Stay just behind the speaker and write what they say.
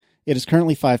It is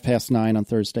currently 9:05 on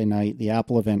Thursday night. The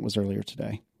Apple event was earlier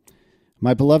today.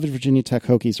 My beloved Virginia Tech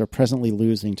Hokies are presently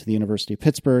losing to the University of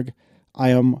Pittsburgh. I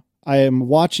am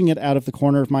watching it out of the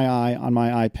corner of my eye on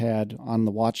my iPad on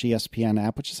the Watch ESPN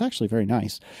app, which is actually very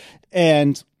nice.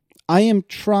 And I am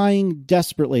trying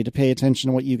desperately to pay attention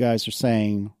to what you guys are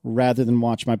saying rather than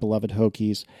watch my beloved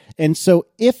Hokies. And so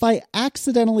if I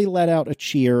accidentally let out a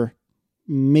cheer,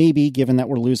 maybe given that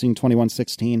we're losing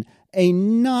 21-16, a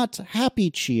not happy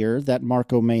cheer that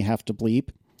Marco may have to bleep,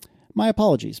 my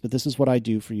apologies, but this is what I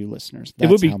do for you listeners. That's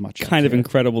it would be how much kind of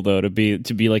incredible, though, to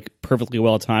be like perfectly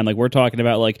well timed. Like we're talking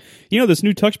about, like, this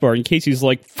new touch bar in case he's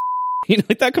like,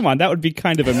 like that. Come on, that would be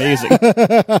kind of amazing.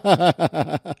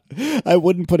 I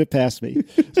wouldn't put it past me.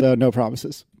 So no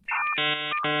promises.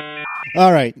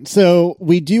 All right. So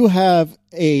we do have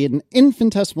an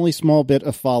infinitesimally small bit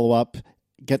of follow-up.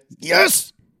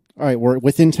 Yes! All right, we're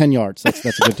within 10 yards. That's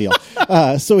a good deal.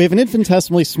 So we have an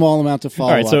infinitesimally small amount of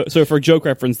follow-up. All right, so for joke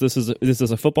reference, this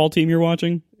is a football team you're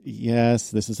watching? Yes,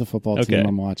 this is a football team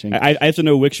I'm watching. I have to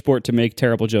know which sport to make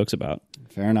terrible jokes about.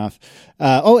 Fair enough.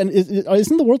 And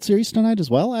isn't the World Series tonight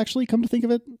as well, actually, come to think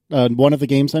of it? One of the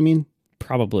games, I mean?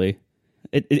 Probably.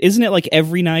 Isn't it like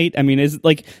every night? I mean,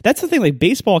 that's the thing. Like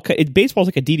baseball's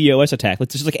like a DDoS attack.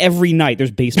 It's just like every night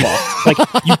there's baseball. Like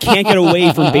you can't get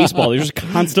away from baseball. There's just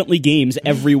constantly games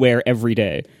everywhere, every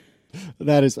day.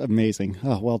 That is amazing.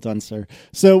 Oh, well done, sir.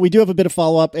 So we do have a bit of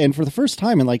follow-up, and for the first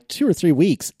time in like 2 or 3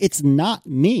 weeks, it's not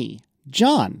me.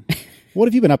 John, what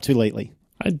have you been up to lately?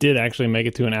 I did actually make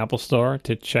it to an Apple store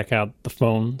to check out the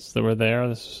phones that were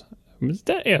there. It's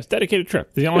a dedicated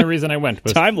trip. The only reason I went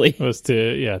was timely. Was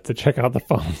to check out the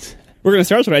phones. We're going to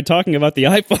start tonight talking about the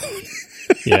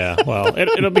iPhone. Yeah, well,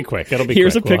 it'll be quick.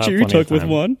 Here's a picture you took with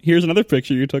one. Here's another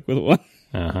picture you took with one.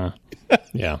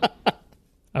 Yeah.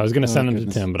 I was going to send them to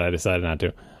Tim, but I decided not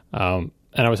to. And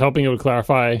I was hoping it would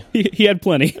clarify. He had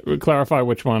plenty. It would clarify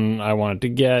which one I wanted to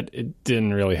get. It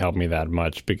didn't really help me that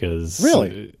much because...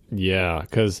 Really?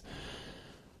 Because...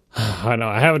 I know,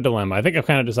 I have a dilemma. I think I've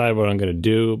kind of decided what I'm going to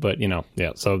do, but,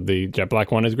 so the Jet Black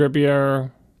one is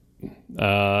grippier.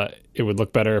 It would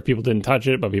look better if people didn't touch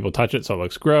it, but people touch it, so it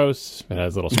looks gross. It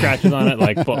has little scratches on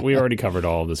it. But we already covered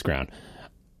all of this ground.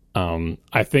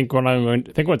 I think what's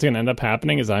going to end up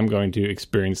happening is I'm going to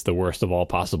experience the worst of all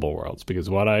possible worlds, because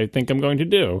what I think I'm going to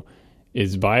do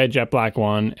is buy a Jet Black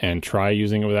one and try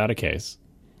using it without a case.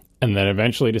 And then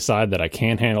eventually decide that I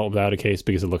can't handle it without a case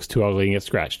because it looks too ugly and gets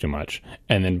scratched too much.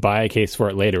 And then buy a case for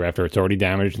it later after it's already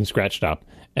damaged and scratched up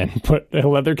and put a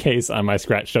leather case on my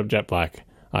scratched up Jet Black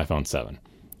iPhone 7.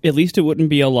 At least it wouldn't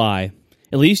be a lie.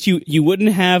 At least you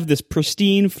wouldn't have this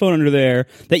pristine phone under there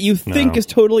that you think is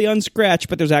totally unscratched,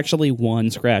 but there's actually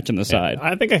one scratch on the side.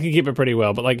 I think I can keep it pretty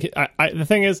well, but the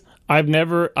thing is, all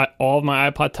of my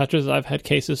iPod Touches I've had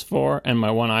cases for, and my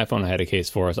one iPhone I had a case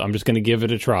for, so I'm just going to give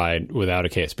it a try without a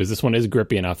case, because this one is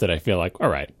grippy enough that I feel like, all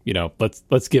right,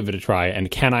 let's give it a try,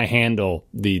 and can I handle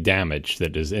the damage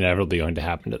that is inevitably going to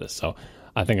happen to this? So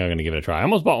I think I'm going to give it a try. I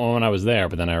almost bought one when I was there,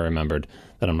 but then I remembered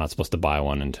that I'm not supposed to buy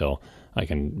one until I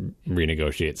can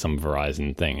renegotiate some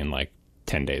Verizon thing in like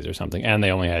 10 days or something. And they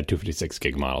only had 256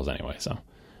 gig models anyway, so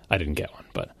I didn't get one.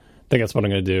 But I think that's what I'm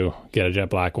going to do. Get a Jet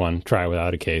Black one, try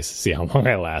without a case, see how long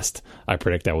I last. I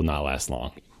predict I will not last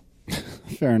long.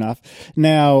 Fair enough.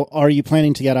 Now, are you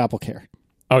planning to get Apple Care?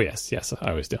 Oh, yes,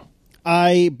 I always do.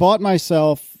 I bought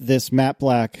myself this matte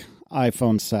black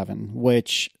iPhone 7,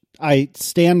 which I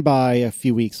stand by a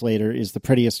few weeks later is the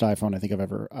prettiest iPhone I think I've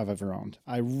ever owned.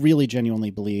 I really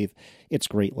genuinely believe it's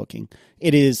great looking.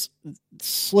 It is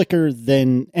slicker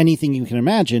than anything you can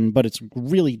imagine, but it's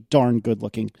really darn good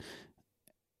looking.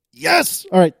 Yes!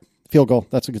 All right. Field goal.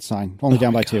 That's a good sign. Only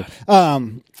down by 2.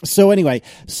 So anyway,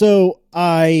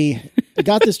 I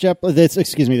got this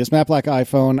this matte black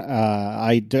iPhone.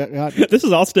 This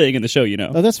is all staying in the show,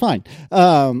 Oh, that's fine.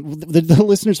 The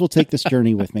listeners will take this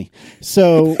journey with me.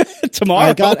 So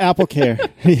tomorrow, I got Apple Care.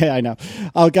 Yeah, I know.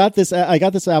 I got this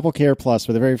Apple Care Plus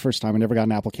for the very first time. I never got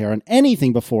an Apple Care on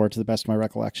anything before, to the best of my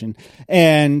recollection,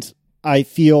 and I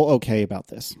feel okay about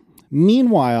this.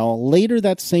 Meanwhile, later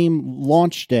that same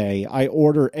launch day, I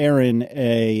order Erin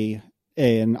an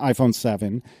iPhone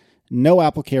 7, no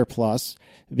Apple Care Plus,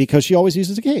 because she always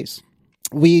uses a case.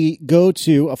 We go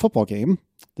to a football game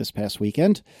this past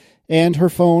weekend, and her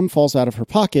phone falls out of her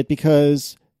pocket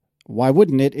because, why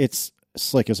wouldn't it? It's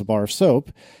slick as a bar of soap,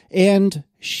 and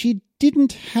she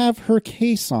didn't have her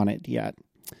case on it yet.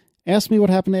 Ask me what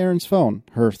happened to Erin's phone,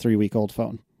 her 3-week-old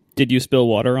phone. Did you spill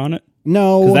water on it?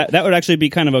 No. That would actually be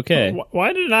kind of okay.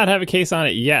 Why did it not have a case on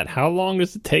it yet? How long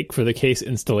does it take for the case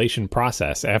installation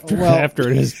process after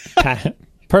it is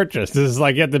purchase? This is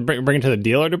like you have to bring it to the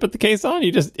dealer to put the case on?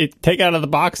 You just take it out of the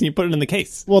box and you put it in the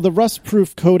case. Well, the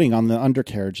rust-proof coating on the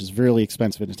undercarriage is really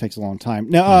expensive and it takes a long time.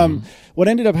 Now, what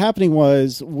ended up happening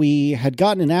was we had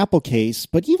gotten an Apple case,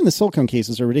 but even the silicone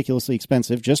cases are ridiculously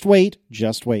expensive. Just wait.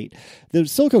 The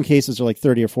silicone cases are like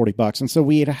 $30 or $40. And so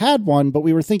we had one, but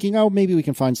we were thinking, oh, maybe we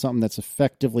can find something that's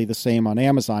effectively the same on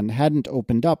Amazon. Hadn't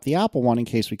opened up the Apple one in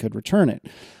case we could return it.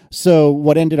 So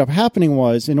what ended up happening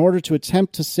was, in order to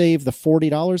attempt to save the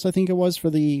 $40, I think it was, for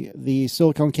the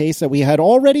silicone case that we had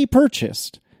already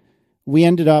purchased, we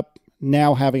ended up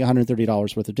now having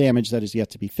 $130 worth of damage that is yet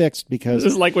to be fixed because...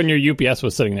 This is like when your UPS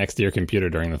was sitting next to your computer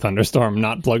during the thunderstorm,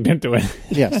 not plugged into it.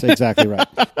 Yes, exactly right.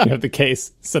 You have the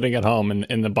case sitting at home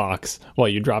in the box while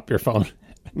you drop your phone.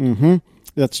 Mm-hmm.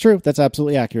 That's true. That's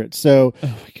absolutely accurate. So, Oh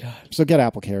my God. So get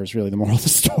AppleCare is really the moral of the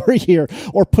story here.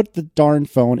 Or put the darn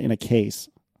phone in a case.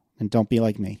 And don't be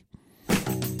like me.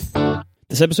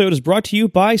 This episode is brought to you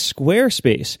by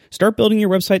Squarespace. Start building your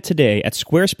website today at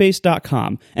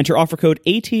squarespace.com. Enter offer code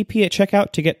ATP at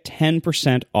checkout to get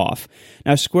 10% off.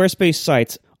 Now, Squarespace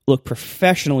sites look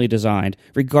professionally designed,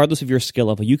 regardless of your skill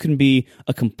level. You can be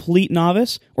a complete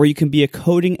novice or you can be a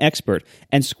coding expert,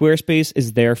 and Squarespace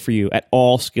is there for you at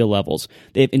all skill levels.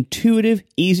 They have intuitive,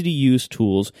 easy-to-use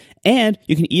tools, and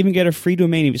you can even get a free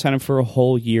domain if you sign up for a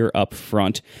whole year up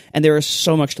front. And there is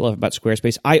so much to love about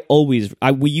Squarespace.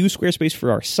 We use Squarespace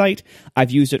for our site.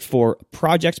 I've used it for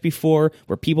projects before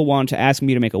where people wanted to ask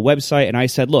me to make a website, and I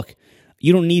said, look,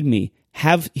 you don't need me.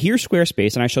 Here's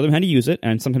Squarespace, and I show them how to use it,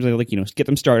 and sometimes I get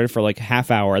them started for like a half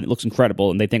hour, and it looks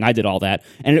incredible, and they think I did all that,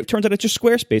 and it turns out it's just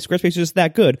Squarespace. Squarespace is just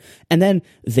that good, and then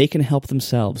they can help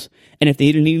themselves. And if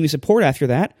they need any support after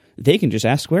that, they can just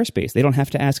ask Squarespace. They don't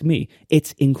have to ask me.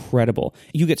 It's incredible.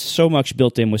 You get so much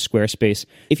built in with Squarespace.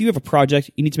 If you have a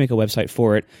project, you need to make a website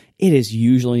for it, it is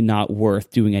usually not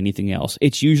worth doing anything else.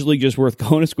 It's usually just worth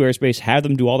going to Squarespace, have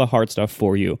them do all the hard stuff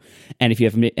for you. And if you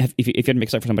have to make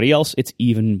a site for somebody else, it's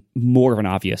even more of an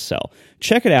obvious sell.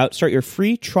 Check it out. Start your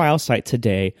free trial site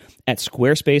today at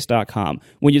squarespace.com.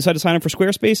 When you decide to sign up for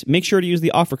Squarespace, make sure to use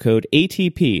the offer code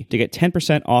ATP to get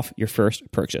 10% off your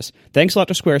first purchase. Thanks a lot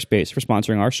to Squarespace for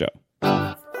sponsoring our show.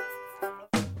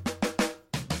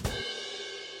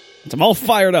 I'm all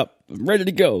fired up. I'm ready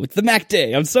to go. It's the Mac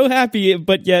Day. I'm so happy,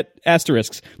 but yet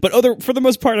asterisks. But for the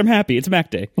most part, I'm happy. It's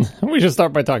Mac Day. We should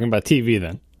start by talking about TV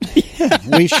then.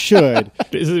 We should.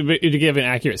 To give an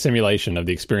accurate simulation of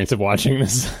the experience of watching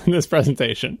this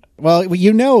presentation. Well,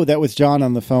 you know that with John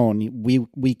on the phone,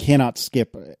 we cannot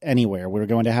skip anywhere. We're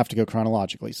going to have to go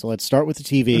chronologically. So let's start with the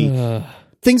TV.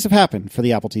 Things have happened for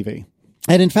the Apple TV.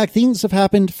 And in fact, things have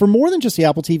happened for more than just the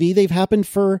Apple TV. They've happened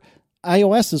for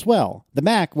iOS as well. The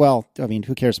Mac, well, I mean,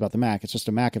 who cares about the Mac? It's just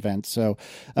a Mac event. So,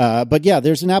 but yeah,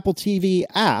 there's an Apple TV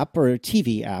app, or a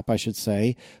TV app, I should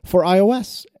say, for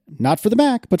iOS. Not for the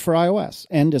Mac, but for iOS,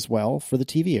 and as well for the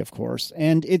TV, of course.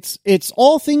 And it's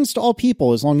all things to all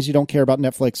people, as long as you don't care about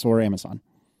Netflix or Amazon.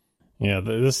 Yeah,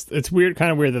 it's weird,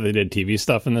 kind of weird that they did TV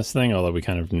stuff in this thing, although we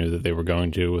kind of knew that they were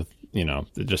going to with,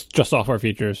 just software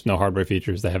features, no hardware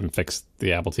features. They haven't fixed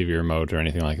the Apple TV remote or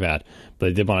anything like that. But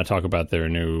they did want to talk about their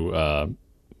new,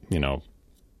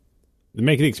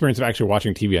 make the experience of actually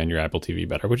watching TV on your Apple TV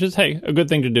better, which is, hey, a good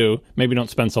thing to do. Maybe don't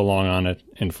spend so long on it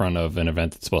in front of an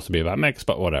event that's supposed to be about mix,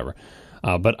 but whatever.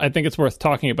 But I think it's worth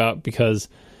talking about because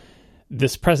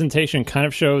this presentation kind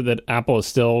of showed that Apple is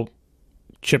still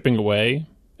chipping away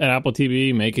at Apple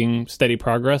TV, making steady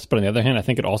progress. But on the other hand, I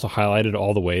think it also highlighted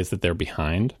all the ways that they're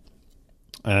behind.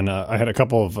 And I had a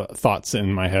couple of thoughts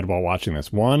in my head while watching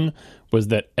this. One was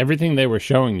that everything they were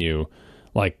showing you,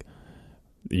 like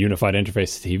the unified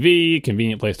interface TV,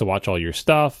 convenient place to watch all your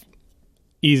stuff,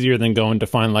 easier than going to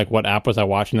find like what app was I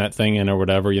watching that thing in or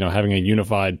whatever. Having a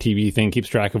unified TV thing keeps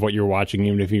track of what you're watching,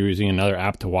 even if you're using another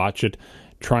app to watch it.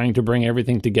 Trying to bring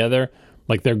everything together,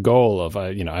 like their goal of,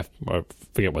 I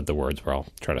forget what the words were. I'll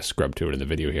try to scrub to it in the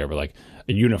video here, but like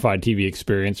a unified TV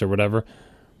experience or whatever.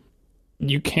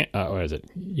 You can't, what is it?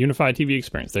 Unified TV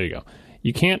experience. There you go.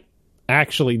 You can't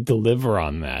actually deliver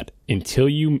on that until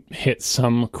you hit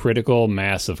some critical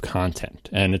mass of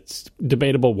content. And it's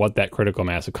debatable what that critical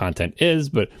mass of content is,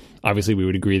 but obviously we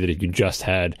would agree that if you just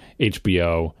had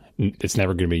HBO, it's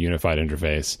never going to be a unified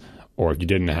interface. Or if you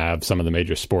didn't have some of the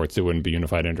major sports, it wouldn't be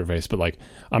unified interface. But like,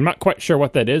 I'm not quite sure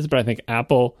what that is, but I think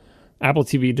Apple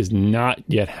TV does not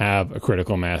yet have a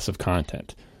critical mass of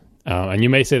content. And you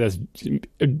may say that's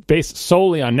based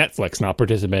solely on Netflix not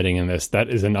participating in this. That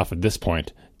is enough at this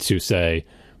point to say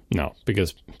no,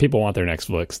 because people want their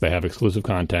Netflix. They have exclusive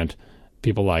content.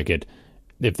 People like it.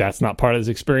 If that's not part of this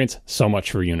experience, so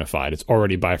much for unified. It's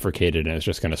already bifurcated, and it's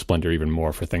just going to splinter even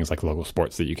more for things like local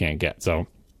sports that you can't get. So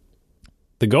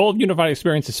The goal of unified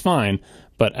experience is fine,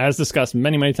 but as discussed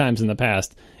many, many times in the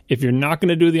past, if you're not going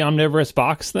to do the omnivorous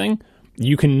box thing,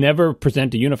 you can never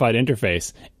present a unified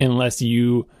interface unless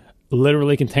you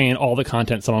literally contain all the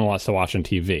content someone wants to watch on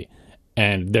TV.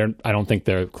 And I don't think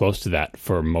they're close to that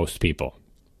for most people,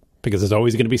 because there's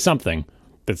always going to be something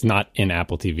that's not in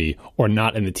Apple TV or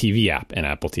not in the TV app in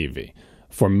Apple TV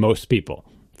for most people.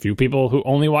 Few people who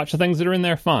only watch the things that are in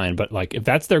there, fine. But like, if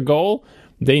that's their goal,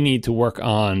 they need to work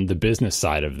on the business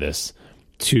side of this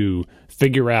to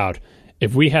figure out,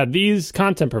 if we had these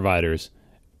content providers,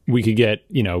 we could get,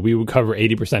 we would cover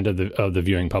 80% of the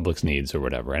viewing public's needs or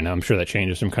whatever. And I'm sure that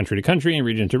changes from country to country and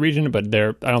region to region, but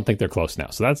I don't think they're close now.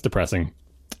 So that's depressing.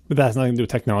 But that has nothing to do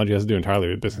with technology. It has to do entirely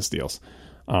with business deals.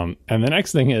 And the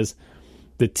next thing is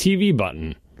the TV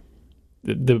button.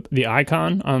 The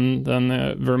icon on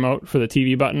the remote for the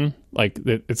TV button, like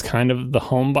it's kind of the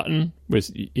home button, which,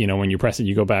 when you press it,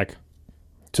 you go back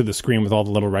to the screen with all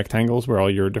the little rectangles where all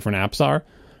your different apps are,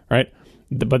 right?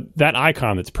 But that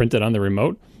icon that's printed on the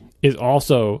remote is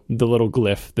also the little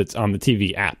glyph that's on the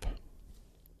TV app.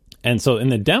 And so in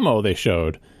the demo they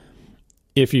showed,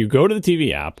 if you go to the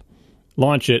TV app,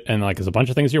 launch it, and like there's a bunch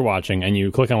of things you're watching, and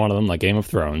you click on one of them, like Game of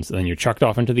Thrones, and then you're chucked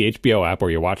off into the HBO app where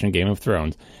you're watching Game of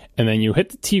Thrones, and then you hit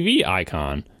the TV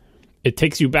icon, it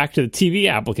takes you back to the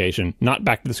TV application, not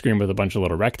back to the screen with a bunch of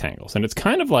little rectangles. And it's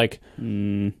kind of like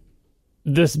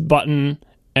this button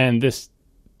and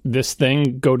this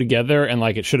thing go together, and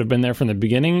like it should have been there from the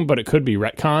beginning, but it could be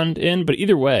retconned in. But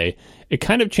either way, it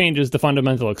kind of changes the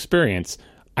fundamental experience,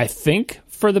 I think,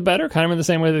 for the better, kind of in the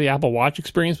same way that the Apple Watch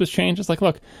experience was changed. It's like,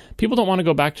 look, people don't want to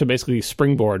go back to basically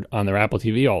Springboard on their Apple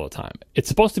TV all the time. It's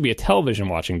supposed to be a television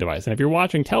watching device. And if you're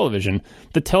watching television,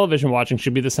 the television watching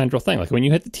should be the central thing. Like when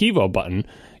you hit the TiVo button,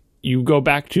 you go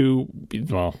back to,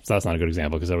 well, that's not a good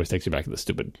example because it always takes you back to the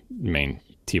stupid main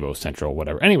TiVo Central,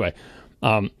 whatever. Anyway,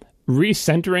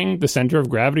 recentering the center of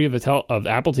gravity of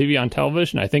Apple TV on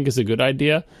television, I think, is a good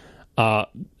idea.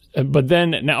 But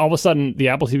then now all of a sudden the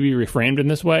Apple TV reframed in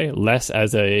this way, less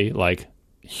as a like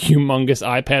humongous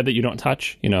iPad that you don't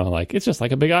touch, like it's just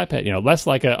like a big iPad, less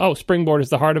like Springboard is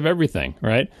the heart of everything,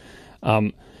 right?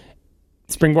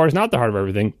 Springboard is not the heart of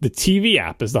everything. The TV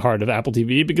app is the heart of Apple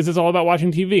TV because it's all about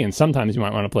watching TV. And sometimes you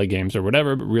might want to play games or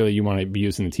whatever, but really you want to be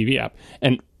using the TV app.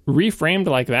 And reframed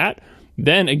like that,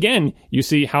 then again, you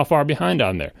see how far behind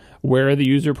on there. Where are the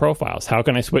user profiles? How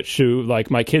can I switch to like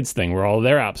my kids thing where all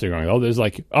their apps are going? Oh, there's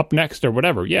like Up Next or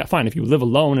whatever. Yeah, fine. If you live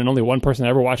alone and only one person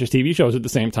ever watches TV shows at the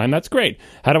same time, that's great.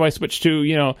 How do I switch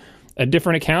to, a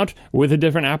different account with a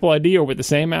different Apple ID or with the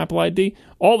same Apple ID?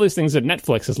 All these things that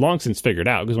Netflix has long since figured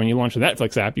out, because when you launch the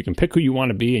Netflix app, you can pick who you want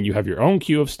to be and you have your own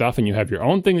queue of stuff and you have your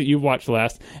own thing that you've watched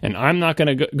last. And I'm not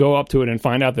going to go up to it and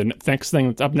find out the next thing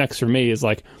that's up next for me is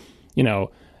like,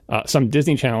 some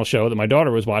Disney Channel show that my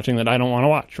daughter was watching that I don't want to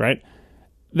watch, right?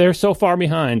 They're so far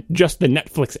behind just the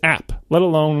Netflix app, let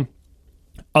alone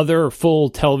other full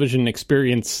television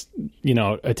experience,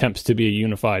 attempts to be a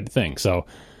unified thing. So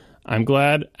I'm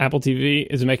glad Apple TV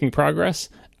is making progress.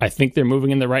 I think they're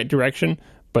moving in the right direction,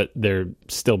 but they're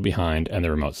still behind and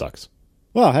the remote sucks.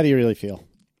 Well, how do you really feel?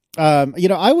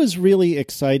 I was really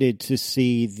excited to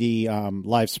see the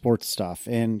live sports stuff.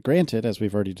 And granted, as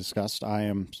we've already discussed, I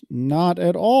am not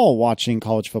at all watching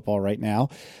college football right now.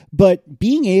 But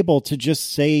being able to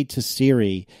just say to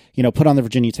Siri, put on the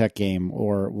Virginia Tech game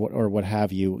or what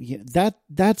have you,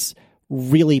 that's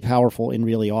really powerful and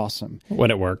really awesome.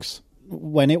 When it works.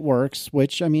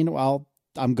 Which,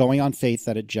 I'm going on faith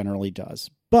that it generally does.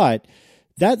 But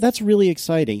that's really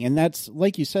exciting. And that's,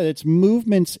 like you said, it's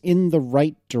movements in the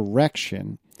right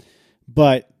direction.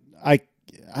 But I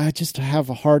just have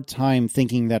a hard time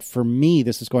thinking that for me,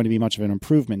 this is going to be much of an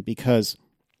improvement because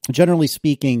generally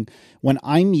speaking, when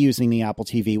I'm using the Apple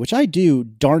TV, which I do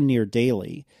darn near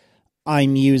daily,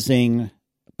 I'm using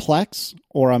Plex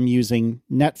or I'm using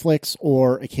Netflix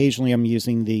or occasionally I'm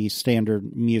using the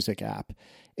standard music app.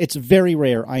 It's very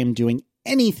rare I am doing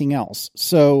anything else.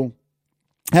 So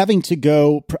having to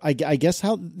go, I guess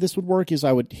how this would work is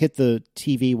I would hit the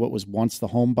TV, what was once the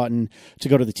home button, to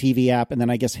go to the TV app, and then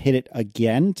I guess hit it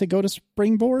again to go to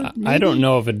Springboard. I don't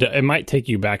know if it might take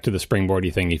you back to the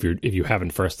Springboardy thing if you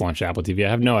haven't first launched Apple TV. I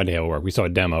have no idea how it will work. We saw a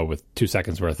demo with 2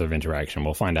 seconds worth of interaction.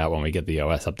 We'll find out when we get the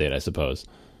OS update, I suppose.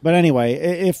 But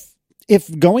anyway,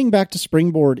 if going back to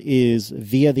Springboard is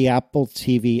via the Apple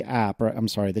TV app, or I'm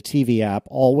sorry, the TV app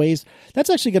always, that's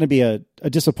actually going to be a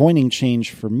disappointing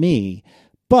change for me.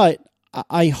 But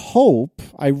I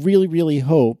really, really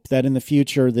hope that in the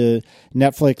future the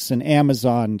Netflix and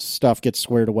Amazon stuff gets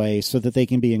squared away so that they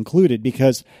can be included,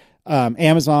 because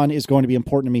Amazon is going to be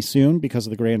important to me soon because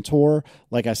of the Grand Tour.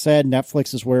 Like I said,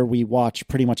 Netflix is where we watch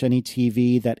pretty much any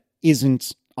TV that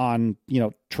isn't on,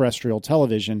 terrestrial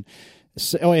television.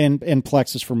 So, and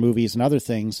Plex is for movies and other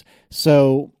things.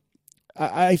 So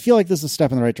I feel like this is a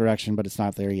step in the right direction, but it's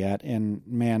not there yet. And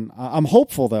man, I'm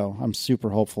hopeful though. I'm super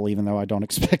hopeful, even though I don't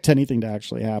expect anything to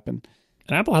actually happen.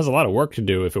 And Apple has a lot of work to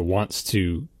do if it wants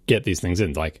to get these things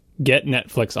in. Like, get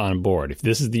Netflix on board. If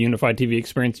this is the unified TV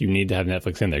experience, you need to have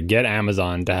Netflix in there. Get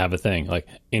Amazon to have a thing. Like,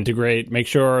 integrate, make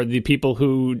sure the people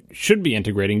who should be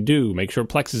integrating do. Make sure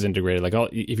Plex is integrated. Like,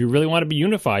 if you really want to be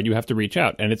unified, you have to reach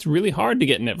out. And it's really hard to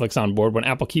get Netflix on board when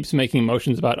Apple keeps making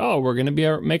motions about, we're going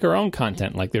to make our own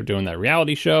content. Like they're doing that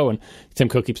reality show. And Tim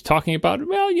Cook keeps talking about,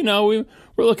 we're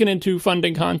looking into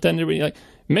funding content. Like,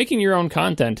 making your own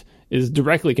content is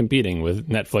directly competing with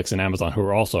Netflix and Amazon, who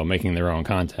are also making their own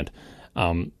content.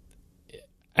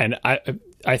 And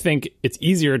I think it's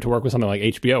easier to work with something like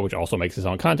HBO, which also makes its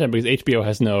own content, because HBO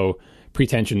has no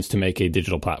pretensions to make a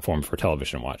digital platform for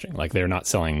television watching. Like, they're not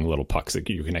selling little pucks that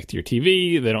you connect to your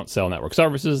TV. They don't sell network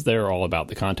services. They're all about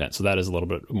the content. So that is a little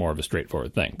bit more of a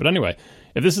straightforward thing. But anyway,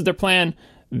 if this is their plan,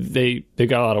 they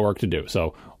got a lot of work to do.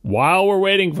 So while we're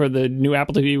waiting for the new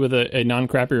Apple TV with a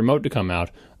non-crappy remote to come out,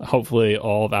 hopefully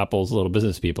all of Apple's little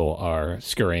business people are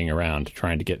scurrying around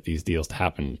trying to get these deals to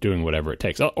happen, doing whatever it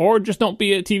takes. Or just don't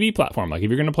be a TV platform. Like, if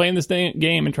you're going to play in this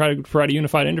game and try to provide a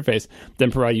unified interface,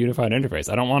 then provide a unified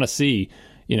interface. I don't want to see,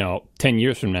 10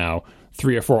 years from now,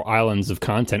 3 or 4 islands of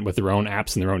content with their own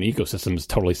apps and their own ecosystems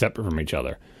totally separate from each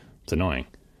other. It's annoying.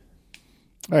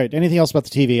 All right. Anything else about the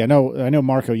TV? I know,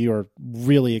 Marco, you are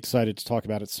really excited to talk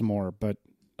about it some more, but...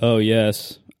 Oh,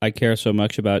 yes. I care so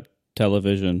much about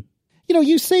television.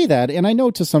 You say that, and I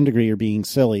know to some degree you're being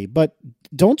silly, but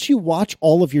don't you watch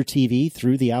all of your TV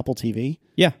through the Apple TV?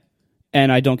 Yeah,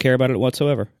 and I don't care about it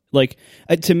whatsoever. Like,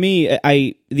 to me,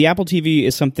 the Apple TV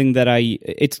is something that I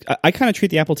kind of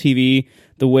treat the Apple TV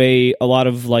the way a lot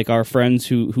of like our friends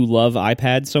who love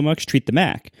iPads so much treat the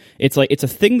Mac. It's like, it's a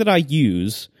thing that I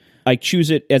use. I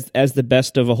choose it as the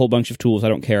best of a whole bunch of tools I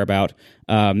don't care about,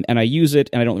 and I use it,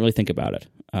 and I don't really think about it.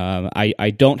 I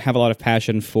don't have a lot of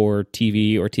passion for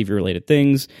TV or TV-related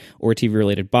things or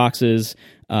TV-related boxes.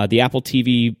 The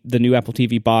new Apple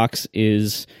TV box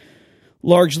is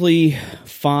largely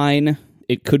fine.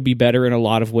 It could be better in a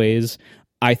lot of ways.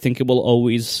 I think it will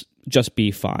always just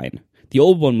be fine. The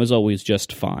old one was always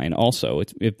just fine. Also,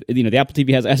 the Apple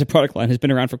TV as a product line has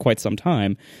been around for quite some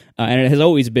time, and it has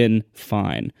always been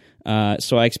fine.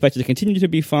 So I expect it to continue to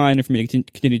be fine, and for me to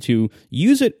continue to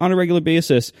use it on a regular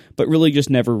basis, but really just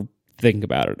never think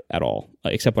about it at all,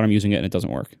 except when I'm using it and it doesn't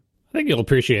work. I think you'll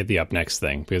appreciate the Up Next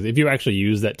thing, because if you actually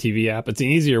use that TV app, it's an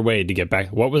easier way to get back.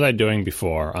 What was I doing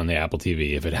before on the Apple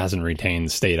TV if it hasn't retained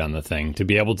state on the thing, to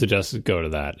be able to just go to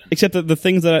that? Except that the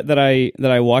things that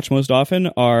I watch most often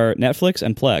are Netflix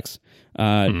and Plex,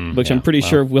 which I'm pretty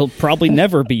sure will probably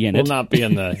never be in it. Will not be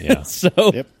in the, yeah. So,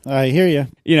 yep, I hear you.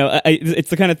 It's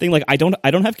the kind of thing, like, I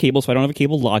don't have cable, so I don't have a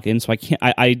cable login, so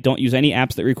I don't use any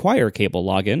apps that require a cable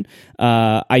login.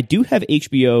 I do have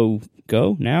HBO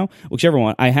Go now, whichever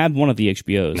one. I had one of the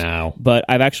HBOs now, but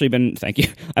I've actually been thinking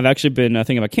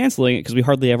about canceling it because we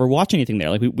hardly ever watch anything there.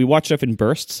 Like, we watch stuff in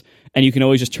bursts, and you can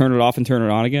always just turn it off and turn it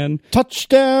on again.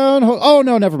 Touchdown! Oh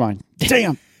no, never mind.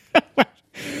 Damn.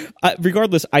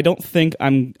 Regardless, I don't think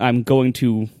I'm going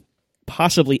to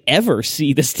possibly ever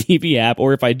see this TV app,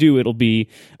 or if I do, it'll be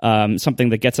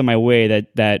something that gets in my way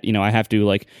that I have to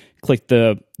like click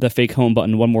the fake home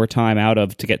button one more time out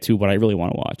of to get to what I really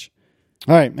want to watch.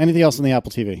 All right. Anything else on the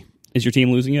Apple TV? Is your team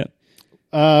losing yet?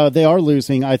 They are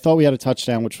losing. I thought we had a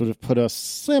touchdown, which would have put us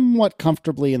somewhat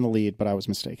comfortably in the lead, but I was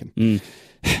mistaken.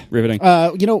 Riveting.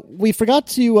 We forgot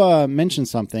to mention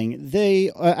something.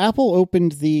 Apple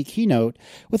opened the keynote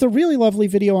with a really lovely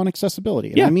video on accessibility.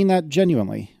 And yeah. I mean that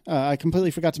genuinely. I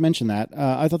completely forgot to mention that.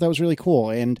 I thought that was really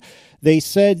cool. And they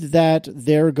said that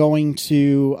they're going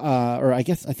to, I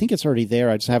think it's already there.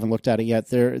 I just haven't looked at it yet.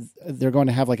 They're going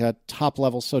to have like a top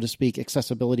level, so to speak,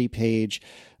 accessibility page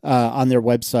on their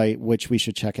website, which we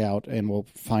should check out, and we'll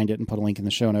find it and put a link in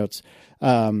the show notes.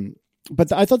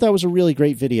 But I thought that was a really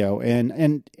great video,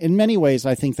 and in many ways,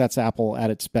 I think that's Apple at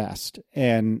its best,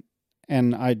 and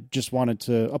I just wanted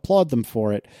to applaud them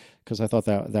for it because I thought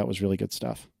that was really good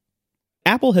stuff.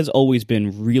 Apple has always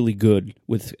been really good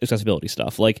with accessibility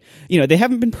stuff. Like, they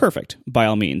haven't been perfect by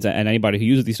all means, and anybody who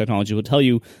uses these technologies will tell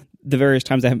you the various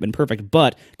times they haven't been perfect.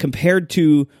 But compared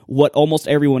to what almost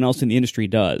everyone else in the industry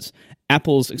does,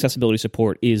 Apple's accessibility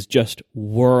support is just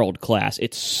world class.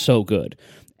 It's so good.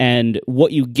 And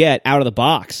what you get out of the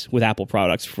box with Apple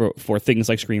products for things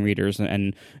like screen readers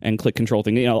and click control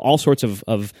thing, all sorts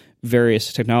of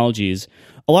various technologies.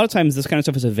 A lot of times this kind of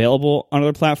stuff is available on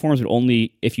other platforms, but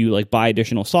only if you like buy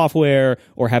additional software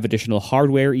or have additional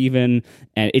hardware even.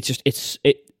 And it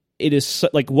is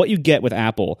like what you get with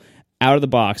Apple out of the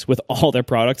box with all their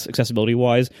products, accessibility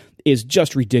wise, is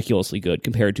just ridiculously good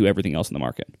compared to everything else in the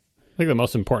market. I think the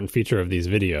most important feature of these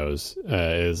videos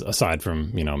is, aside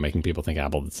from making people think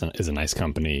Apple is a nice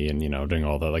company and doing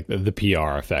all the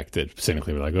PR effect that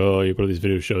cynically we're like, oh, you put these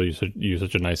videos show you're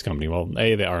such a nice company. Well,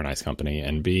 A, they are a nice company,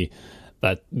 and B,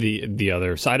 that the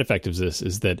other side effect of this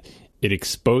is that it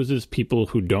exposes people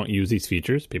who don't use these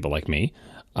features, people like me,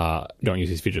 don't use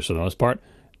these features for the most part,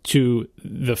 to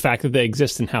the fact that they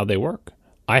exist and how they work.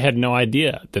 I had no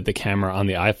idea that the camera on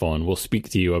the iPhone will speak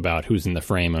to you about who's in the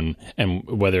frame and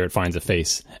whether it finds a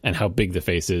face and how big the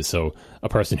face is, so a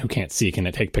person who can't see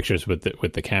can take pictures with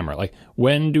the camera. Like,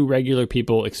 when do regular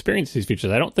people experience these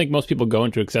features? I don't think most people go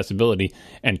into accessibility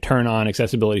and turn on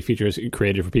accessibility features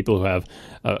created for people who have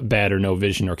bad or no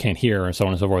vision or can't hear or so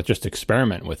on and so forth, just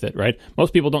experiment with it, right?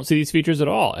 Most people don't see these features at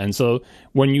all. And so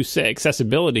when you say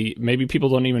accessibility, maybe people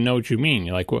don't even know what you mean.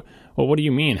 You're like, well, what do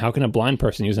you mean? How can a blind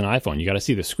person use an iPhone? You got to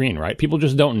see the screen, right? People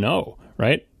just don't know,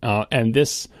 right? And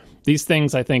these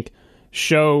things, I think,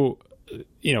 show,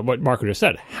 what Marco just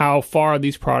said, how far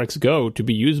these products go to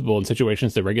be usable in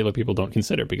situations that regular people don't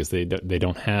consider, because they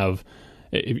don't have.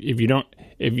 If you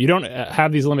don't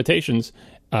have these limitations,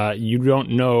 you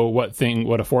don't know what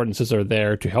affordances are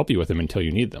there to help you with them until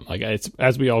you need them. Like, it's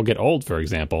as we all get old, for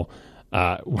example.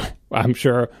 I'm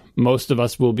sure most of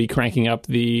us will be cranking up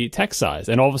the text size,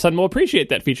 and all of a sudden we'll appreciate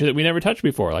that feature that we never touched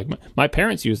before. Like, my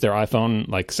parents use their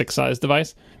iPhone 6 size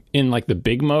device in the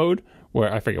big mode,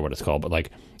 where I forget what it's called, but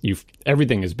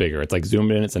everything is bigger. It's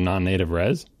zoomed in. It's a non-native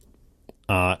res,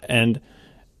 and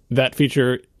that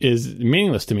feature is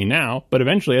meaningless to me now. But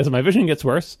eventually, as my vision gets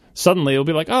worse, suddenly it'll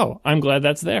be like, oh, I'm glad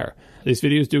that's there. These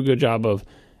videos do a good job of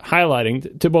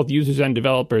highlighting to both users and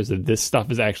developers that this stuff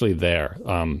is actually there.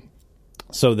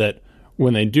 So that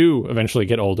when they do eventually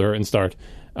get older and start,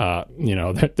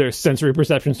 their sensory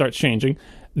perception starts changing,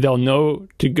 they'll know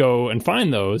to go and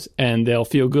find those, and they'll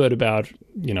feel good about,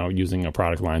 using a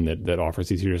product line that offers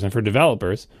these features. And for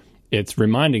developers, it's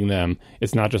reminding them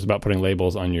it's not just about putting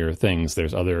labels on your things.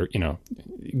 There's other,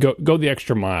 go the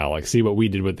extra mile, see what we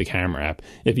did with the camera app.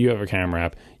 If you have a camera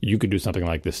app, you could do something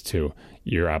like this too.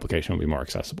 Your application will be more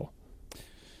accessible.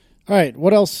 All right,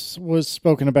 what else was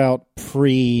spoken about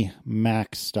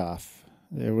pre-Mac stuff?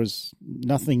 There was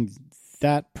nothing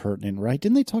that pertinent, right?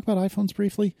 Didn't they talk about iPhones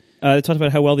briefly? They talked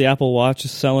about how well the Apple Watch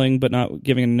is selling, but not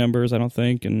giving any numbers, I don't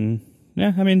think. And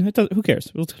yeah, I mean, who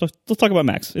cares? Let's talk about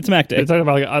Macs. It's Mac Day. They talk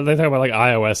about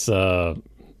iOS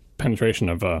penetration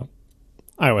of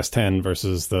iOS 10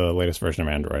 versus the latest version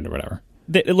of Android or whatever.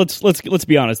 Let's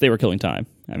be honest, they were killing time.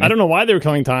 I don't know why they were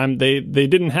killing time. They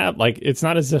didn't have, it's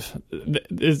not as if,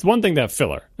 it's one thing to have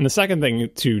filler, and the second thing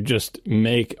to just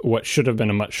make what should have been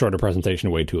a much shorter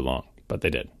presentation way too long, but they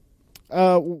did.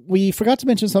 We forgot to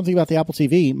mention something about the Apple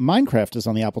TV. Minecraft is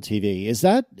on the Apple TV. Is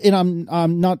that, and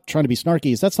I'm not trying to be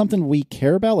snarky, is that something we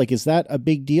care about? Is that a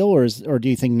big deal, or do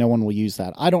you think no one will use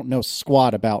that? I don't know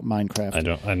squat about Minecraft.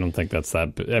 I don't think that's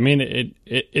that. I mean,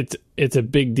 it's a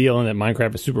big deal in that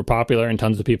Minecraft is super popular and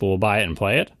tons of people will buy it and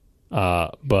play it.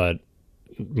 But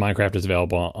Minecraft is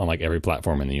available on every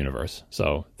platform in the universe.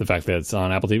 So the fact that it's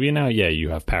on Apple TV now, yeah, you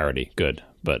have parity, good,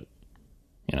 but.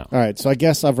 All right, so I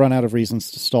guess I've run out of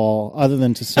reasons to stall, other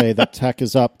than to say that tech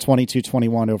is up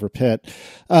 22-21 over Pitt.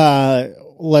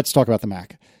 Let's talk about the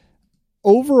Mac.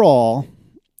 Overall,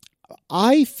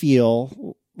 I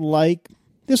feel like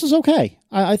this is okay.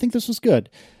 I think this was good.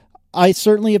 I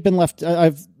certainly have been left.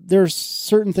 There's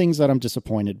certain things that I'm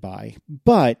disappointed by,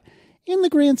 but in the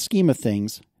grand scheme of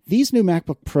things, these new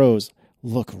MacBook Pros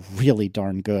look really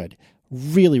darn good.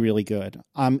 Really, really good.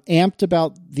 I'm amped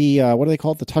about the what do they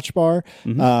call it? The Touch Bar.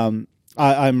 Mm-hmm.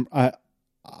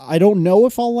 I don't know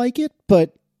if I'll like it,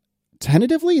 but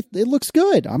tentatively it looks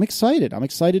good. I'm excited. I'm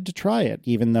excited to try it,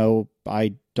 even though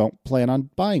I don't plan on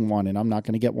buying one, and I'm not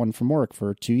going to get one from work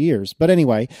for 2 years. But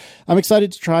anyway, I'm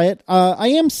excited to try it. I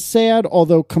am sad,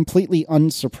 although completely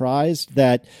unsurprised,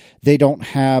 that they don't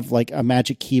have a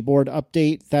Magic Keyboard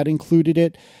update that included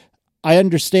it. I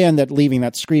understand that leaving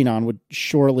that screen on would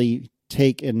surely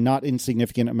take a not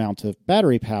insignificant amount of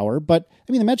battery power, but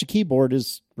I mean, the Magic Keyboard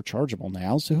is rechargeable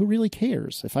now, so who really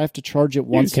cares? If I have to charge it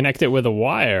once, you connect it with a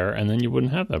wire, and then you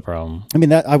wouldn't have that problem. I mean,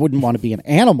 that I wouldn't want to be an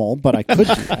animal, but I could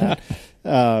do that.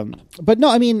 But no,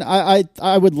 I mean,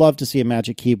 I would love to see a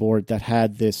Magic Keyboard that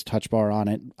had this Touch Bar on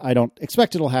it. I don't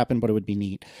expect it'll happen, but it would be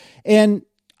neat. And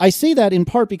I say that in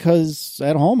part because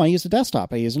at home I use a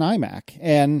desktop. I use an iMac.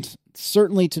 And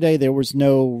certainly today there was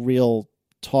no real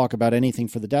talk about anything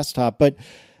for the desktop. But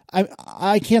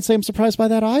I can't say I'm surprised by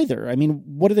that either. I mean,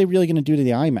 what are they really going to do to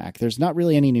the iMac? There's not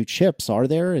really any new chips, are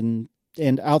there? And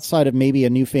outside of maybe a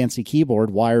new fancy keyboard,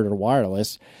 wired or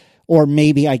wireless, or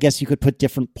maybe I guess you could put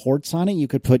different ports on it. You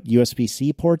could put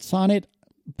USB-C ports on it,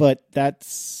 but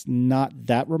that's not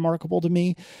that remarkable to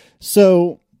me.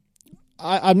 So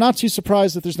I'm not too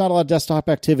surprised that there's not a lot of desktop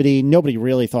activity. Nobody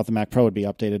really thought the Mac Pro would be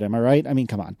updated. Am I right? I mean,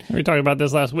 come on. We were talking about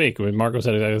this last week. Marco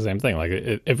said exactly the same thing. Like,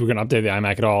 if we're going to update the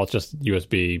iMac at all, it's just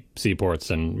USB-C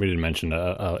ports, and we didn't mention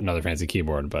another fancy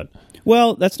keyboard, but...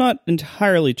 Well, that's not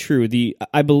entirely true.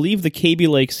 I believe the Kaby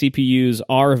Lake CPUs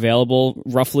are available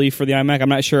roughly for the iMac. I'm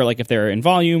not sure if they're in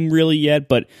volume really yet,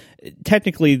 but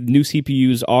technically new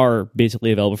CPUs are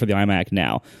basically available for the iMac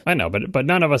now. I know, but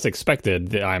none of us expected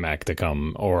the iMac to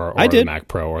come or I did. The Mac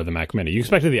Pro or the Mac Mini. You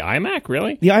expected the iMac,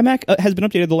 really? The iMac has been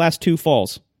updated the last 2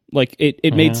 falls.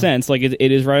 It made sense.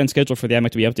 It is right on schedule for the iMac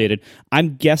to be updated.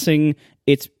 I'm guessing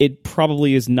it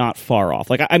probably is not far off.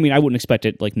 I wouldn't expect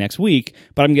it next week,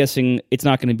 but I'm guessing it's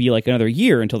not going to be another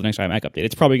year until the next iMac update.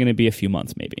 It's probably going to be a few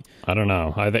months, maybe. I don't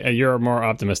know. You're more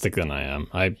optimistic than I am.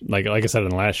 Like I said in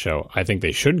the last show, I think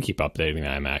they should keep updating the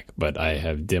iMac, but I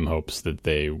have dim hopes that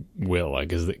they will.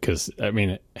 Because I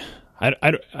mean,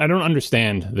 I don't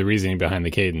understand the reasoning behind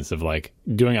the cadence of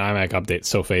doing iMac updates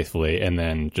so faithfully and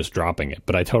then just dropping it.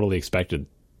 But I totally expected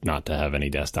not to have any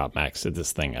desktop Macs at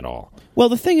this thing at all. Well,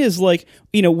 the thing is, doing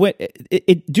an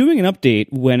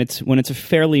update when it's a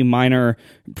fairly minor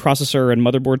processor and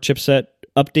motherboard chipset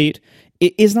update,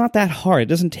 it is not that hard. It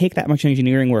doesn't take that much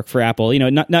engineering work for Apple.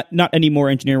 Not any more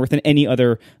engineering work than any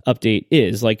other update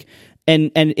is.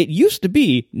 And it used to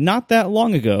be not that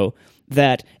long ago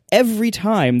that every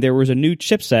time there was a new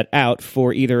chipset out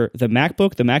for either the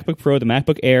MacBook, the MacBook Pro, the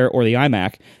MacBook Air, or the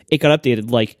iMac, it got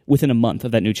updated within a month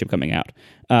of that new chip coming out.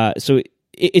 So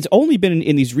it's only been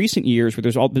in these recent years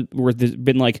where there's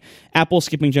been Apple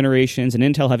skipping generations and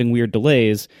Intel having weird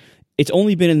delays. It's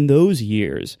only been in those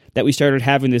years that we started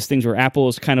having these things where Apple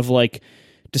is kind of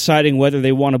deciding whether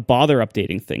they want to bother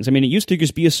updating things. I mean, it used to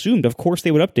just be assumed, of course,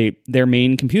 they would update their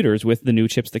main computers with the new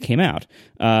chips that came out.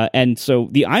 And so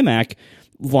the iMac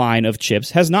line of chips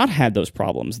has not had those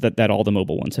problems that all the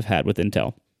mobile ones have had with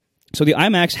Intel. So the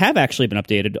iMacs have actually been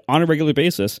updated on a regular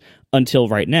basis until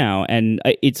right now, and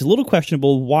it's a little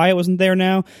questionable why it wasn't there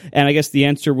now, and I guess the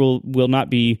answer will not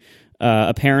be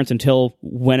apparent until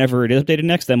whenever it is updated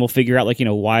next. Then we'll figure out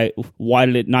why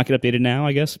did it not get updated now,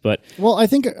 I guess. But well, I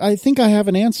think I have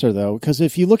an answer though, because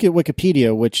if you look at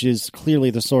Wikipedia, which is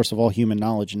clearly the source of all human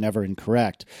knowledge and never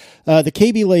incorrect, the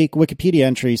Kaby Lake Wikipedia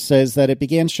entry says that it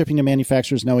began shipping to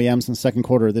manufacturers and OEMs in the second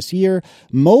quarter of this year.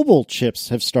 Mobile chips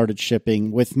have started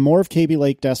shipping, with more of Kaby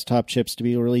Lake desktop chips to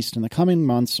be released in the coming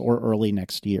months or early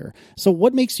next year. So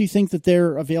what makes you think that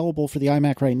they're available for the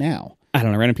iMac right now? I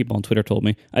don't know. Random people on Twitter told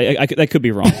me. I could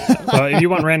be wrong. Well, if you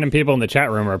want random people in the chat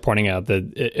room are pointing out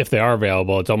that if they are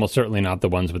available, it's almost certainly not the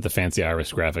ones with the fancy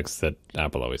iris graphics that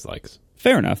Apple always likes.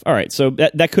 Fair enough. All right, so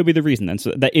that could be the reason then.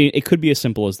 So that it could be as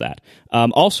simple as that.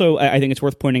 Also, I think it's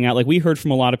worth pointing out, we heard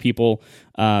from a lot of people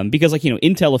because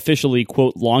Intel officially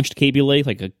quote launched Kaby Lake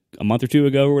a month or two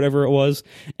ago or whatever it was,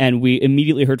 and we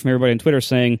immediately heard from everybody on Twitter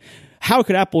saying, how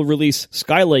could Apple release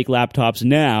Skylake laptops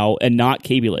now and not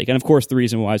Kaby Lake? And of course, the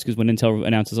reason why is because when Intel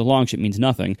announces a launch, it means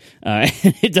nothing.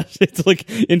 It's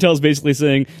Intel's basically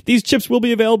saying these chips will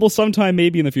be available sometime,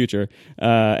 maybe in the future.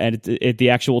 And at the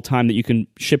actual time that you can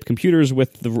ship computers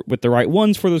with the right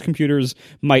ones for those computers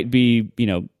might be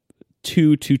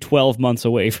 2 to 12 months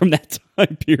away from that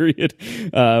time period.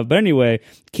 But anyway,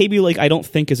 Kaby Lake I don't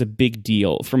think is a big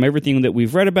deal. From everything that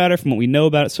we've read about it, from what we know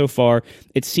about it so far,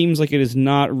 it seems like it is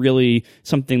not really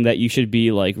something that you should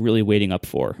be really waiting up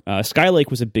for.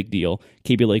 Skylake was a big deal.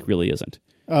 Kaby Lake really isn't.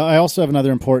 I also have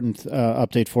another important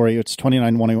update for you. It's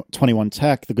 29-21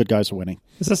 Tech. The good guys are winning.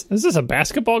 Is this a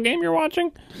basketball game you're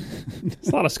watching? There's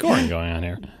a lot of scoring going on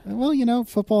here. Well,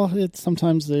 football,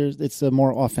 sometimes it's a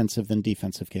more offensive than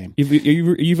defensive game. Are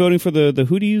you voting for the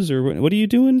Hooties, or what are you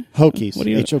doing? Hokies.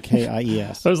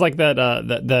 Hokies. So it was like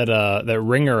that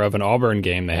ringer of an Auburn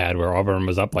game they had where Auburn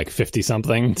was up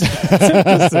 50-something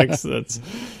to 6.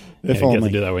 You get to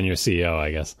do that when you're CEO,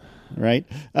 I guess. Right.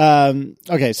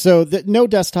 Okay. So no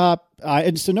desktop.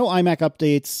 And so no iMac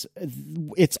updates.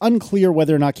 It's unclear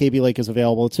whether or not Kaby Lake is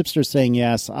available. Tipster's saying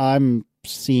yes. I'm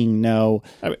seeing no.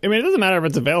 I mean, it doesn't matter if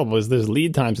it's available. There's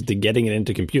lead times into getting it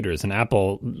into computers, and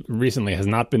Apple recently has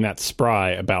not been that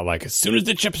spry about as soon as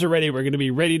the chips are ready, we're going to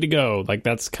be ready to go.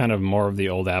 That's kind of more of the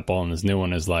old Apple, and this new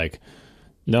one is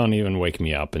Don't even wake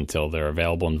me up until they're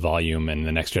available in volume and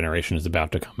the next generation is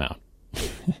about to come out.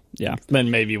 Yeah.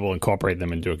 Then maybe we'll incorporate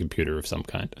them into a computer of some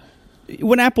kind.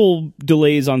 When Apple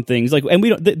delays on things, like, and we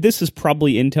don't, this is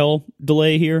probably Intel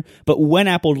delay here, but when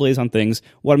Apple delays on things,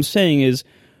 what I'm saying is,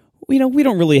 we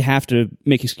don't really have to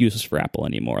make excuses for Apple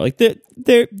anymore. Like, they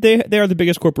are the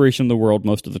biggest corporation in the world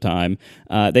most of the time.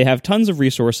 They have tons of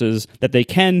resources that they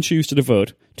can choose to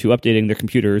devote to updating their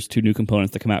computers to new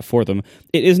components that come out for them.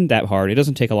 It isn't that hard. It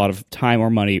doesn't take a lot of time or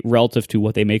money relative to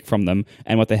what they make from them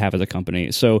and what they have as a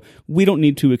company. So we don't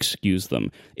need to excuse them.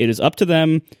 It is up to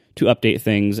them to update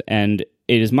things, and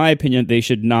it is my opinion they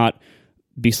should not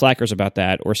be slackers about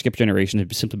that or skip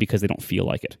generations simply because they don't feel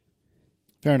like it.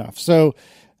 Fair enough. So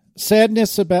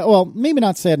sadness about, well, maybe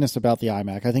not sadness about the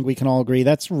iMac. I think we can all agree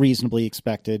that's reasonably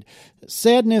expected.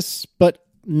 Sadness, but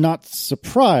not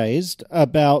surprised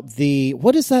about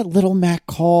what is that little Mac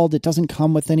called? It doesn't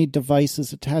come with any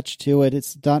devices attached to it.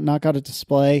 It's not got a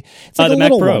display. It's like a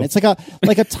little one. It's like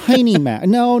a tiny Mac.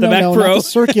 No, Pro. Not the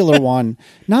circular one.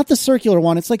 Not the circular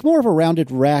one. It's like more of a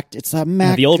rounded rect. It's a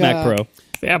Mac. The old Mac Pro.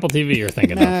 The Apple TV you're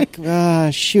thinking Mac,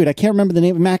 of. Shoot, I can't remember the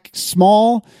name.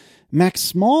 Mac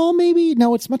Small, maybe?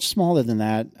 No, it's much smaller than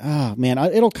that. Oh, man,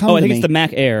 it'll come to me. I think it's the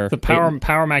Mac Air. The Power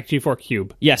Mac G4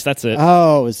 Cube. Yes, that's it.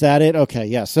 Oh, is that it? Okay,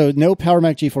 yeah. So no Power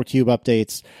Mac G4 Cube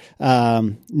updates.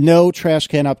 No trash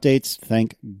can updates,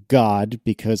 thank God,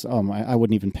 because I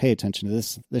wouldn't even pay attention to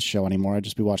this show anymore. I'd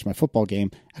just be watching my football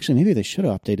game. Actually, maybe they should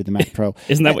have updated the Mac Pro.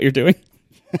 Isn't that what you're doing?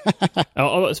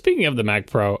 Speaking of the Mac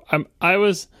Pro, I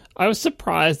was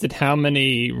surprised at how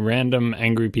many random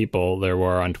angry people there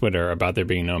were on Twitter about there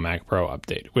being no Mac Pro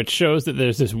update, which shows that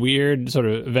there's this weird sort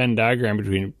of Venn diagram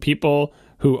between people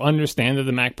who understand that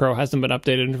the Mac Pro hasn't been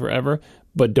updated in forever,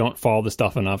 but don't follow the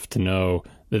stuff enough to know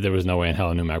that there was no way in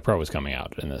hell a new Mac Pro was coming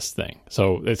out in this thing.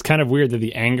 So it's kind of weird that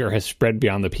the anger has spread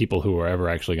beyond the people who are ever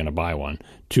actually going to buy one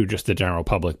to just the general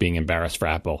public being embarrassed for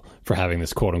Apple for having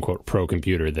this quote-unquote pro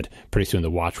computer that pretty soon the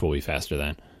watch will be faster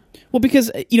than. Well, because,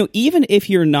 even if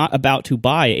you're not about to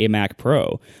buy a Mac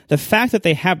Pro, the fact that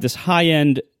they have this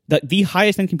high-end, the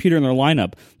highest-end computer in their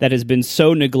lineup that has been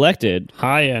so neglected.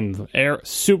 High-end,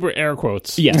 super air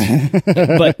quotes. Yes.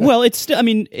 But, well, it's still,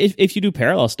 if you do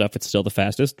parallel stuff, it's still the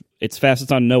fastest. It's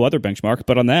fastest on no other benchmark,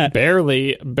 but on that.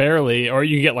 Barely, or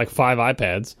you get like 5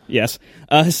 iPads. Yes.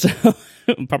 So,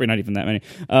 probably not even that many.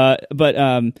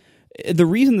 But the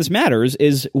reason this matters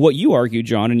is what you argue,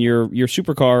 John, in your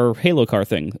supercar Halo car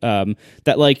thing.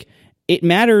 That it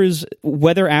matters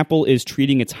whether Apple is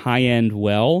treating its high end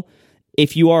well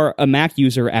if you are a Mac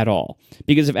user at all.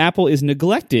 Because if Apple is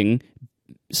neglecting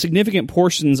significant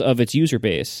portions of its user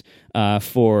base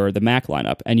for the Mac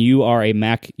lineup, and you are a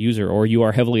Mac user or you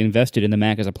are heavily invested in the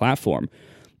Mac as a platform,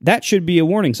 that should be a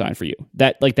warning sign for you.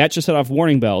 That should set off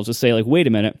warning bells to say, wait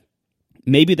a minute.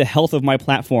 Maybe the health of my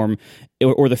platform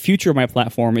or the future of my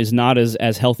platform is not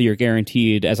as healthy or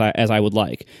guaranteed as I would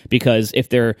like. Because if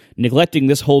they're neglecting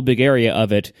this whole big area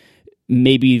of it,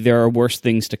 maybe there are worse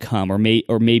things to come, or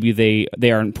maybe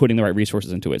they aren't putting the right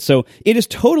resources into it. So it is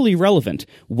totally relevant,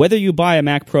 whether you buy a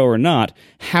Mac Pro or not,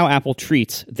 how Apple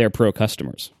treats their Pro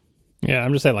customers. Yeah,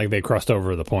 I'm just saying, they crossed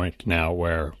over the point now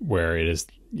where it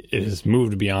has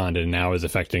moved beyond and now is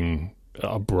affecting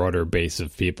a broader base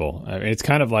of people. It's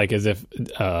kind of like as if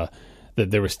that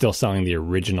they were still selling the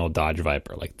original Dodge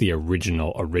Viper, like the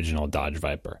original Dodge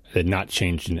Viper. It had not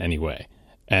changed in any way.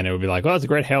 And it would be like, well, it's a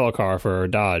great Halo car for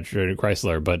Dodge or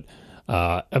Chrysler, but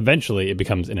eventually it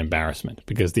becomes an embarrassment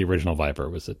because the original Viper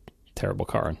was a terrible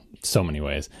car in so many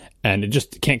ways. And it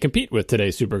just can't compete with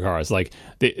today's supercars.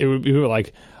 It would be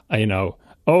like,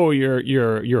 oh,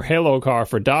 your Halo car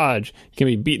for Dodge can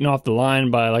be beaten off the line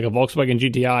by a Volkswagen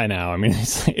GTI now.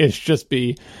 It's just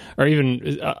or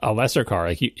even a lesser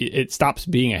car. It stops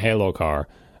being a Halo car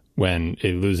when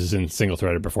it loses in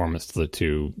single-threaded performance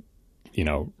to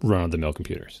run-of-the-mill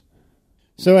computers.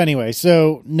 So anyway,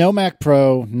 no Mac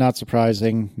Pro, not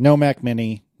surprising. No Mac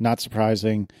Mini, not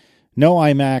surprising. No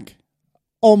iMac,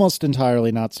 almost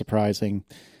entirely not surprising.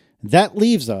 That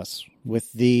leaves us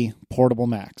with the portable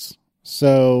Macs.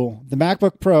 So the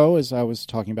MacBook Pro, as I was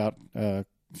talking about a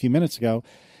few minutes ago,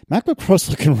 MacBook Pro's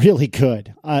looking really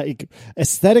good.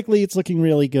 Aesthetically, it's looking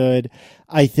really good.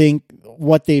 I think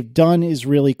what they've done is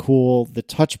really cool. The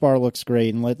touch bar looks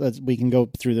great, and we can go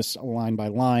through this line by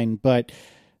line. But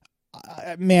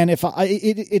man,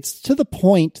 it's to the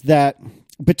point that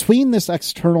between this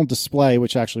external display,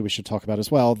 which actually we should talk about as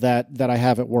well, that I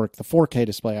have at work, the 4K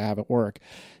display I have at work,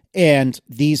 and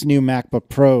these new MacBook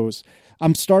Pros,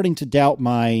 I'm starting to doubt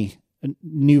my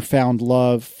newfound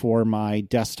love for my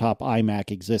desktop iMac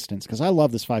existence, because I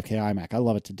love this 5K iMac. I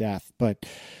love it to death, but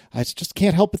I just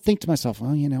can't help but think to myself,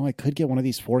 well, I could get one of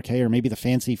these 4K or maybe the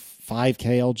fancy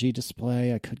 5K LG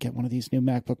display. I could get one of these new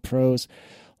MacBook Pros.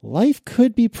 Life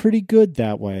could be pretty good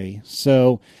that way.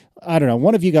 So I don't know.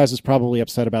 One of you guys is probably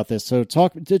upset about this. So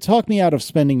talk me out of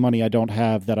spending money I don't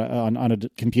have on a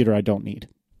computer I don't need.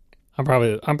 I'm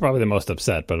probably the most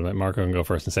upset, but Marco can go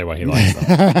first and say why he likes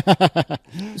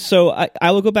them. So I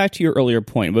will go back to your earlier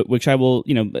point, which I will,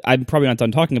 I'm probably not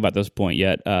done talking about this point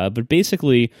yet. But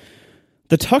basically,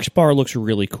 the Touch Bar looks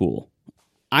really cool.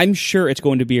 I'm sure it's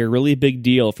going to be a really big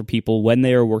deal for people when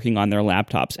they are working on their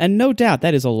laptops. And no doubt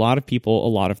that is a lot of people a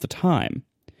lot of the time.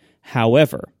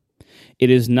 However, it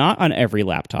is not on every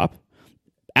laptop.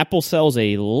 Apple sells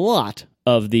a lot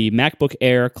of the MacBook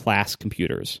Air class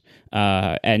computers.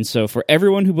 And so for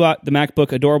everyone who bought the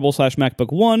MacBook Adorable /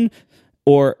 MacBook One,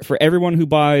 or for everyone who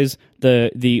buys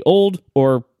the old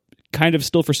or kind of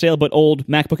still for sale but old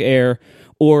MacBook Air,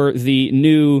 or the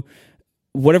new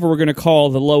whatever we're going to call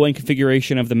the low-end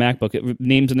configuration of the MacBook.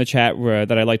 Names in the chat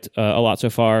that I liked a lot so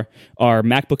far are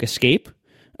MacBook Escape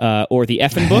or the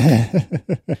Effin Book.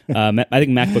 I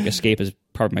think MacBook Escape is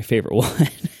probably my favorite one.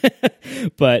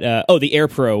 But the Air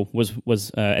Pro was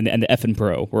and the Effin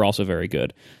Pro were also very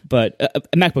good. But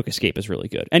MacBook Escape is really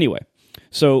good. Anyway,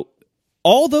 so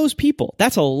all those people,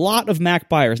 that's a lot of Mac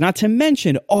buyers, not to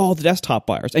mention all the desktop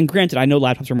buyers. And granted, I know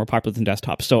laptops are more popular than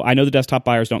desktops, so I know the desktop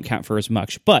buyers don't count for as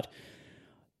much, but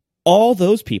all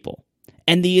those people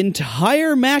and the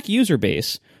entire Mac user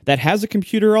base that has a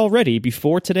computer already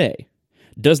before today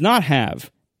does not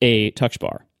have a Touch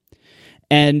Bar.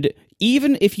 And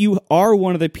even if you are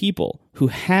one of the people who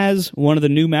has one of the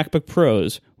new MacBook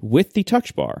Pros with the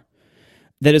Touch Bar,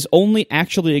 that is only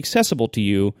actually accessible to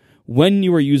you when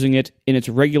you are using it in its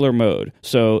regular mode.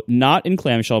 So not in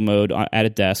clamshell mode at a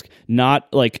desk, not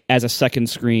like as a second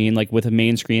screen, like with a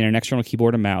main screen and an external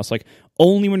keyboard and mouse, like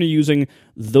only when you're using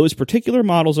those particular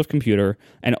models of computer,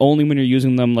 and only when you're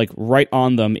using them like right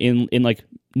on them in like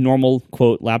normal,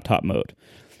 quote, laptop mode.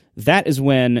 That is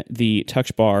when the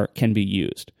Touch Bar can be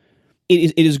used.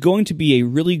 It is going to be a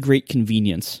really great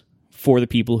convenience for the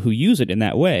people who use it in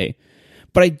that way.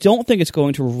 But I don't think it's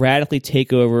going to radically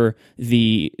take over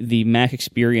the Mac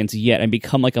experience yet and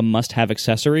become like a must-have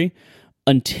accessory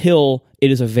until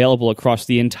it is available across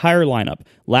the entire lineup,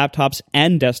 laptops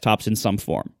and desktops in some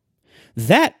form.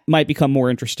 That might become more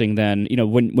interesting than,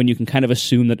 when you can kind of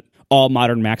assume that all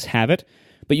modern Macs have it,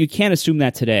 but you can't assume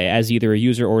that today as either a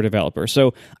user or a developer.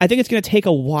 So I think it's going to take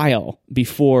a while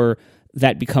before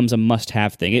that becomes a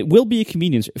must-have thing. It will be a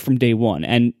convenience from day one,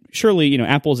 and surely,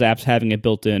 Apple's apps having it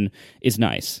built in is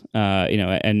nice.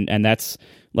 And that's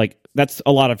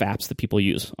a lot of apps that people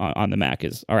use on the Mac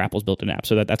are Apple's built-in apps,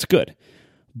 so that's good.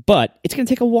 But it's going to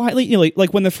take a while.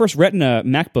 Like when the first Retina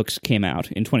MacBooks came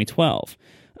out in 2012,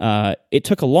 it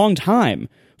took a long time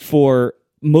for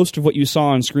most of what you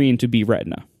saw on screen to be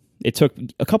Retina. It took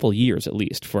a couple of years at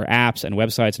least for apps and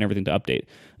websites and everything to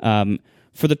update.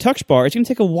 For the Touch Bar, it's going to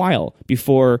take a while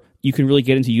before you can really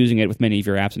get into using it with many of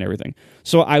your apps and everything.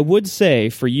 So I would say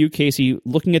for you, Casey,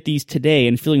 looking at these today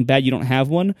and feeling bad you don't have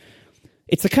one,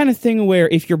 it's the kind of thing where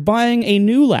if you're buying a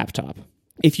new laptop,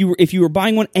 if you were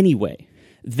buying one anyway,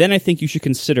 then I think you should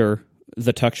consider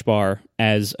the Touch Bar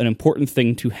as an important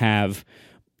thing to have,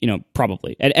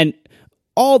 probably. And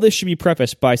all this should be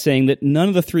prefaced by saying that none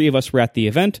of the three of us were at the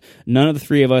event, none of the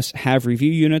three of us have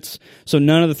review units, so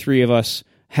none of the three of us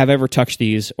have ever touched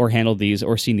these or handled these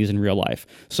or seen these in real life.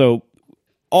 So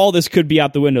all this could be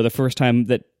out the window the first time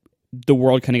that the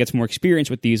world kind of gets more experience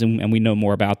with these and we know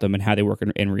more about them and how they work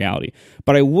in reality.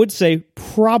 But I would say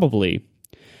probably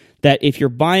that if you're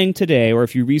buying today or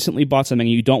if you recently bought something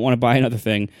and you don't want to buy another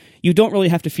thing, you don't really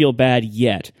have to feel bad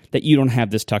yet that you don't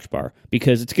have this Touch Bar,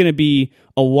 because it's going to be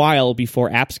a while before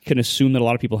apps can assume that a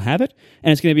lot of people have it,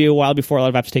 and it's going to be a while before a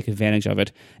lot of apps take advantage of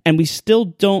it. And we still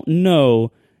don't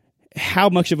know how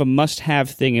much of a must-have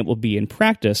thing it will be in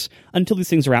practice until these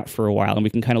things are out for a while and we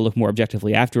can kind of look more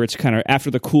objectively after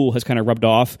the cool has kind of rubbed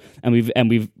off and we've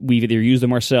either used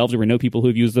them ourselves or we know people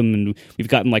who've used them and we've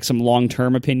gotten like some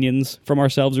long-term opinions from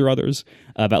ourselves or others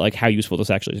about like how useful this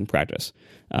actually is in practice.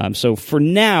 So for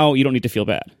now, you don't need to feel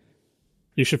bad.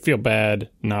 You should feel bad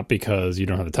not because you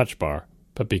don't have a Touch Bar,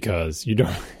 but because you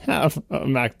don't have a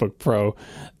MacBook Pro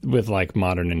with like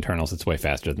modern internals that's way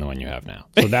faster than the one you have now.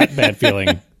 So that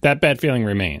bad feeling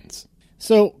remains.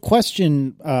 So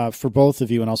question for both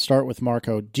of you, and I'll start with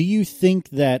Marco. Do you think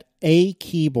that a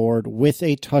keyboard with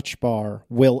a Touch Bar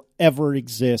will ever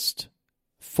exist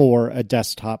for a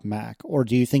desktop Mac? Or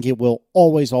do you think it will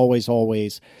always, always,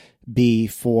 always be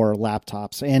for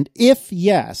laptops? And if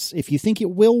yes, if you think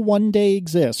it will one day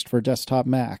exist for desktop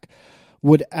Mac,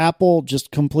 would Apple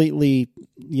just completely,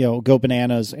 go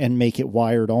bananas and make it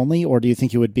wired only? Or do you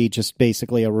think it would be just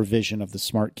basically a revision of the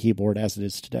Smart Keyboard as it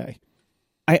is today?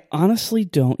 I honestly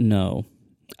don't know.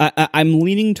 I'm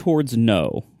leaning towards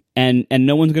no, and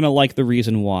no one's going to like the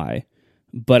reason why,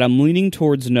 but I'm leaning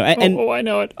towards no. I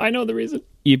know it. I know the reason.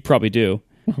 You probably do.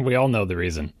 We all know the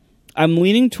reason. I'm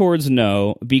leaning towards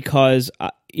no because,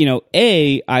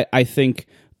 I think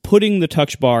putting the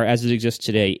touch bar as it exists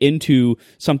today into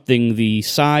something the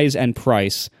size and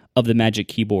price of the Magic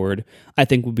Keyboard, I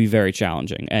think would be very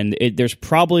challenging. And there's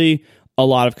probably a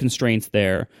lot of constraints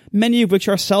there, many of which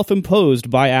are self-imposed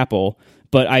by Apple,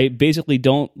 but I basically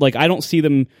I don't see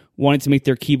them wanting to make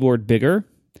their keyboard bigger.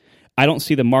 I don't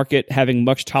see the market having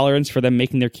much tolerance for them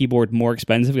making their keyboard more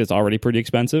expensive. It's already pretty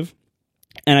expensive.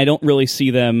 And I don't really see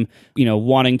them,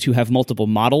 wanting to have multiple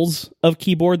models of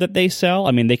keyboard that they sell.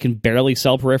 I mean, they can barely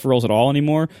sell peripherals at all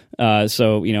anymore.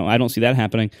 So, I don't see that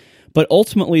happening. But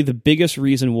ultimately, the biggest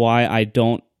reason why I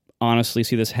don't honestly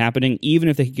see this happening, even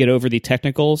if they could get over the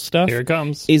technical stuff, here it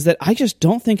comes, is that I just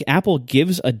don't think Apple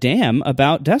gives a damn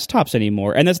about desktops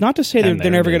anymore. And that's not to say they're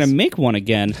never going to make one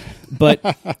again, but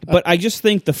I just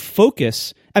think the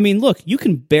focus, I mean, look, you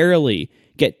can barely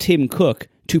get Tim Cook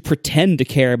to pretend to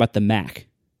care about the Mac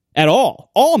at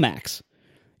all Macs.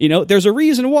 There's a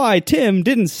reason why Tim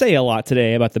didn't say a lot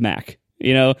today about the Mac.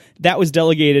 That was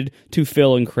delegated to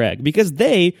Phil and Craig because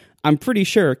they, I'm pretty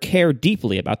sure, care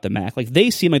deeply about the Mac. Like, they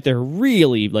seem like they're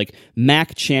really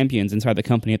Mac champions inside the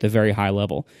company at the very high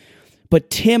level. But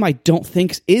Tim, I don't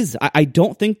think is. I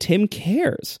don't think Tim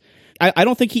cares. I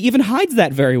don't think he even hides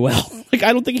that very well.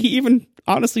 I don't think he even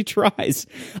honestly tries.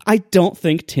 I don't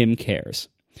think Tim cares.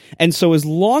 And so as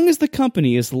long as the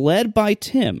company is led by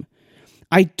Tim,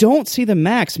 I don't see the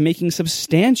Macs making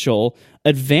substantial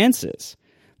advances.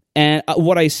 And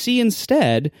what I see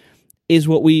instead is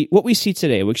what we see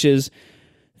today, which is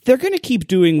they're going to keep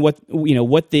doing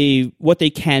what they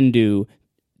can do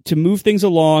to move things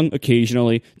along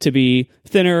occasionally to be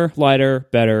thinner, lighter,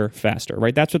 better, faster,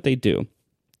 right? That's what they do.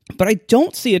 But I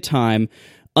don't see a time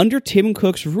under Tim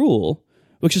Cook's rule,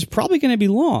 which is probably going to be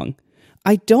long,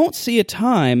 I don't see a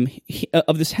time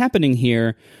of this happening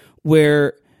here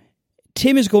where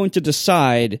Tim is going to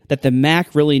decide that the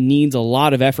Mac really needs a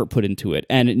lot of effort put into it,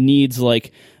 and it needs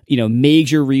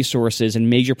major resources and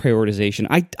major prioritization.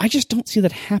 I just don't see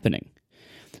that happening.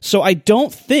 So I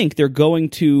don't think they're going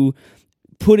to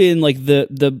put in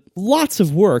the lots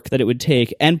of work that it would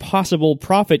take and possible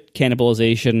profit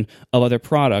cannibalization of other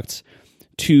products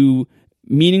to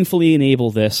meaningfully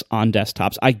enable this on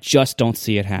desktops. I just don't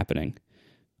see it happening.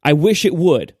 I wish it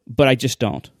would, but I just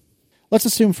don't. Let's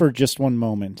assume for just one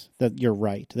moment that you're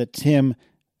right, that Tim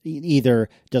either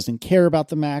doesn't care about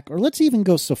the Mac, or let's even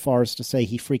go so far as to say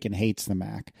he freaking hates the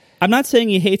Mac. I'm not saying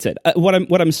he hates it.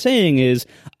 What I'm saying is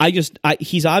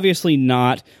he's obviously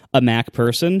not a Mac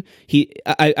person.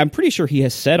 I'm pretty sure he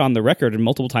has said on the record and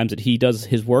multiple times that he does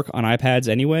his work on iPads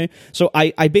anyway. So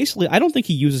I don't think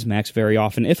he uses Macs very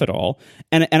often, if at all.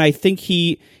 And I think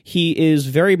he is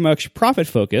very much profit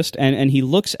focused, and he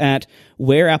looks at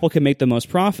where Apple can make the most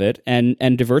profit and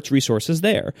diverts resources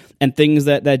there. And things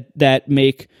that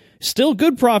make still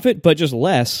good profit but just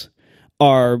less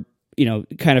are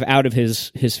kind of out of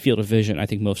his field of vision, I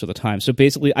think, most of the time. So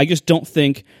basically, I just don't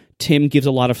think Tim gives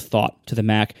a lot of thought to the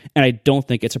Mac, and I don't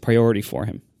think it's a priority for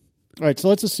him. All right, so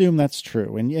let's assume that's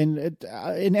true. And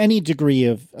in any degree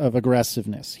of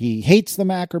aggressiveness, he hates the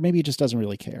Mac, or maybe he just doesn't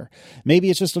really care.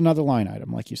 Maybe it's just another line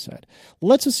item, like you said.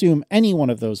 Let's assume any one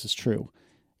of those is true.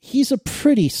 He's a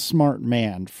pretty smart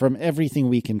man from everything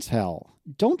we can tell.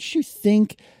 Don't you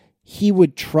think he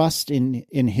would trust in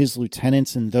his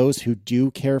lieutenants and those who do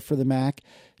care for the Mac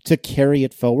to carry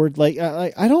it forward?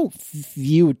 I don't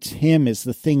view Tim as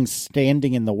the thing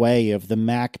standing in the way of the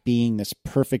Mac being this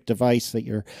perfect device that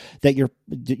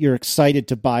you're excited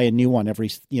to buy a new one every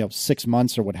 6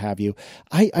 months or what have you.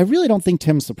 I really don't think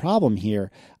Tim's the problem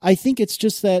here. I think it's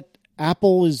just that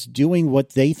Apple is doing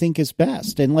what they think is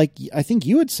best. And I think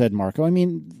you had said, Marco, I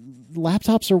mean,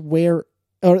 laptops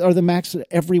are the Macs that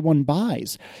everyone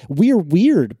buys. We're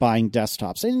weird buying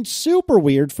desktops, and super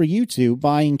weird for you two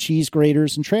buying cheese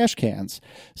graters and trash cans.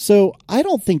 So I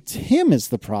don't think Tim is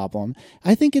the problem.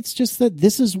 I think it's just that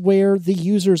this is where the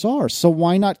users are. So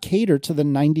why not cater to the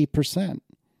 90%?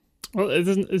 Well,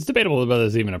 it's debatable whether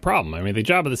there's even a problem. I mean, the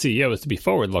job of the CEO is to be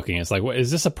forward-looking. It's like,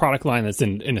 is this a product line that's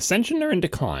in ascension or in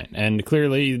decline? And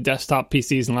clearly, desktop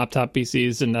PCs and laptop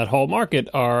PCs and that whole market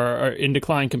are in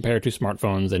decline compared to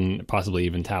smartphones and possibly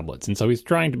even tablets. And so he's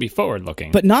trying to be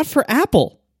forward-looking. But not for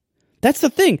Apple. That's the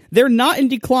thing. They're not in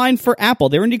decline for Apple.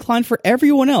 They're in decline for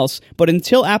everyone else. But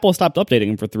until Apple stopped updating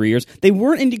them for 3 years, they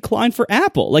weren't in decline for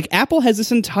Apple. Like, Apple has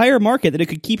this entire market that it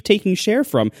could keep taking share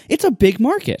from. It's a big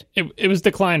market. It was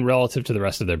declined relative to the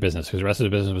rest of their business because the rest of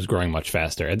the business was growing much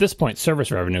faster. At this point,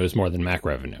 service revenue is more than Mac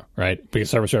revenue, right? Because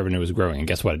service revenue is growing. And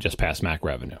guess what? It just passed Mac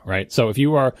revenue, right? So if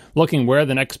you are looking where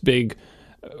the next big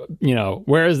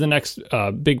where is the next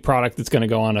big product that's going to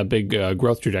go on a big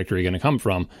growth trajectory going to come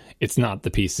from? It's not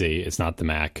the PC. It's not the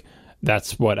Mac.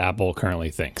 That's what Apple currently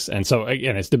thinks. And so,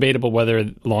 again, it's debatable whether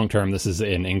long-term this is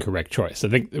an incorrect choice. I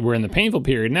think we're in the painful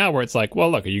period now where it's like, well,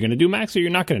 look, are you going to do Macs or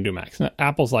you're not going to do Macs? And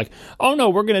Apple's like, oh,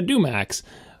 no, we're going to do Macs,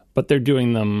 but they're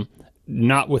doing them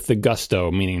not with the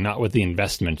gusto, meaning not with the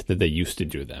investment that they used to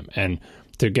do them. And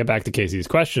to get back to Casey's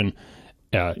question,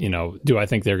 do I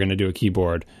think they're going to do a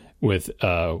keyboard with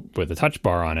a touch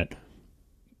bar on it?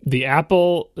 The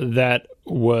Apple that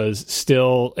was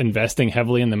still investing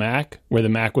heavily in the Mac, where the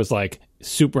Mac was like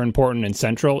super important and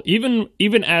central, even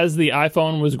as the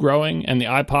iPhone was growing and the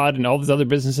iPod and all these other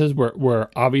businesses were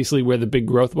obviously where the big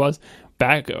growth was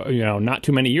back, not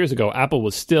too many years ago, Apple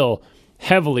was still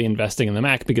heavily investing in the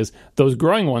Mac because those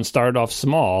growing ones started off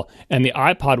small and the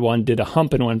iPod one did a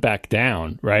hump and went back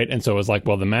down, right? And so it was like,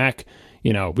 well, the Mac,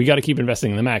 we got to keep investing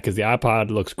in the Mac because the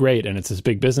iPod looks great and it's this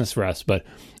big business for us, but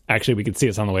actually we could see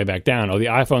it's on the way back down. Oh, the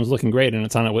iPhone's looking great and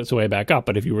it's on its way back up.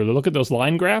 But if you were to look at those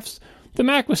line graphs, the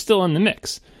Mac was still in the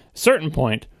mix. At a certain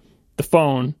point, the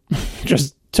phone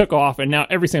just took off and now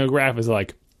every single graph is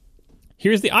like,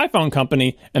 here's the iPhone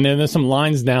company, and then there's some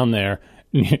lines down there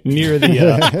near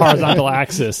the horizontal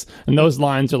axis, and those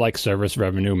lines are like service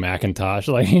revenue, Macintosh,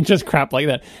 like just crap like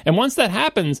that. And once that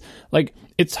happens, like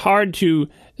it's hard to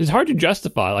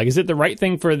justify. Like, is it the right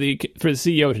thing for the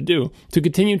CEO to do to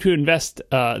continue to invest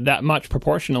that much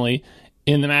proportionally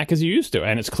in the Mac as you used to?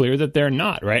 And it's clear that they're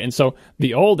not, right? And so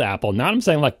the old Apple, not I'm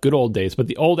saying like good old days, but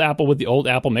the old Apple with the old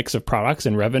Apple mix of products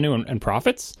and revenue and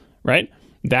profits, right?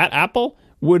 That Apple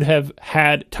would have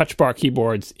had touch bar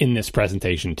keyboards in this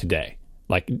presentation today.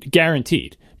 Like,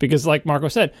 guaranteed. Because like Marco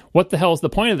said, what the hell is the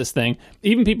point of this thing?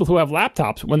 Even people who have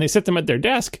laptops, when they sit them at their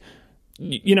desk,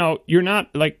 you're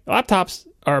not, like, laptops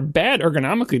are bad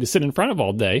ergonomically to sit in front of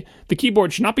all day. The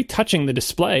keyboard should not be touching the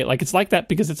display. Like, it's like that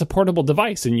because it's a portable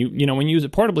device. And when you use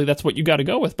it portably, that's what you got to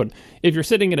go with. But if you're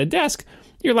sitting at a desk,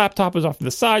 your laptop is off to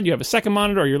the side, you have a second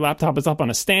monitor, or your laptop is up on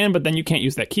a stand, but then you can't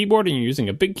use that keyboard and you're using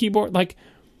a big keyboard. Like,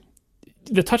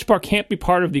 the touch bar can't be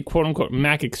part of the quote-unquote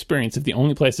Mac experience if the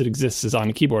only place it exists is on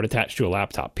a keyboard attached to a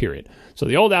laptop, period. So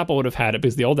the old Apple would have had it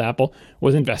because the old Apple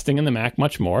was investing in the Mac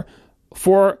much more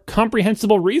for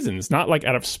comprehensible reasons, not like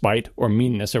out of spite or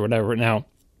meanness or whatever. Now,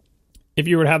 if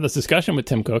you were to have this discussion with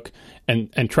Tim Cook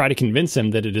and try to convince him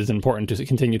that it is important to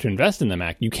continue to invest in the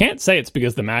Mac, you can't say it's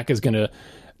because the Mac is going to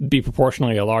be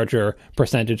proportionally a larger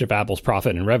percentage of Apple's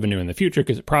profit and revenue in the future,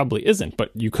 because it probably isn't.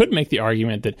 But you could make the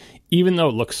argument that even though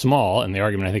it looks small, and the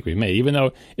argument I think we've made, even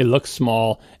though it looks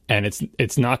small and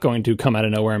it's not going to come out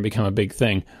of nowhere and become a big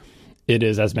thing, it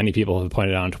is, as many people have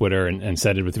pointed out on Twitter and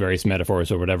said it with various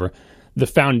metaphors or whatever, the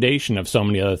foundation of so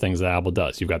many other things that Apple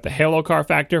does. You've got the Halo car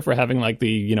factor for having like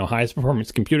the highest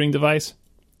performance computing device.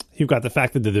 You've got the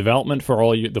fact that the development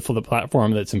for the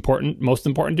platform that's most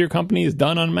important to your company is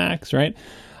done on Macs, right?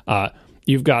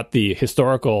 You've got the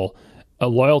historical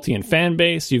loyalty and fan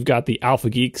base. You've got the Alpha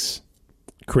Geeks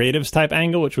creatives type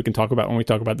angle, which we can talk about when we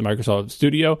talk about the Microsoft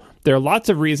Studio. There are lots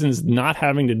of reasons not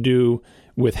having to do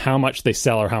with how much they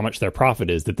sell or how much their profit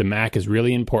is that the Mac is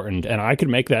really important. And I could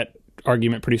make that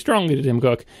argument pretty strongly to Tim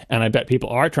Cook, and I bet people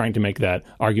are trying to make that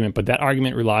argument, but that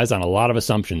argument relies on a lot of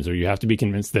assumptions, or you have to be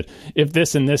convinced that if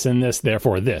this and this and this,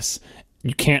 therefore this.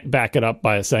 You can't back it up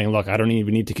by saying, look, I don't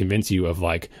even need to convince you of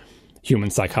like human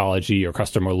psychology or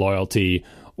customer loyalty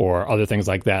or other things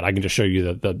like that. I can just show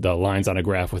you the lines on a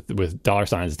graph with dollar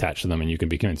signs attached to them, and you can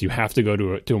be convinced. You have to go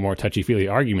to a more touchy-feely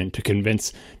argument to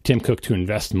convince Tim Cook to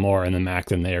invest more in the Mac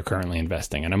than they are currently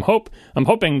investing. And I'm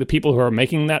hoping the people who are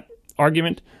making that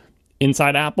argument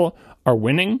inside Apple are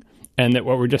winning, and that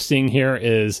what we're just seeing here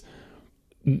is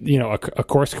a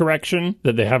course correction,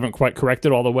 that they haven't quite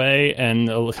corrected all the way, and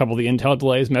a couple of the Intel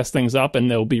delays mess things up,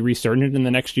 and they'll be resurgent in the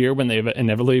next year when they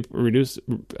inevitably produce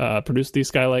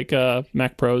these Skylake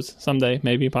Mac Pros someday,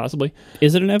 maybe, possibly.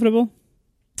 Is it inevitable?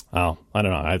 Oh, I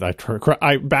don't know.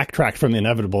 I backtracked from the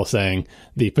inevitable, saying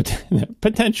the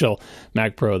potential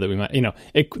Mac Pro that we might,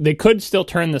 they could still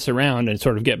turn this around and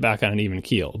sort of get back on an even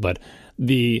keel, but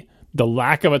the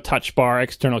lack of a touch bar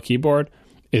external keyboard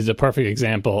is a perfect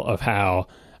example of how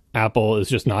Apple is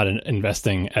just not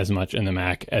investing as much in the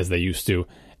Mac as they used to.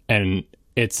 And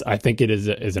I think it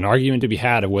is an argument to be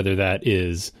had of whether that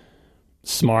is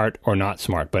smart or not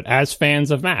smart. But as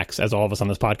fans of Macs, as all of us on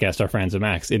this podcast are fans of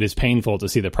Macs, it is painful to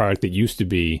see the product that used to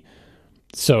be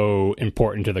so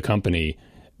important to the company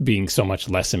being so much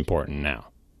less important now.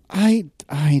 I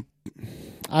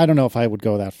don't know if I would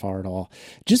go that far at all.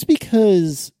 Just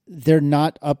because they're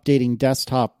not updating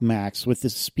desktop Macs with the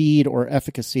speed or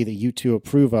efficacy that you two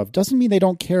approve of doesn't mean they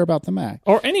don't care about the Mac.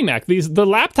 Or any Mac. The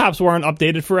laptops weren't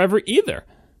updated forever either.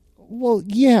 Well,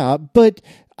 yeah, but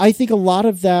I think a lot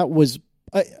of that was,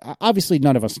 obviously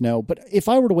none of us know, but if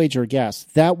I were to wager a guess,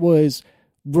 that was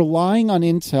relying on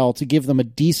Intel to give them a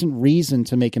decent reason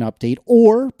to make an update,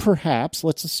 or perhaps,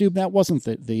 let's assume that wasn't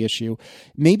the issue,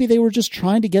 maybe they were just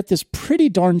trying to get this pretty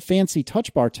darn fancy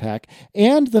Touch Bar tech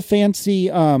and the fancy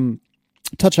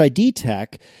Touch ID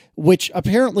tech, which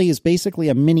apparently is basically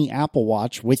a mini Apple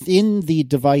Watch within the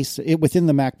device, within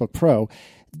the MacBook Pro.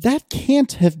 That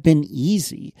can't have been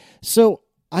easy. So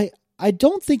I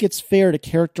don't think it's fair to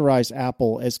characterize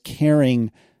Apple as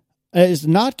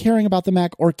not caring about the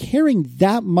Mac or caring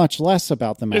that much less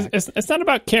about the Mac. It's not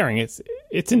about caring. It's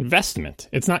investment.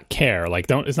 It's not care. Like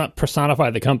it's not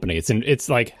personify the company. It's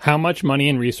like how much money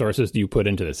and resources do you put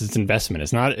into this? It's investment.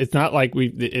 It's not like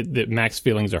the Mac's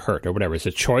feelings are hurt or whatever. It's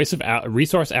a choice of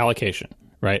resource allocation,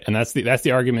 right? And that's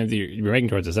the argument that you're making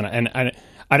towards this. And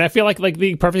I feel like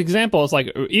the perfect example is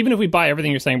like even if we buy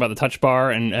everything you're saying about the Touch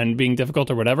Bar and being difficult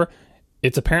or whatever.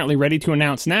 It's apparently ready to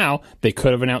announce now. They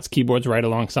could have announced keyboards right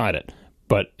alongside it.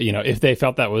 But, if they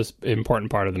felt that was an important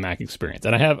part of the Mac experience.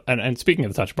 And speaking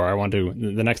of the Touch Bar,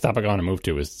 the next topic I want to move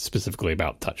to is specifically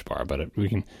about Touch Bar, but we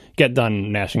can get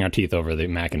done gnashing our teeth over the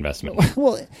Mac investment.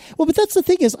 Well, but that's the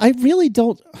thing is, I really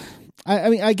don't. I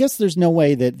mean, I guess there's no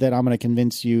way that I'm going to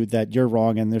convince you that you're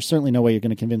wrong, and there's certainly no way you're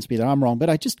going to convince me that I'm wrong. But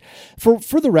I just, for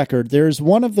the record, there's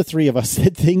one of the three of us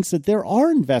that thinks that there are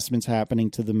investments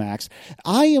happening to the Macs.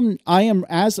 I am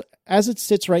as it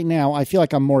sits right now, I feel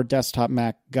like I'm more desktop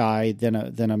Mac guy than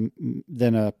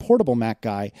a portable Mac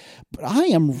guy. But I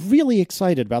am really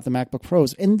excited about the MacBook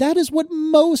Pros, and that is what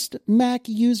most Mac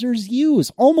users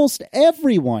use. Almost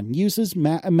everyone uses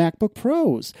MacBook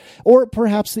Pros, or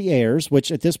perhaps the Airs,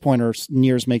 which at this point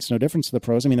nears makes no difference to the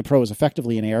Pros. I mean, the Pro is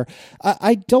effectively an Air.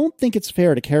 I don't think it's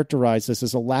fair to characterize this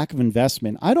as a lack of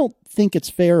investment. I don't think it's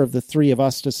fair of the three of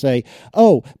us to say,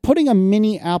 oh, putting a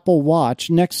mini Apple Watch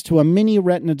next to a mini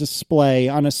Retina display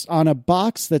on a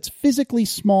box that's physically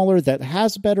smaller, that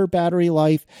has better battery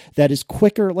life, that is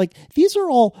quicker, like these are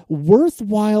all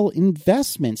worthwhile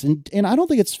investments. And I don't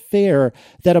think it's fair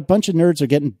that a bunch of nerds are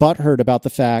getting butthurt about the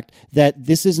fact that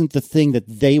this isn't the thing that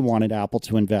they wanted Apple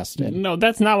to invest in. No,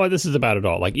 that's not what this is about at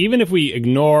all. Like, even if we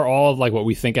ignore all of like what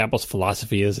we think Apple's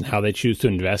philosophy is and how they choose to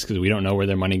invest because we don't know where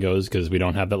their money goes because we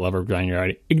don't have that level of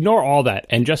granularity, ignore all that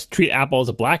and just treat Apple as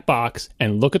a black box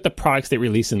and look at the products they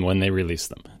release and when they release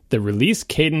them. The release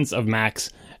cadence of Macs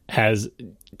has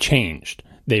changed.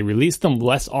 They release them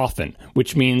less often,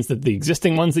 which means that the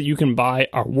existing ones that you can buy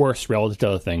are worse relative to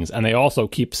other things, and they also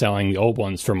keep selling the old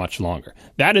ones for much longer.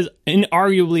 That is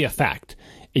inarguably a fact.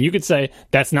 And you could say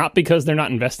that's not because they're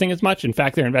not investing as much. In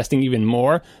fact, they're investing even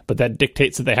more, but that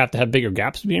dictates that they have to have bigger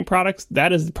gaps between products.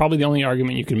 That is probably the only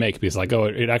argument you can make, because like, oh,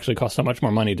 it actually costs so much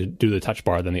more money to do the Touch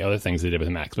Bar than the other things they did with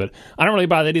the Macs. But I don't really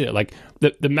buy that either. Like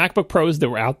the MacBook Pros that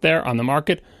were out there on the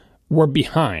market were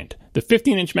behind. The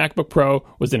 15-inch MacBook Pro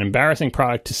was an embarrassing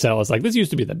product to sell as like, this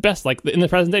used to be the best, like in the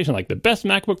presentation, like the best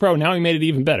MacBook Pro, now we made it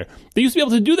even better. They used to be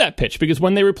able to do that pitch because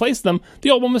when they replaced them,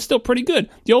 the old one was still pretty good.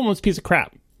 The old one was a piece of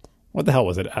crap. What the hell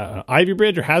was it? Ivy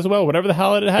Bridge or Haswell, whatever the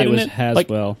hell it had in it. It was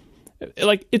Haswell.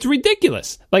 Like it's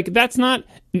ridiculous. Like that's not,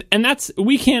 and that's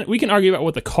we can argue about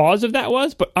what the cause of that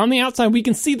was, but on the outside we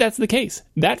can see that's the case.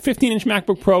 That 15-inch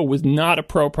MacBook Pro was not a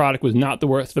Pro product, was not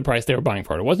worth the price they were buying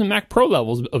for it. It wasn't Mac Pro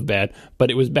levels of bad, but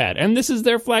it was bad. And this is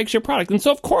their flagship product. And so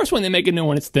of course when they make a new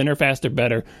one, it's thinner, faster,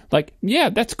 better. Like,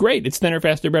 yeah, that's great. It's thinner,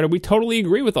 faster, better. We totally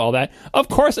agree with all that. Of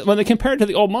course, when they compare it to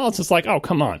the old model, it's just like, oh,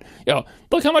 come on.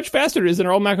 Look how much faster it is than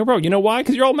our old MacBook Pro. You know why?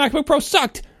 Because your old MacBook Pro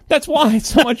sucked. That's why it's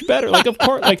so much better. Like, of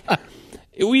course, like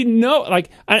we know, like,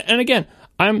 and again,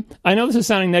 I know this is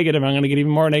sounding negative. I'm going to get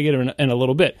even more negative in a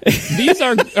little bit. These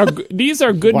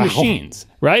are good machines,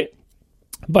 right?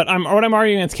 But what I'm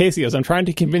arguing against Casey is I'm trying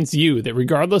to convince you that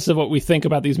regardless of what we think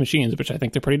about these machines, which I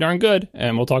think they're pretty darn good,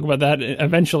 and we'll talk about that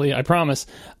eventually, I promise.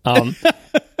 I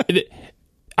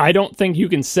don't think you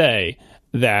can say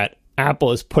that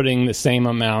Apple is putting the same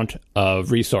amount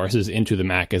of resources into the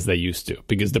Mac as they used to,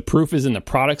 because the proof is in the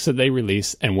products that they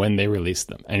release and when they release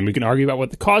them. And we can argue about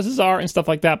what the causes are and stuff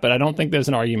like that, but I don't think there's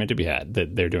an argument to be had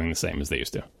that they're doing the same as they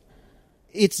used to.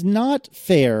 It's not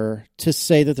fair to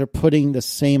say that they're putting the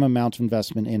same amount of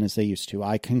investment in as they used to.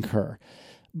 I concur.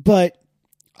 But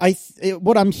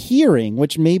what I'm hearing,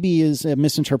 which maybe is a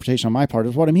misinterpretation on my part,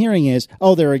 is what I'm hearing is,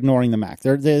 oh, they're ignoring the Mac.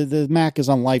 The Mac is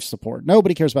on life support.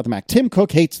 Nobody cares about the Mac. Tim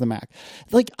Cook hates the Mac.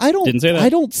 Like, I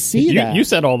don't see that. You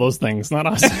said all those things, not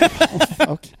us.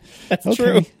 Okay. That's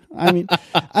true. I mean,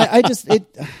 I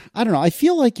don't know. I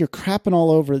feel like you're crapping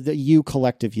all over the you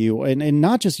collective you, and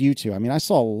not just you two. I mean, I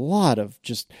saw a lot of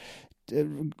just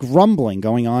grumbling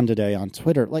going on today on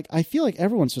Twitter. Like, I feel like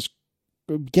everyone's just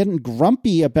getting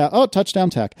grumpy about touchdown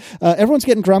tech. Everyone's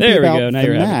getting grumpy about the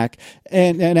Mac,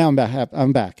 and now I'm back.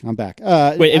 I'm back.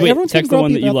 Wait. Text the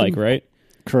one that you like, right?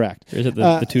 Correct. Or is it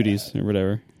the Tooties or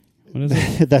whatever? What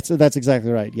is it? That's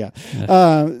exactly right. Yeah.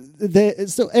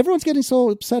 So everyone's getting so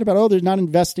upset about, they're not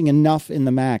investing enough in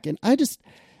the Mac, and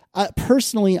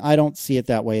personally, I don't see it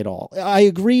that way at all. I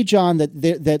agree, John,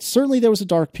 that certainly there was a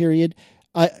dark period.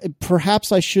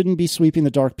 Perhaps I shouldn't be sweeping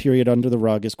the dark period under the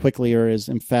rug as quickly or as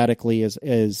emphatically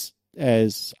as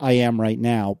I am right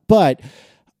now, but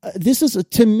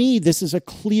to me, this is a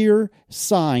clear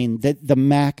sign that the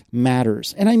Mac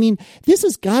matters. And I mean, this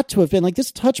has got to have been like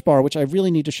this touch bar, which I really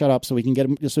need to shut up so we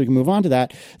can move on to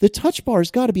that. The touch bar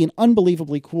has got to be an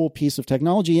unbelievably cool piece of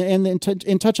technology, and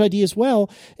in Touch ID as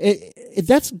well.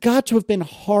 That's got to have been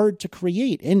hard to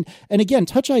create. And again,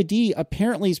 Touch ID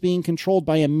apparently is being controlled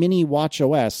by a mini watch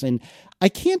OS, and I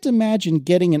can't imagine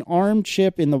getting an ARM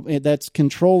chip that's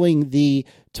controlling the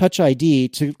Touch ID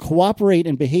to cooperate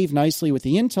and behave nicely with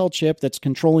the Intel chip that's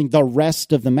controlling the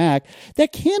rest of the Mac.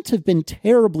 That can't have been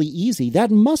terribly easy.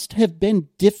 That must have been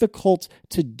difficult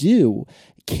to do.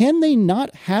 Can they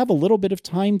not have a little bit of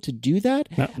time to do that?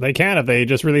 No, they can if they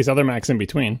just release other Macs in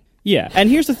between. Yeah, and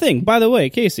here's the thing. By the way,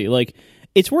 Casey, like,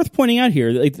 it's worth pointing out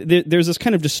here, like, there's this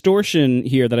kind of distortion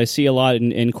here that I see a lot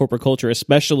in corporate culture,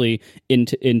 especially in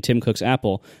Tim Cook's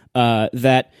Apple,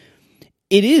 that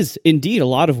it is indeed a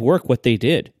lot of work what they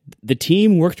did. The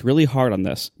team worked really hard on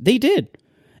this. They did.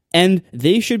 And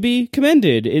they should be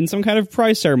commended in some kind of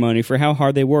prize ceremony for how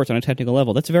hard they worked on a technical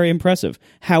level. That's very impressive.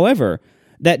 However,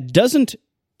 that doesn't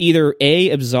either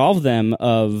absolve them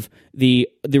of the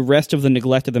rest of the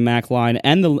neglect of the Mac line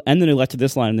and the neglect of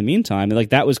this line in the meantime.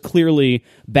 Like, that was clearly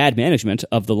bad management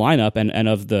of the lineup and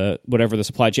of the whatever the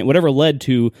supply chain, whatever led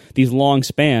to these long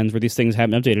spans where these things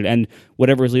haven't updated, and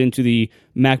whatever is leading to the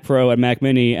Mac Pro and Mac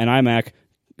Mini and iMac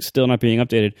still not being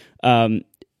updated.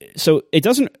 So it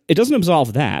doesn't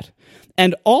absolve that.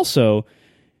 And also,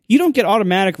 you don't get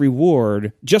automatic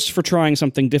reward just for trying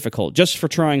something difficult, just for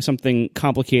trying something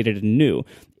complicated and new.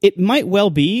 It might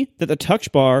well be that the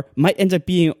touch bar might end up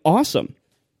being awesome.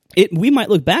 We might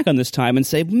look back on this time and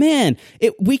say, man,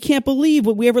 we can't believe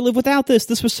we ever lived without this.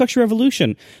 This was such a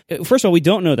revolution. First of all, we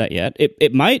don't know that yet.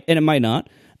 It might and it might not.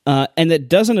 And that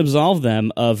doesn't absolve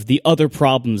them of the other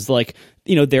problems. Like,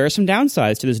 there are some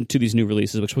downsides to these new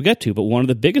releases, which we'll get to. But one of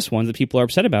the biggest ones that people are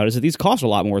upset about is that these cost a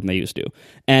lot more than they used to,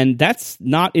 and that's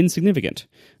not insignificant.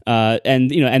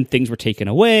 And things were taken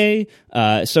away.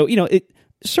 So it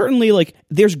certainly, like,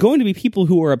 there's going to be people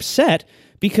who are upset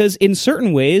because in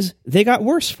certain ways they got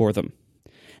worse for them,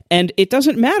 and it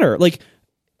doesn't matter. Like,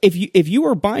 if you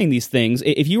were buying these things,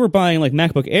 if you were buying like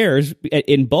MacBook Airs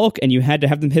in bulk and you had to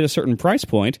have them hit a certain price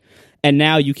point, and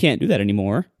now you can't do that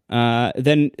anymore,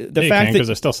 then the fact that because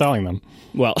they're still selling them.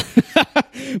 Well,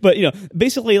 but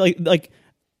basically, like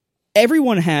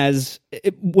everyone has.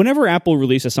 Whenever Apple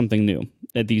releases something new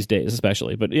these days,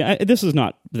 especially, but this is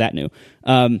not that new.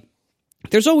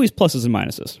 There's always pluses and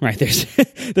minuses,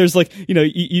 right? There's like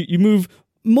you move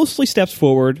mostly steps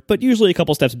forward, but usually a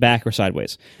couple steps back or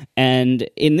sideways. And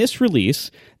in this release,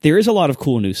 there is a lot of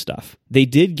cool new stuff. They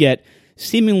did get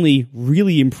seemingly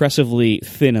really impressively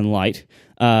thin and light.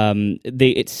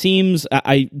 It seems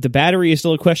the battery is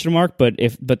still a question mark, but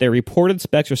their reported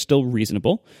specs are still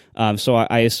reasonable. So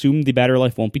I assume the battery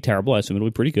life won't be terrible. I assume it'll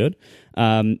be pretty good.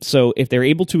 So if they're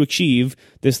able to achieve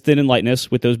this thin and lightness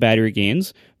with those battery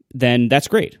gains, then that's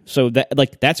great. So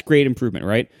that's great improvement,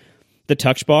 right? The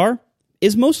touch bar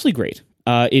is mostly great.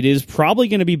 It is probably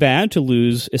going to be bad to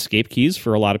lose escape keys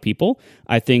for a lot of people.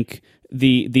 I think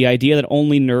the idea that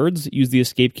only nerds use the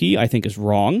escape key, I think, is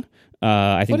wrong.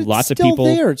 I think lots of people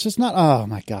there. It's just not. Oh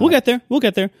my god. We'll get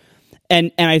there.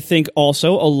 And I think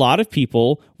also a lot of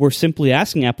people were simply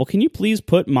asking Apple, can you please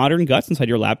put modern guts inside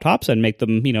your laptops and make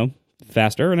them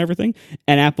faster and everything?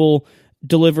 And Apple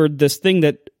delivered this thing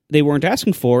that they weren't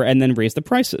asking for and then raised the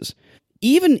prices.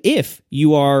 Even if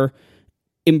you are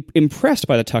impressed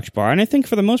by the touch bar, and I think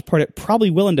for the most part it probably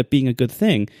will end up being a good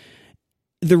thing,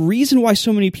 the reason why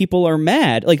so many people are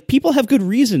mad, like, people have good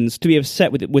reasons to be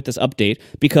upset with this update,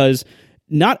 because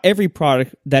not every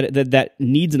product that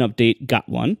needs an update got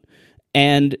one,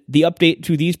 and the update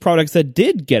to these products that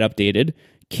did get updated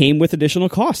came with additional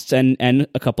costs and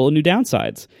a couple of new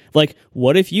downsides. Like,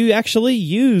 what if you actually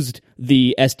used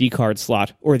the SD card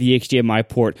slot or the HDMI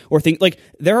port or things like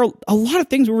there are a lot of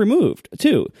things were removed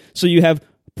too. So you have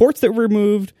ports that were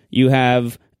removed, you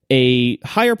have a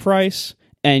higher price,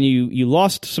 and you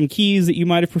lost some keys that you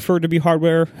might have preferred to be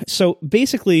hardware. So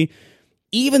basically,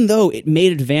 even though it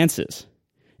made advances,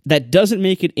 that doesn't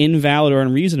make it invalid or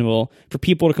unreasonable for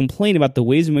people to complain about the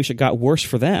ways in which it got worse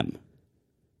for them.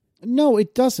 No,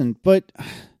 it doesn't. But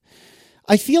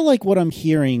I feel like what I'm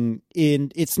hearing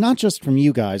it's not just from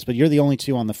you guys, but you're the only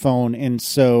two on the phone, and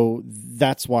so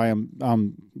that's why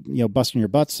I'm busting your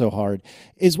butts so hard.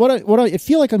 Is what I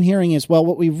feel like I'm hearing is, well,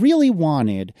 what we really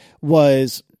wanted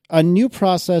was a new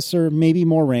processor, maybe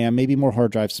more RAM, maybe more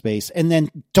hard drive space, and then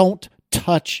don't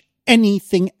touch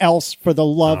anything else for the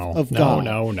love of God.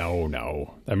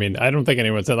 No. I mean, I don't think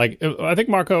anyone said, like, I think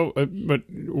Marco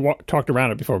talked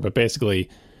around it before, but basically,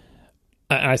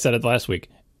 I said it last week.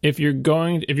 If you're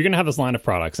going to have this line of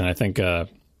products, and I think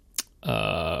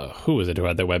who was it who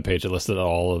had the webpage that listed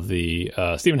all of the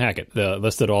Stephen Hackett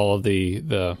listed all of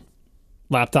the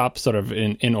laptops sort of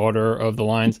in order of the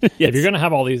lines. Yes. If you're going to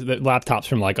have all these laptops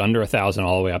from like under $1,000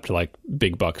 all the way up to like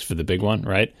big bucks for the big one,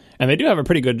 right? And they do have a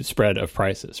pretty good spread of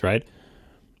prices, right?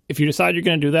 If you decide you're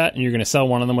going to do that and you're going to sell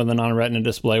one of them with a non-retina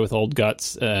display with old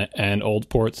guts and old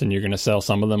ports, and you're going to sell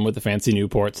some of them with the fancy new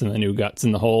ports and the new guts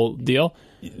and the whole deal,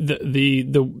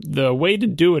 the way to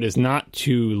do it is not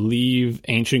to leave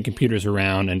ancient computers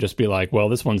around and just be like, well,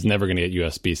 this one's never going to get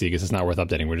USB-C because it's not worth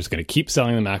updating. We're just going to keep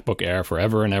selling the MacBook Air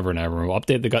forever and ever and ever. We'll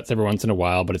update the guts every once in a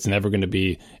while, but it's never going to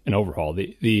be an overhaul.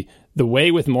 The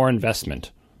way with more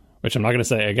investment, which I'm not going to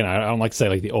say, again, I don't like to say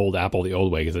like the old Apple, the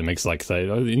old way, because it makes like say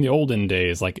in the olden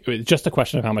days, like it's just a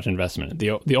question of how much investment.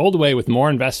 The old way with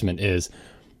more investment is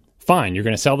fine. You're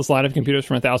going to sell this line of computers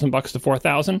from $1,000 to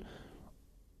 $4,000.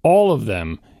 All of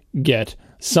them get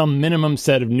some minimum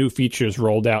set of new features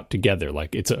rolled out together.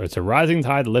 Like it's a rising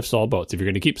tide that lifts all boats. If you're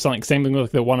going to keep selling, same thing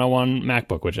with the 101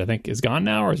 MacBook, which I think is gone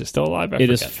now, or is it still alive?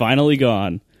 It is finally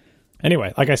gone.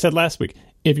 Anyway, like I said last week,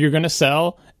 if you're going to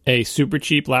sell a super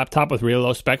cheap laptop with really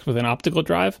low specs with an optical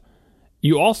drive,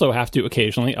 you also have to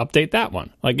occasionally update that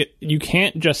one. Like you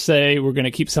can't just say we're going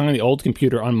to keep selling the old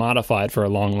computer unmodified for a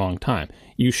long, long time.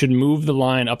 You should move the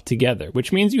line up together,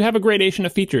 which means you have a gradation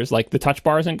of features. Like the touch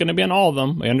bar isn't going to be on all of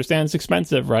them. I understand it's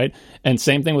expensive, right? And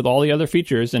same thing with all the other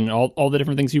features and all the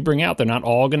different things you bring out. They're not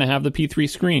all going to have the P3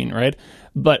 screen, right?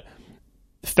 But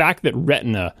the fact that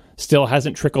Retina still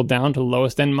hasn't trickled down to the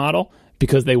lowest end model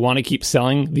because they want to keep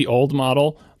selling the old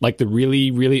model, like the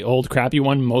really, really old crappy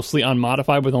one, mostly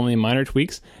unmodified with only minor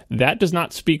tweaks, that does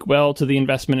not speak well to the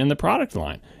investment in the product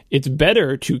line. It's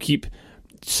better to keep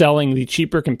selling the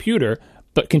cheaper computer,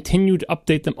 but continue to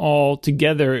update them all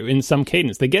together in some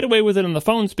cadence. They get away with it on the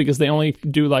phones because they only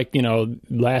do like,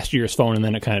 last year's phone and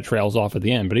then it kind of trails off at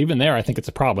the end. But even there, I think it's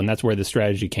a problem. That's where the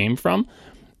strategy came from.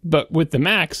 But with the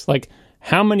Macs, like,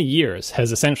 how many years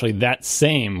has essentially that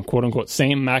same, quote-unquote,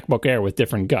 same MacBook Air with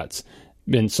different guts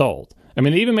been sold? I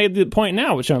mean, they even made the point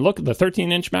now, which look at the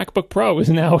 13-inch MacBook Pro is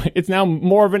now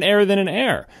more of an Air than an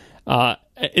Air.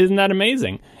 Isn't that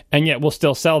amazing? And yet we'll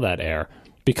still sell that Air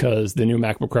because the new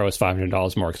MacBook Pro is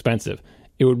 $500 more expensive.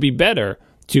 It would be better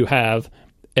to have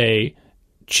a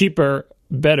cheaper,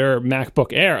 better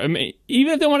MacBook Air. I mean,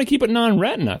 even if they want to keep it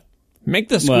non-retina, make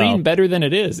the screen better than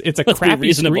it is. It's a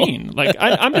crappy screen. Like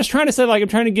I'm just trying to say, like, I'm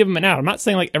trying to give them an out. I'm not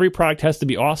saying like every product has to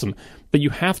be awesome, but you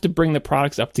have to bring the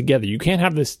products up together. You can't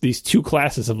have these two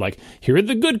classes of like, here are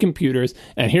the good computers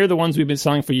and here are the ones we've been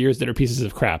selling for years that are pieces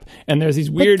of crap. And there's these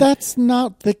weird. But that's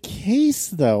not the case,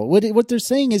 though. What they're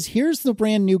saying is, here's the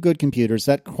brand new good computers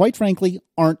that, quite frankly,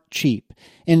 aren't cheap.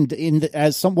 And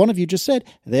as one of you just said,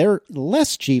 they're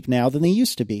less cheap now than they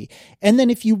used to be. And then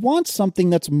if you want something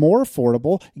that's more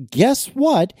affordable, guess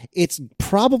what? It's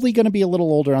probably going to be a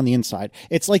little older on the inside.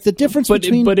 It's like the difference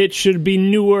between... But it should be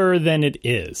newer than it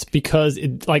is because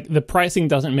the pricing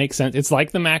doesn't make sense. It's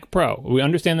like the Mac Pro. We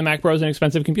understand the Mac Pro is an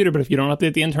expensive computer, but if you don't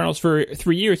update the internals for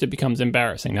 3 years, it becomes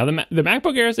embarrassing. Now, the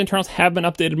MacBook Air's internals have been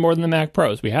updated more than the Mac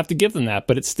Pros. We have to give them that,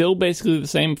 but it's still basically the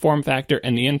same form factor,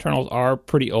 and the internals are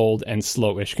pretty old and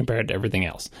slowish compared to everything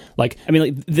else. Like, I mean,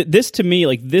 like this to me,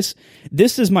 like this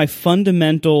is my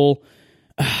fundamental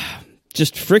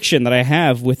just friction that I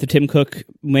have with the Tim Cook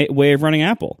way of running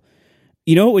Apple.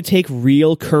 You know, it would take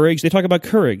real courage. They talk about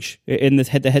courage in this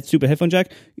head-to-head stupid headphone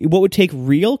jack. What would take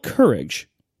real courage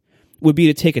would be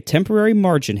to take a temporary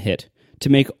margin hit to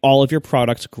make all of your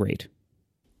products great.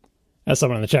 As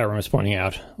someone in the chat room is pointing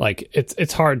out, like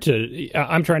it's hard to.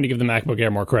 I'm trying to give the MacBook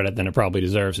Air more credit than it probably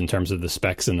deserves in terms of the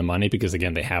specs and the money, because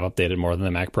again, they have updated more than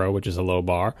the Mac Pro, which is a low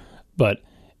bar. But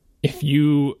if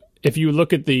you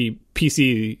look at the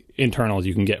PC internals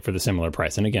you can get for the similar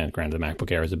price, and again, granted, the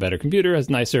MacBook Air is a better computer, has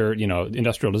nicer,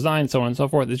 industrial design, so on and so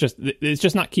forth. It's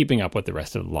just not keeping up with the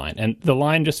rest of the line, and the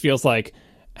line just feels like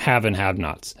have and have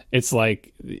nots. It's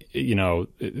like, the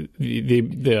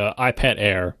iPad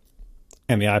Air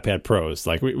and the iPad Pros.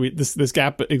 Like this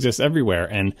gap exists everywhere,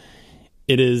 and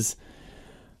it's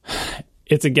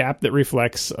a gap that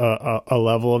reflects a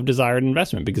level of desired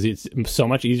investment, because it's so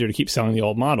much easier to keep selling the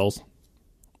old models,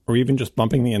 or even just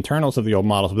bumping the internals of the old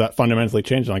models without fundamentally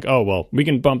changing. Like, oh, well, we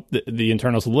can bump the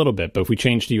internals a little bit, but if we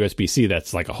change to USB-C,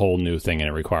 that's like a whole new thing, and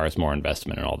it requires more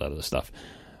investment and all that other stuff.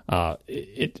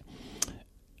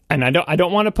 And I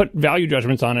don't want to put value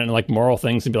judgments on it and like moral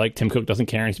things and be like, Tim Cook doesn't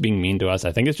care and he's being mean to us.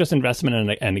 I think it's just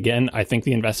investment. And again, I think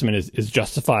the investment is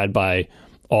justified by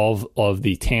all of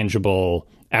the tangible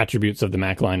attributes of the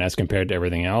Mac line as compared to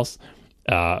everything else.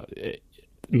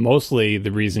 Mostly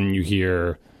the reason you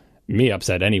hear me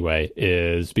upset anyway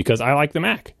is because I like the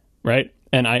Mac, right?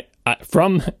 And I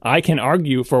can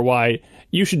argue for why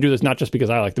you should do this, not just because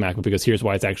I like the Mac, but because here's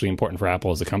why it's actually important for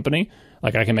Apple as a company.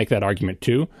 Like, I can make that argument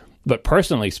too. But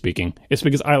personally speaking, it's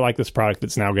because I like this product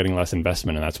that's now getting less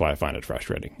investment, and that's why I find it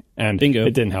frustrating. And Bingo.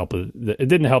 It didn't help. It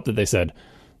didn't help that they said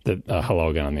that hello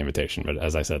again on the invitation. But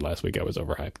as I said last week, I was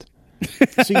overhyped.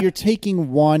 So you're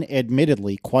taking one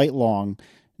admittedly quite long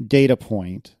data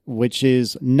point, which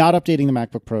is not updating the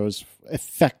MacBook Pros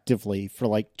effectively for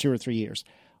like 2 or 3 years.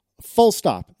 Full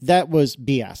stop. That was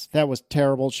BS. That was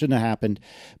terrible. Shouldn't have happened.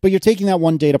 But you're taking that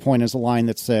one data point as a line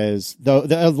that says,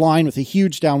 the line with a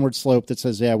huge downward slope that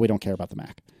says, yeah, we don't care about the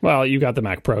Mac. Well, you got the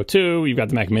Mac Pro 2, you've got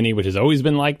the Mac Mini, which has always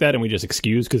been like that, and we just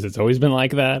excuse because it's always been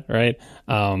like that, right?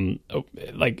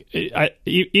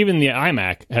 Even the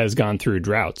iMac has gone through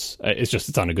droughts.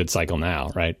 It's on a good cycle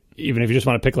now, right? Even if you just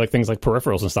want to pick like things like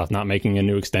peripherals and stuff, not making a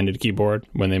new extended keyboard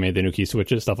when they made the new key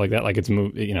switches, stuff like that. Like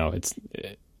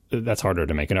that's harder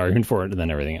to make an argument for it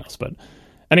than everything else. But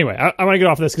anyway, I want to get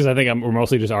off this because I think we're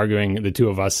mostly just arguing, the two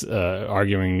of us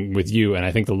arguing with you. And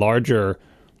I think the larger,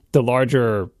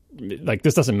 like,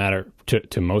 this doesn't matter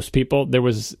to most people. There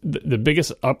was the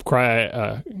biggest outcry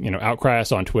I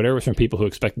saw on Twitter was from people who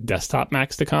expect desktop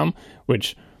Macs to come,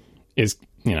 which is,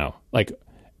 like,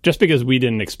 just because we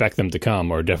didn't expect them to come,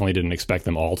 or definitely didn't expect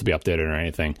them all to be updated or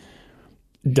anything,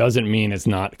 doesn't mean it's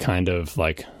not kind of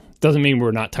like, doesn't mean we're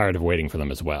not tired of waiting for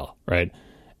them as well, right?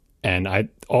 And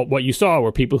what you saw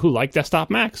were people who like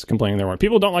desktop Macs complaining there weren't.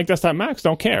 People who don't like desktop Macs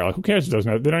don't care. Like, who cares? They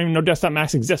don't even know desktop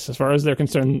Macs exist. As far as they're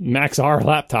concerned, Macs are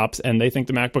laptops, and they think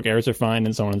the MacBook Airs are fine,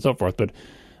 and so on and so forth. But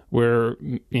we're,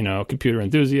 computer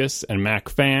enthusiasts and Mac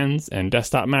fans and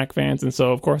desktop Mac fans, and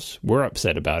so, of course, we're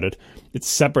upset about it. It's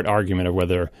a separate argument of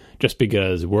whether just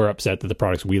because we're upset that the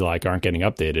products we like aren't getting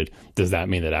updated, does that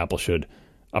mean that Apple should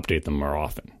update them more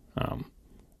often?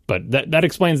 But that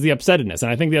explains the upsetness.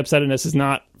 And I think the upsetness is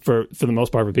not, for the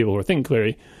most part, for people who are thinking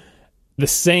clearly, the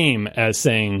same as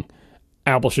saying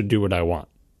Apple should do what I want,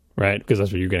 right? Because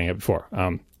that's what you're getting at before.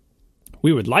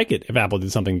 We would like it if Apple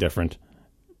did something different,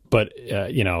 but,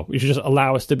 you should just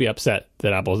allow us to be upset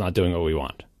that Apple is not doing what we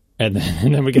want. And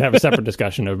then we can have a separate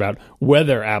discussion about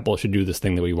whether Apple should do this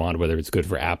thing that we want, whether it's good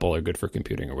for Apple or good for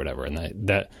computing or whatever. And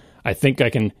that I think I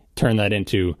can turn that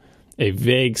into a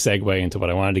vague segue into what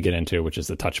I wanted to get into, which is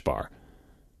the touch bar.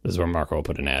 This is where Marco will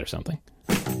put an ad or something.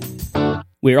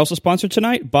 We are also sponsored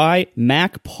tonight by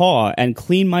MacPaw and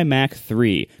Clean My Mac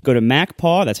 3. Go to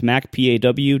MacPaw, that's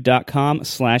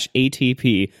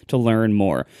macpaw.com/ATP to learn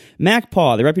more.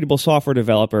 MacPaw, the reputable software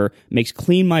developer, makes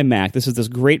Clean My Mac. This is this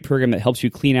great program that helps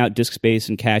you clean out disk space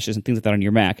and caches and things like that on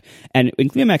your Mac. And in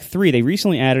Clean My Mac 3, they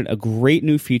recently added a great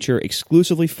new feature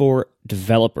exclusively for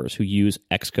developers who use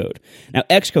Xcode. Now,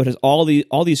 Xcode has all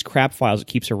these crap files it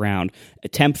keeps around.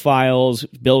 Temp files,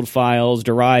 build files,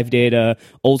 derive data,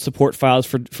 old support files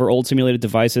for old simulated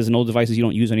devices and old devices you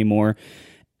don't use anymore.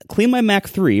 Clean My Mac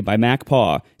 3 by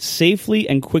MacPaw safely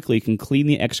and quickly can clean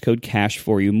the Xcode cache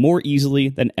for you more easily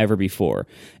than ever before.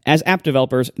 As app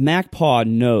developers, MacPaw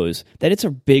knows that it's a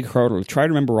big hurdle to try to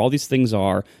remember where all these things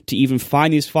are, to even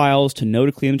find these files, to know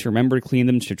to clean them, to remember to clean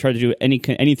them, to try to do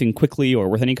anything quickly or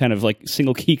with any kind of like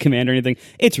single key command or anything.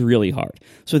 It's really hard.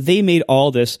 So they made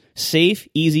all this safe,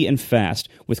 easy, and fast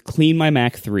with Clean My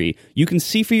Mac 3. You can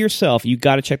see for yourself. You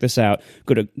got to check this out.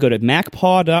 Go to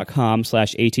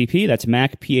macpaw.com/ATP. That's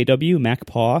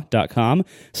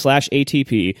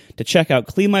macpaw.com/ATP to check out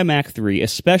Clean My Mac 3,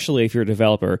 especially if you're a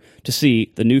developer, to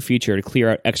see the new feature to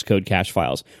clear out Xcode cache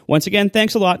files. Once again,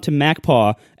 thanks a lot to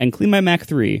MacPaw and Clean My Mac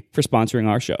 3 for sponsoring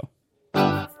our show.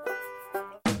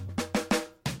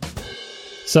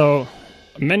 So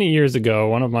many years ago,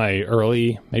 one of my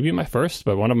early, maybe my first,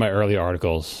 but one of my early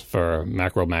articles for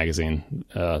Macworld magazine,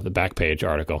 the back page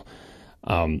article,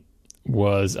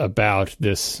 was about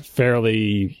this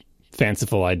fairly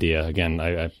fanciful idea. Again,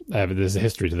 I have there's a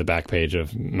history to the back page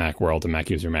of Macworld and Mac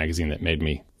User magazine that made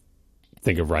me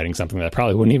think of writing something that I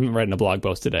probably wouldn't even write in a blog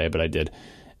post today, but I did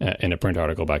in a print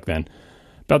article back then,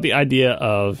 about the idea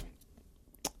of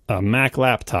a Mac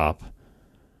laptop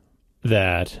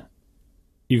that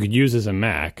you could use as a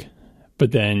Mac,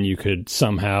 but then you could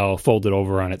somehow fold it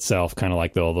over on itself, kind of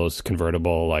like all those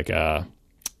convertible, like a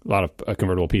lot of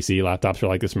convertible PC laptops are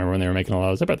like this. Remember when they were making all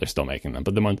those? I bet they're still making them.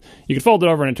 But the one you could fold it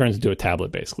over and it turns into a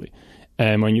tablet, basically.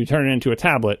 And when you turn it into a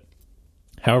tablet,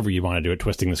 however you want to do it,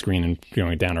 twisting the screen and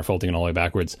going it down or folding it all the way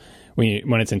backwards,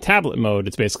 when it's in tablet mode,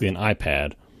 it's basically an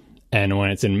iPad. And when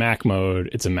it's in Mac mode,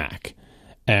 it's a Mac.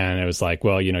 And it was like,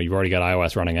 well, you've already got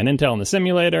iOS running on Intel in the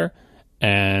simulator,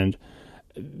 and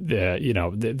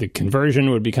the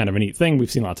conversion would be kind of a neat thing.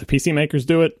 We've seen lots of PC makers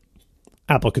do it.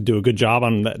 Apple could do a good job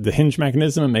on the hinge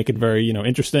mechanism and make it very,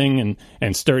 interesting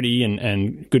and sturdy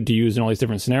and good to use in all these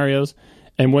different scenarios.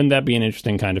 And wouldn't that be an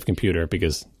interesting kind of computer?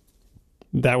 Because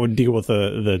that would deal with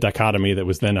the dichotomy that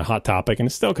was then a hot topic, and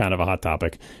it's still kind of a hot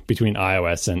topic, between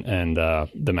iOS and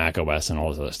the Mac OS and all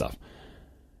this other stuff.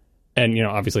 And,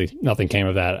 obviously nothing came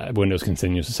of that. Windows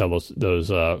continues to sell those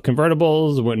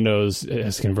convertibles. Windows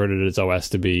has converted its OS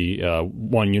to be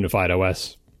one unified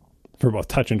OS for both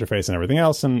touch interface and everything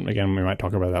else. And again, we might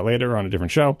talk about that later on a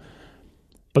different show.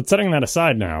 But setting that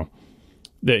aside now,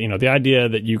 the idea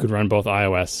that you could run both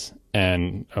iOS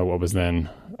and what was then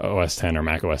OS 10 or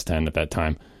Mac OS 10 at that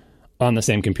time on the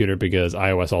same computer, because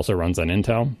iOS also runs on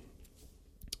Intel.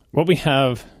 What we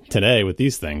have today with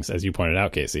these things, as you pointed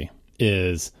out, Casey,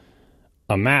 is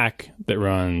a Mac that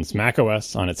runs Mac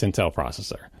OS on its Intel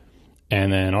processor.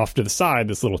 And then off to the side,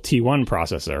 this little T1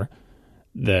 processor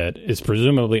that is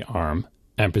presumably ARM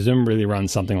and presumably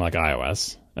runs something like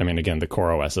iOS. I mean, again, the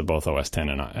core OS of both OS 10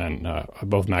 and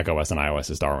both Mac OS and iOS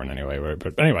is Darwin anyway.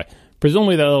 But anyway,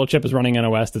 presumably that little chip is running an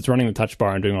OS that's running the touch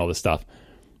bar and doing all this stuff.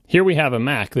 Here we have a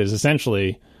Mac that is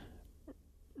essentially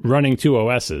running two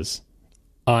OSs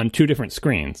on two different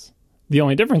screens. The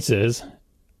only difference is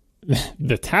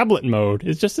the tablet mode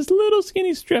is just this little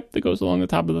skinny strip that goes along the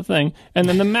top of the thing, and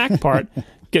then the Mac part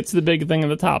gets the big thing at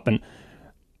the top. And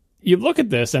you look at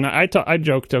this, and I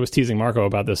joked, I was teasing Marco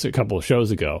about this a couple of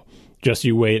shows ago. Just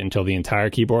you wait until the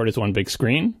entire keyboard is one big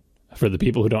screen for the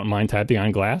people who don't mind typing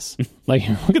on glass. Like,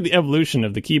 look at the evolution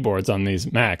of the keyboards on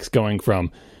these Macs, going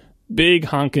from big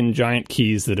honking giant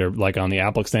keys that are like on the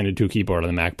Apple Extended 2 keyboard on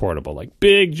the Mac Portable, like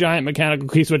big giant mechanical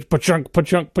key switch, pa-chunk,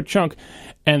 pa-chunk, pa-chunk,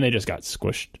 and they just got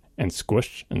squished and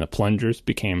squished, and the plungers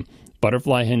became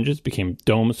butterfly hinges, became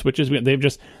dome switches.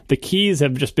 The keys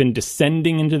have just been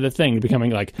descending into the thing,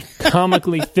 becoming like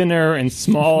comically thinner and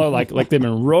smaller, like they've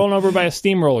been rolling over by a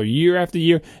steamroller year after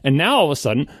year. And now all of a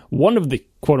sudden, one of the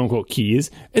quote unquote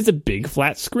keys is a big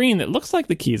flat screen that looks like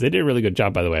the keys. They did a really good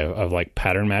job, by the way, of like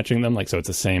pattern matching them, like so it's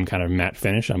the same kind of matte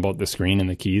finish on both the screen and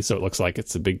the keys, so it looks like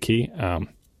it's a big key.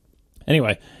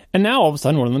 Anyway, and now all of a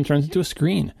sudden one of them turns into a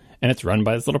screen. And it's run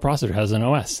by this little processor, has an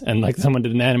OS. And like someone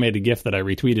did an animated GIF that I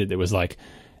retweeted that was like,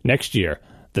 next year,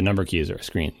 the number keys are a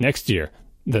screen. Next year,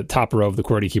 the top row of the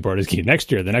QWERTY keyboard is key.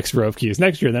 Next year, the next row of keys.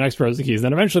 Next year, the next row is the keys.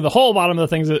 Then eventually the whole bottom of the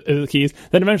things is the keys.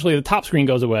 Then eventually the top screen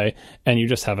goes away and you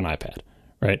just have an iPad,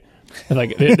 right? And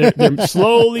like they're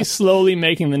slowly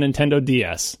making the Nintendo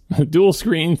DS, a dual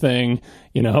screen thing,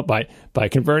 by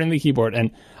converting the keyboard. And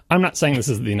I'm not saying this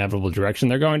is the inevitable direction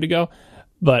they're going to go,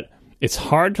 but it's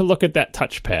hard to look at that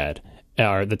touchpad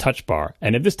or the touch bar.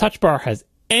 And if this touch bar has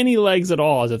any legs at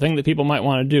all as a thing that people might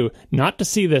want to do, not to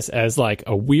see this as like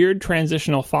a weird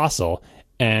transitional fossil.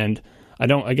 And I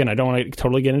don't want to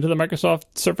totally get into the Microsoft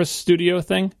Surface Studio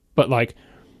thing, but like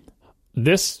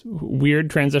this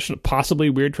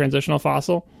possibly weird transitional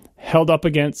fossil held up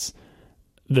against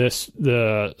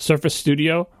the Surface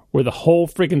Studio, where the whole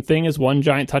freaking thing is one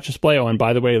giant touch display. Oh, and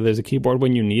by the way, there's a keyboard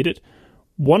when you need it.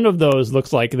 One of those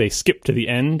looks like they skipped to the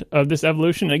end of this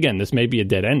evolution. Again, this may be a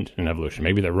dead end in evolution.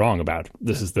 Maybe they're wrong about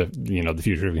this is the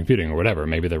future of computing or whatever.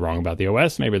 Maybe they're wrong about the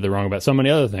OS. Maybe they're wrong about so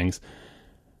many other things.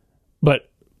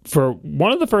 But for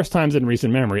one of the first times in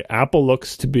recent memory, Apple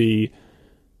looks to be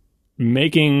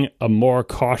making a more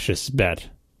cautious bet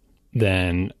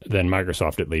than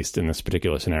Microsoft, at least in this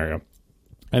particular scenario.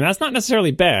 And that's not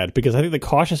necessarily bad, because I think the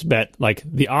cautious bet, like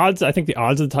the odds of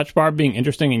the touch bar being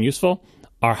interesting and useful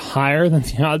are higher than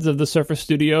the odds of the Surface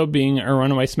Studio being a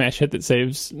runaway smash hit that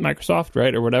saves Microsoft,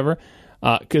 right, or whatever.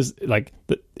 Because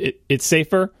it's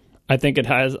safer. I think it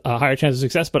has a higher chance of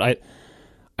success. But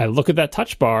I look at that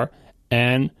touch bar,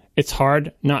 and it's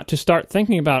hard not to start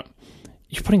thinking about,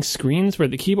 you're putting screens where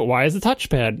the keyboard, why is the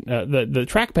touchpad, the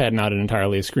trackpad not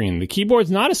entirely a screen? The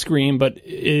keyboard's not a screen, but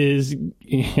is,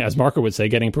 as Marco would say,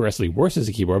 getting progressively worse as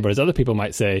a keyboard, but as other people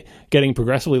might say, getting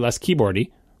progressively less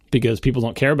keyboardy, because people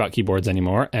don't care about keyboards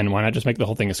anymore, and why not just make the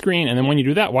whole thing a screen? And then when you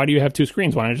do that, why do you have two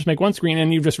screens? Why not just make one screen,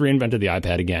 and you've just reinvented the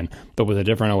iPad again, but with a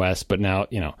different OS, but now,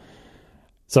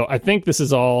 So I think this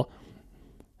is all,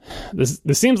 this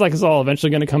seems like it's all eventually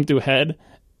going to come to a head,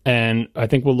 and I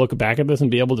think we'll look back at this and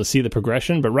be able to see the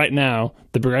progression. But right now,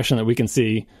 the progression that we can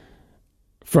see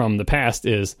from the past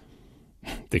is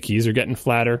the keys are getting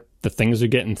flatter, the things are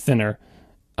getting thinner,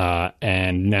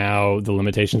 and now the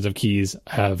limitations of keys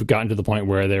have gotten to the point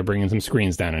where they're bringing some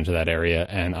screens down into that area.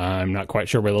 And I'm not quite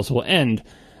sure where those will end,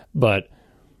 but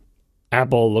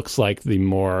Apple looks like the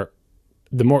more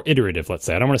iterative, let's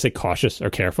say. I don't want to say cautious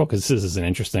or careful, because this is an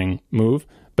interesting move,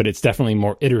 but it's definitely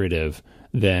more iterative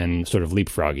than sort of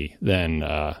leapfroggy than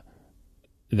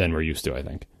we're used to, I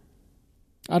think.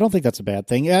 I don't think that's a bad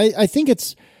thing. I think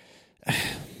it's...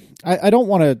 I don't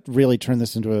want to really turn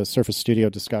this into a Surface Studio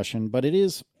discussion, but it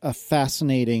is a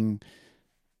fascinating...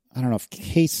 I don't know if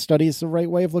case study is the right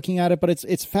way of looking at it, but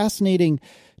it's fascinating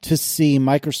to see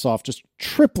Microsoft just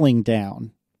tripling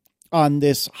down on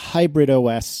this hybrid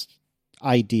OS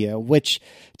idea, which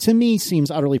to me seems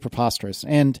utterly preposterous.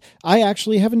 And I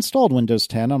actually have installed Windows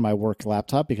 10 on my work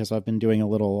laptop because I've been doing a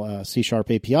little C#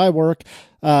 API work.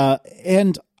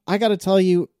 And I got to tell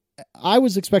you, I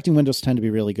was expecting Windows 10 to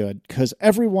be really good, because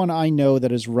everyone I know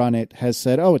that has run it has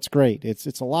said, oh, it's great.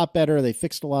 It's a lot better. They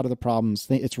fixed a lot of the problems.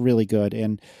 It's really good.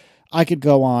 And I could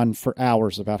go on for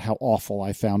hours about how awful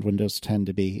I found Windows 10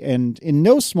 to be. And in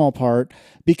no small part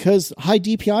because high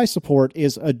DPI support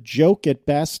is a joke at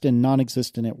best and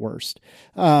non-existent at worst.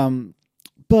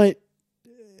 But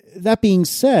that being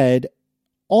said,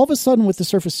 all of a sudden with the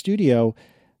Surface Studio,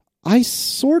 I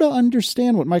sort of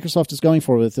understand what Microsoft is going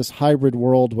for with this hybrid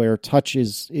world where touch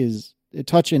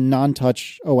touch and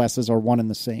non-touch OSs are one and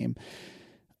the same.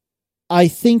 I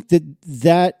think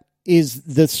that is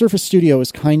the Surface Studio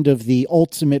is kind of the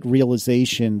ultimate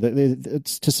realization that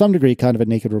it's to some degree kind of a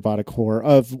naked robotic core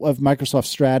of Microsoft's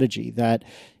strategy that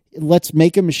let's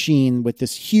make a machine with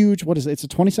this huge, what is it? It's a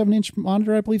 27-inch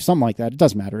monitor, I believe, something like that. It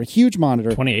doesn't matter. A huge monitor.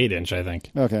 28-inch, I think.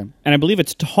 Okay. And I believe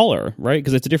it's taller, right?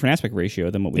 Because it's a different aspect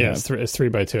ratio than what we have. Yeah, it's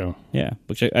 3x2. Yeah,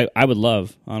 which I would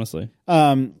love, honestly.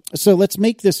 So let's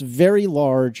make this very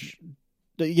large,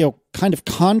 kind of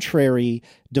contrary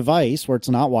device where it's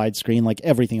not widescreen like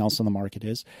everything else on the market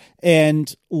is.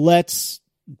 And let's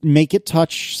make it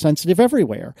touch sensitive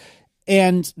everywhere.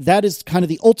 And that is kind of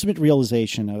the ultimate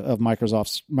realization of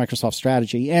Microsoft's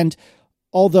strategy. And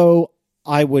although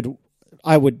I would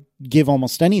give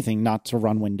almost anything not to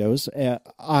run Windows,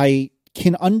 I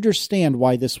can understand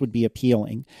why this would be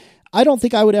appealing. I don't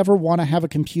think I would ever want to have a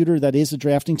computer that is a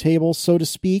drafting table, so to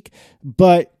speak,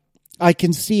 but I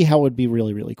can see how it would be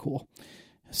really, really cool.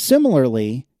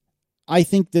 Similarly, I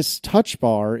think this touch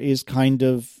bar is kind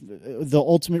of the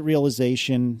ultimate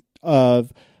realization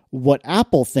of what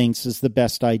Apple thinks is the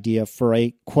best idea for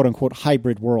a quote-unquote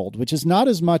hybrid world, which is not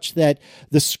as much that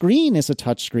the screen is a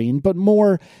touch screen, but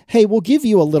more, hey, we'll give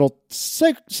you a little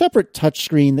separate touch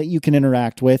screen that you can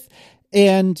interact with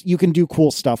and you can do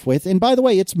cool stuff with. And by the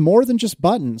way, it's more than just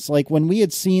buttons. Like when we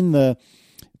had seen the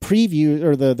preview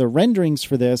or the renderings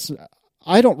for this,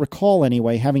 I don't recall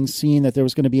anyway having seen that there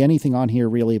was going to be anything on here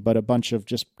really but a bunch of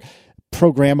just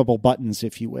programmable buttons,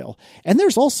 if you will. And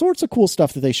there's all sorts of cool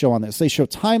stuff that they show on this. They show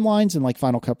timelines in like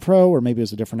Final Cut Pro, or maybe it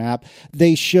was a different app.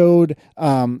 They showed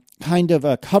kind of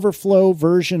a cover flow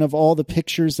version of all the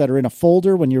pictures that are in a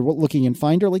folder when you're looking in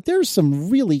Finder. Like there's some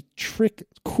really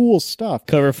cool stuff.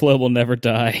 Cover flow will never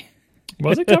die.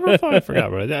 Was it cover flow? I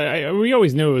forgot. But we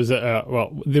always knew it was,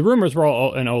 the rumors were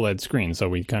all an OLED screen, so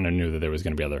we kind of knew that there was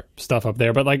going to be other stuff up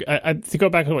there. But like, to go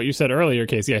back to what you said earlier,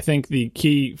 Casey, I think the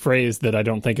key phrase that I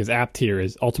don't think is apt here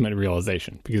is ultimate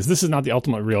realization, because this is not the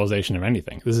ultimate realization of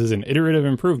anything. This is an iterative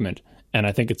improvement, and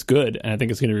I think it's good, and I think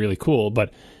it's going to be really cool.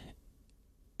 But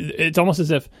it's almost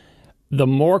as if the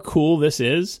more cool this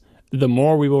is, the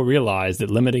more we will realize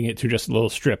that limiting it to just a little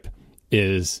strip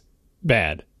is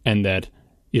bad, and that,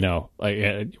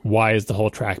 why is the whole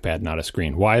trackpad not a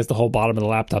screen? Why is the whole bottom of the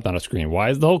laptop not a screen? Why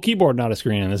is the whole keyboard not a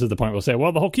screen? And this is the point we'll say,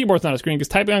 well, the whole keyboard's not a screen because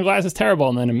typing on glass is terrible.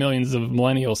 And then millions of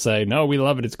millennials say, no, we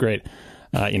love it. It's great.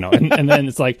 And then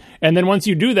it's like, and then once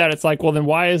you do that, it's like, well, then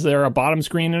why is there a bottom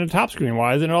screen and a top screen?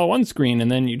 Why is it all one screen? And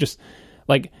then you just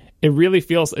like, it really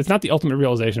feels, it's not the ultimate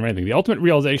realization of anything. The ultimate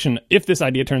realization, if this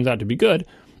idea turns out to be good,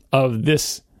 of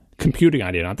this computing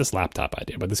idea, not this laptop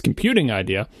idea, but this computing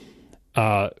idea,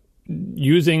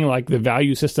 using like the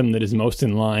value system that is most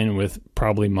in line with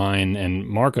probably mine and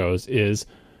Marco's is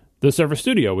the Surface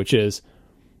Studio, which is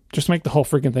just make the whole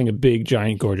freaking thing a big,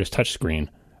 giant, gorgeous touchscreen,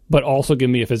 but also give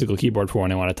me a physical keyboard for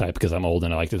when I want to type, because I'm old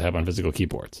and I like to type on physical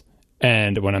keyboards.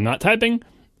 And when I'm not typing,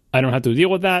 I don't have to deal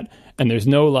with that. And there's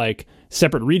no like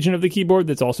separate region of the keyboard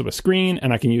that's also a screen.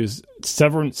 And I can use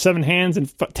seven hands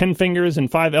and 10 fingers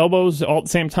and 5 elbows all at the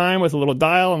same time with a little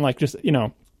dial. And like, just, you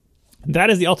know, that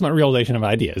is the ultimate realization of an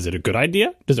idea. Is it a good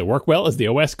idea? Does it work well? Is the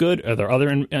OS good? Are there other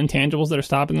intangibles that are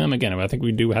stopping them? Again, I think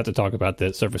we do have to talk about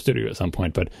the Surface Studio at some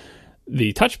point, but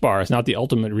the touch bar is not the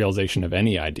ultimate realization of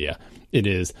any idea. It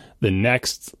is the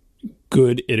next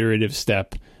good iterative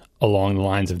step along the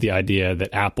lines of the idea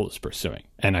that Apple is pursuing.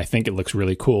 And I think it looks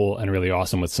really cool and really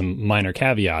awesome with some minor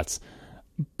caveats,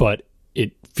 but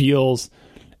it feels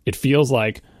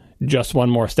like just one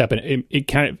more step. And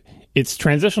it's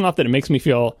transitional enough that it makes me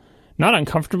feel not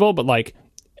uncomfortable, but like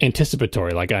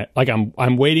anticipatory.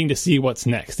 I'm waiting to see what's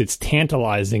next. It's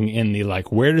tantalizing in the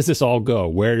like, where does this all go?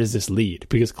 Where does this lead?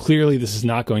 Because clearly this is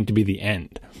not going to be the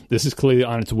end. This is clearly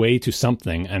on its way to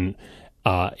something. And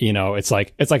it's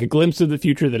like a glimpse of the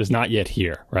future that is not yet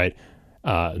here, right?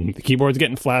 The keyboard's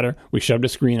getting flatter. We shoved a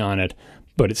screen on it,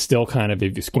 but it's still kind of,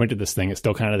 if you squint at this thing, it's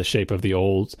still kind of the shape of the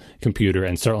old computer,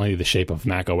 and certainly the shape of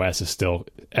Mac OS is still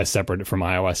as separate from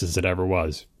iOS as it ever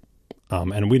was.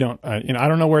 And we don't, I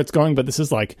don't know where it's going, but this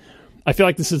is like, I feel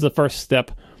like this is the first step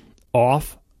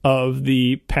off of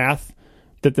the path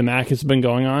that the Mac has been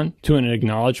going on to an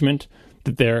acknowledgement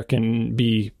that there can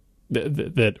be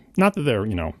that not that they're,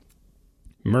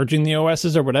 merging the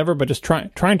OSs or whatever, but just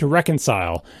trying to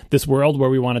reconcile this world where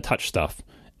we want to touch stuff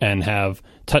and have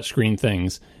touchscreen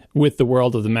things with the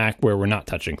world of the Mac where we're not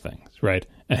touching things, right?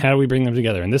 And how do we bring them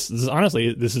together? And this is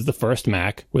honestly, this is the first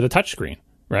Mac with a touchscreen,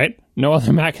 right? No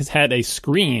other Mac has had a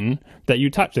screen that you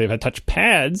touch. They've had touch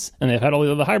pads and they've had all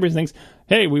the other hybrids things.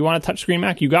 Hey, we want a touchscreen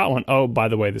Mac. You got one. Oh, by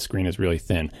the way, the screen is really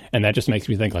thin. And that just makes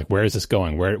me think, like, where is this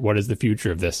going? What is the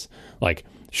future of this? Like,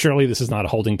 surely this is not a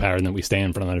holding pattern that we stay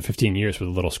in for another 15 years with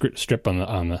a little strip on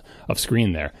the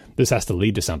screen there. This has to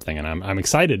lead to something, and I'm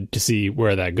excited to see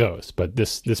where that goes. But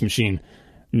this machine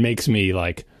makes me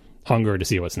like hunger to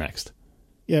see what's next.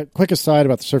 Yeah, quick aside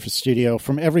about the Surface Studio.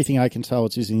 From everything I can tell,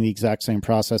 it's using the exact same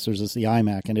processors as the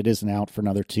iMac, and it isn't out for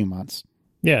another 2 months.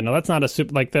 Yeah, no, that's not a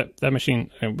super, like that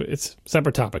machine. It's a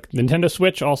separate topic. Nintendo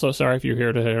Switch, also, sorry if you're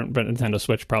here to hear, but Nintendo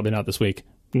Switch, probably not this week.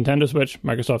 Nintendo Switch,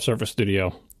 Microsoft Surface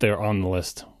Studio, they're on the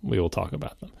list. We will talk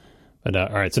about them. But all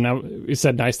right, so now we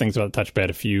said nice things about the touchpad,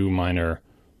 a few minor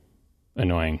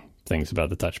annoying things about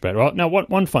the touchpad. Well, now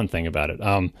one fun thing about it,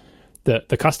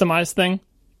 the customized thing,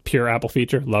 pure Apple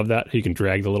feature, love that. You can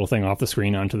drag the little thing off the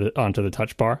screen onto the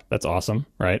touch bar. That's awesome,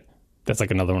 right? That's like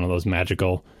another one of those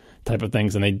magical type of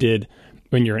things. And they did,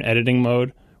 when you're in editing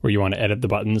mode, where you want to edit the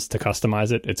buttons to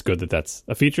customize it, it's good that that's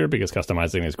a feature because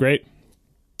customizing is great.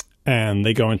 And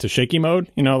they go into shaky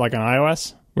mode, like on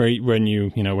iOS, where when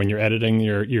you're editing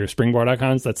your Springboard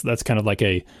icons, that's kind of like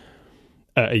a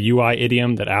UI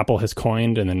idiom that Apple has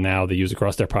coined, and then now they use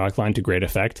across their product line to great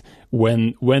effect.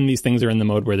 When these things are in the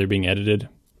mode where they're being edited,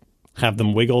 have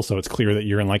them wiggle so it's clear that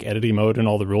you're in like editing mode and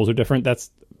all the rules are different. That's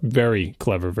very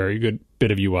clever, very good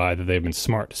bit of UI that they've been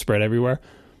smart to spread everywhere.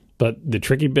 But the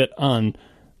tricky bit on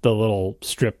the little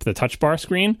strip, the touch bar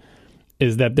screen,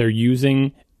 is that they're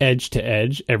using edge to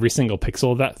edge every single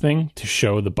pixel of that thing to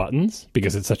show the buttons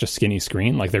because it's such a skinny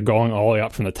screen. Like they're going all the way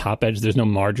up from the top edge. There's no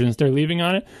margins they're leaving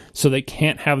on it. So they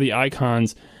can't have the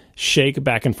icons shake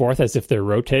back and forth as if they're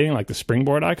rotating like the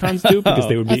Springboard icons do, because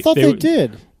they would be. I thought they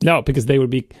did. No, because they would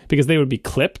be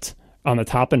clipped on the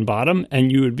top and bottom,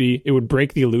 and it would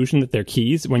break the illusion that they're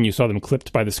keys when you saw them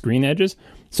clipped by the screen edges.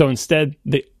 So instead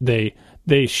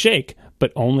they shake,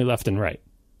 but only left and right.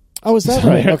 Oh, is that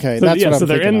right? Okay, so, that's what I'm so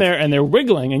they're thinking in of. there and they're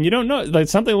wiggling, and you don't know, like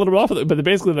something a little bit off with it, but they're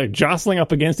basically like jostling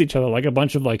up against each other like a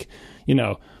bunch of like,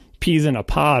 peas in a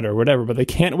pod or whatever, but they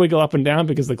can't wiggle up and down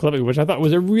because the clipping, which I thought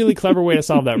was a really clever way to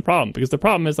solve that problem. Because the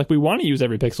problem is, like, we want to use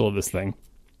every pixel of this thing,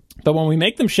 but when we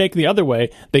make them shake the other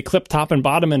way, they clip top and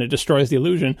bottom and it destroys the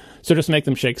illusion. So just make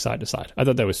them shake side to side. I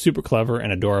thought that was super clever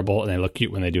and adorable, and they look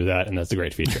cute when they do that, and that's a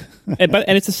great feature. and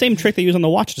it's the same trick they use on the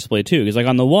watch display too, because like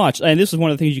on the watch, and this is one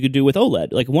of the things you could do with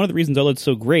OLED. Like one of the reasons OLED's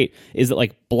so great is that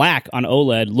like black on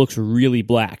OLED looks really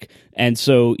black, And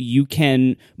so you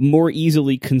can more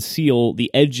easily conceal the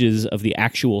edges of the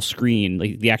actual screen,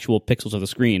 like the actual pixels of the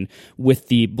screen, with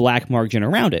the black margin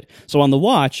around it. So on the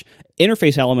watch,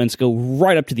 interface elements go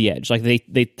right up to the edge. Like they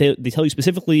tell you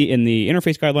specifically in the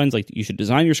interface guidelines, like you should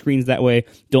design your screens that way.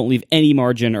 Don't leave any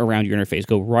margin around your interface.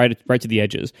 Go right to the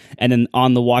edges. And then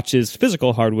on the watch's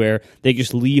physical hardware, they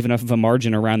just leave enough of a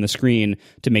margin around the screen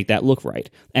to make that look right.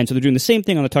 And so they're doing the same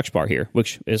thing on the touch bar here,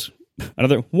 which is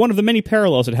another one of the many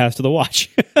parallels it has to the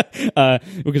watch,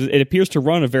 because it appears to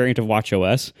run a variant of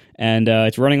watchOS, and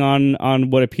it's running on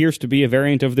what appears to be a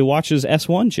variant of the watch's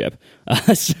S1 chip.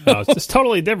 No, it's just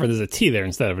totally different. There's a T there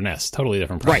instead of an S. Totally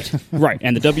different price. Right,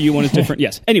 and the W one is different.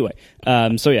 Yes. Anyway,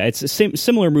 so yeah, it's a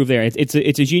similar move there. It's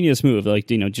a genius move. Like,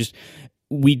 just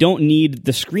we don't need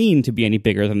the screen to be any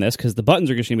bigger than this because the buttons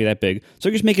are just going to be that big.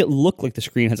 So just make it look like the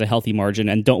screen has a healthy margin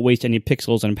and don't waste any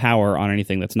pixels and power on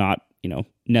anything that's not,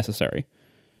 necessary.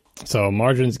 So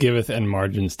margins giveth and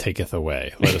margins taketh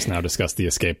away. Let us now discuss the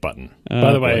escape button.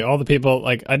 By the way, all the people,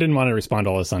 I didn't want to respond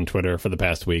to all this on Twitter for the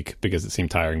past week because it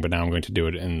seemed tiring, but now I'm going to do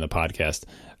it in the podcast.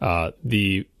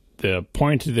 The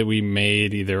point that we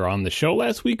made either on the show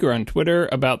last week or on Twitter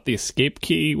about the escape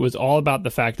key was all about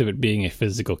the fact of it being a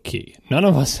physical key. None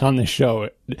of us on the show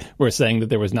were saying that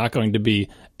there was not going to be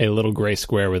a little gray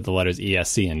square with the letters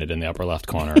ESC in it in the upper left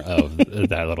corner of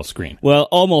that little screen. Well,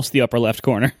 almost the upper left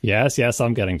corner. Yes,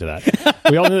 I'm getting to that.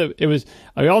 We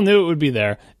all knew it would be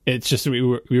there. It's just we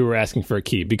were asking for a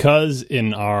key because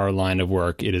in our line of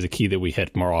work, it is a key that we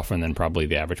hit more often than probably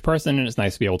the average person, and it's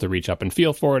nice to be able to reach up and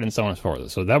feel for it and so on and so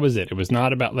forth. So that was it. It was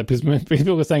not about, because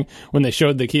people were saying when they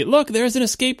showed the key, look, there's an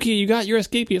escape key. You got your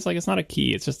escape key. It's like, it's not a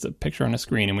key. It's just a picture on a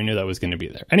screen, and we knew that was going to be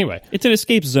there. Anyway. It's an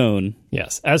escape zone.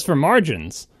 Yes. As for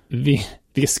margins, the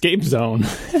escape zone,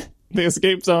 the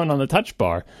escape zone on the touch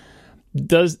bar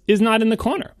is not in the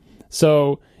corner.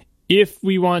 So if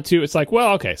we want to, it's like,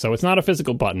 well, okay, so it's not a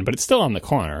physical button, but it's still on the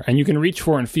corner, and you can reach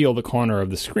for and feel the corner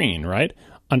of the screen, right?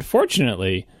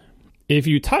 Unfortunately, if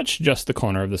you touch just the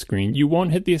corner of the screen, you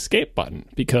won't hit the escape button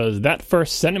because that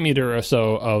first centimeter or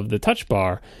so of the touch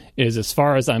bar is, as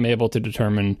far as I'm able to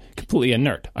determine, completely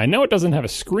inert. I know it doesn't have a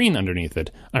screen underneath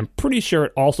it. I'm pretty sure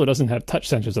it also doesn't have touch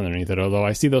sensors underneath it, although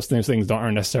I see those things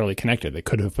aren't necessarily connected. They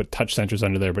could have put touch sensors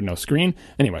under there, but no screen.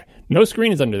 Anyway, no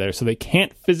screen is under there, so they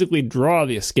can't physically draw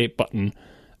the escape button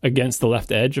against the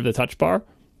left edge of the touch bar.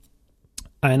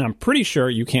 And I'm pretty sure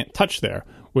you can't touch there,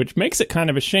 which makes it kind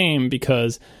of a shame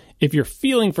because if you're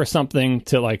feeling for something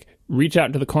to reach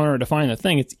out to the corner to find the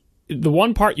thing, it's the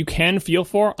one part you can feel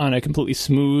for on a completely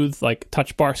smooth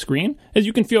touch bar screen is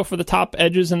you can feel for the top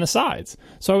edges and the sides.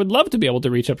 So I would love to be able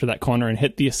to reach up to that corner and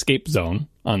hit the escape zone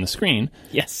on the screen.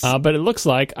 Yes. But it looks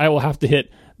like I will have to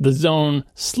hit the zone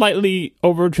slightly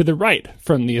over to the right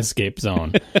from the escape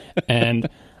zone. And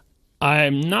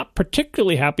I'm not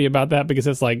particularly happy about that because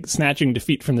it's like snatching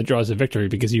defeat from the jaws of victory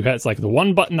because it's like the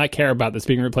one button I care about that's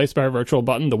being replaced by a virtual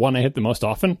button, the one I hit the most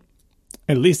often.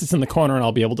 At least it's in the corner and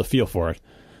I'll be able to feel for it.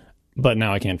 But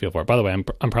now I can't feel for it. By the way,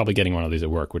 I'm probably getting one of these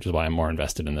at work, which is why I'm more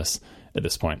invested in this at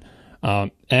this point.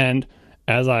 And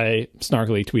as I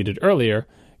snarkily tweeted earlier,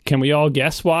 can we all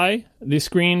guess why the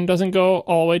screen doesn't go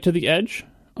all the way to the edge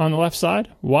on the left side?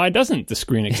 Why doesn't the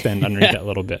screen extend underneath that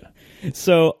little bit?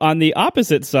 So on the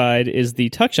opposite side is the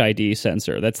Touch ID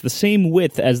sensor. That's the same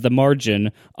width as the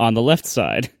margin on the left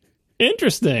side.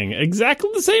 Interesting. Exactly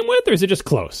the same width, or is it just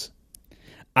close?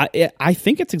 I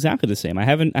think it's exactly the same. I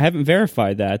haven't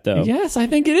verified that though. Yes, I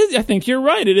think it is. I think you're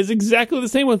right. It is exactly the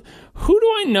same width. Who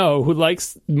do I know who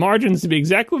likes margins to be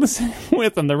exactly the same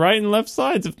width on the right and left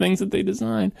sides of things that they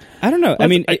design? I don't know.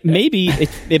 Maybe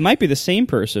it might be the same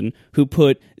person who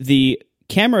put the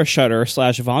camera shutter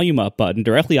 / volume up button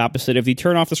directly opposite of the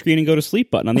turn off the screen and go to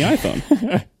sleep button on the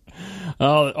iPhone.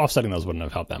 Offsetting those wouldn't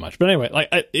have helped that much. But anyway,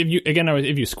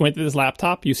 if you squint at this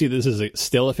laptop, you see this is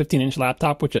still a 15-inch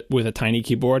laptop with a tiny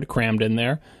keyboard crammed in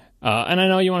there. And I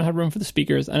know you want to have room for the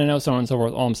speakers, and I know so on and so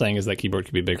forth. All I'm saying is that keyboard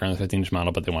could be bigger on the 15-inch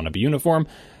model, but they want to be uniform.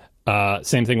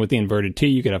 Same thing with the inverted T.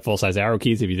 You could have full-size arrow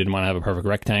keys if you didn't want to have a perfect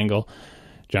rectangle.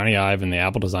 Johnny Ive and the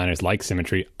Apple designers like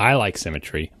symmetry. I like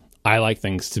symmetry. I like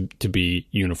things to be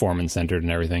uniform and centered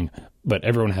and everything, but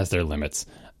everyone has their limits.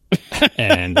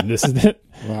 And this is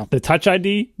the Touch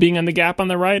ID being on the gap on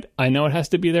the right. I know it has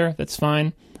to be there. That's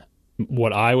fine.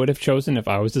 What I would have chosen if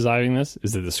I was designing this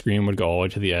is that the screen would go all the way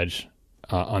to the edge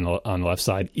on the left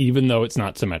side, even though it's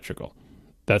not symmetrical.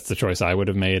 That's the choice I would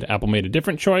have made. Apple made a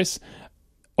different choice.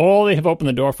 All they have opened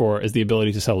the door for is the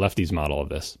ability to sell lefty's model of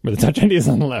this, where the Touch ID is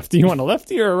on the left. Do you want a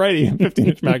lefty or a righty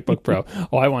 15-inch MacBook Pro?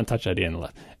 Oh, I want Touch ID on the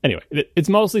left. Anyway, it's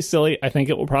mostly silly. I think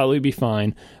it will probably be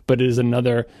fine, but it is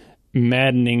another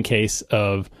maddening case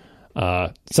of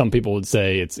Some people would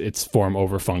say it's form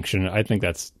over function. I think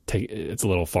it's a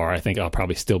little far. I think I'll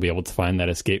probably still be able to find that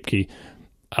escape key.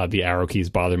 The arrow keys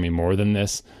bother me more than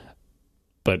this,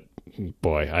 but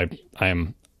boy, I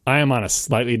am on a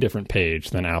slightly different page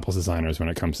than Apple's designers when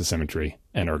it comes to symmetry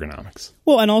and ergonomics.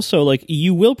 Well, and also, like,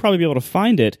 you will probably be able to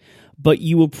find it, but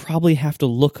you will probably have to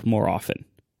look more often.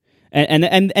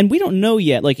 And we don't know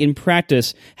yet, like, in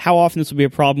practice, how often this will be a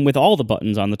problem with all the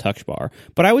buttons on the touch bar.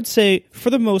 But I would say, for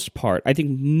the most part, I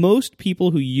think most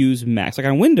people who use Macs, like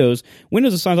on Windows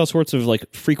assigns all sorts of,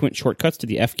 like, frequent shortcuts to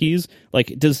the F keys.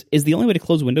 Like, is the only way to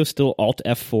close Windows still Alt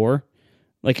F4?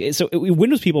 Like, so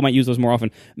Windows people might use those more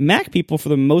often. Mac people, for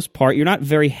the most part, you're not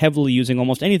very heavily using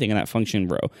almost anything in that function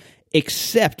row,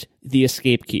 except the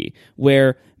escape key,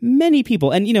 where many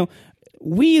people, and, you know,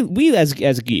 we as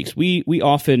geeks, we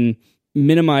often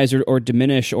minimize or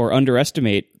diminish or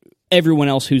underestimate everyone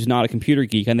else who's not a computer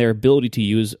geek and their ability to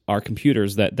use our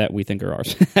computers that we think are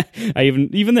ours.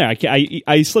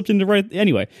 I slipped into right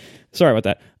anyway. Sorry about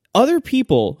that. Other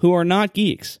people who are not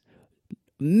geeks,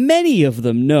 many of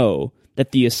them know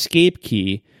that the escape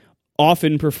key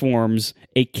often performs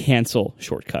a cancel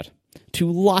shortcut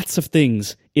to lots of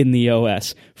things in the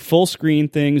OS. Full screen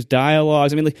things,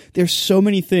 dialogues. I mean, like, there's so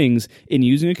many things in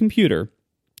using a computer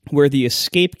where the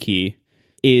escape key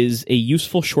is a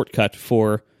useful shortcut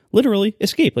for literally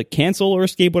escape, like cancel or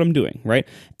escape what I'm doing, right?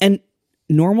 And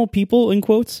normal people, in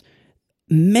quotes,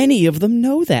 many of them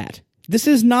know that. This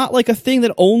is not like a thing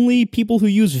that only people who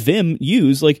use Vim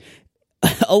use. Like,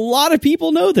 a lot of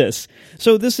people know this.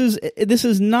 So this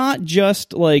is not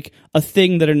just like a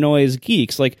thing that annoys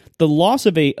geeks. Like, the loss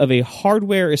of a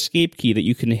hardware escape key that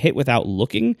you can hit without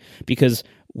looking, because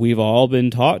we've all been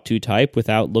taught to type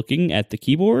without looking at the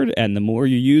keyboard, and the more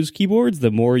you use keyboards, the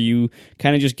more you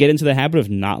kind of just get into the habit of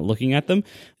not looking at them.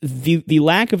 The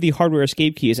lack of the hardware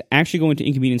escape key is actually going to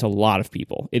inconvenience a lot of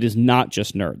people. It is not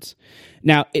just nerds.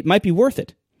 Now, it might be worth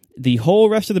it. The whole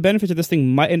rest of the benefits of this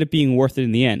thing might end up being worth it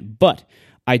in the end, but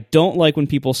I don't like when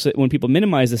people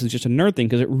minimize this as just a nerd thing,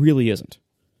 because it really isn't.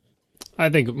 I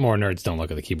think more nerds don't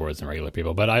look at the keyboards than regular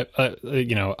people, but I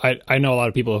know a lot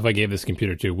of people, if I gave this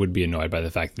computer to, would be annoyed by the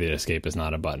fact that escape is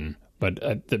not a button. But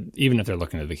even if they're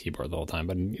looking at the keyboard the whole time,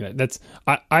 but you know,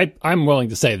 I'm willing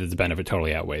to say that the benefit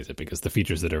totally outweighs it, because the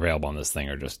features that are available on this thing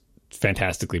are just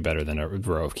fantastically better than a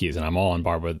row of keys, and I'm all on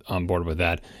board with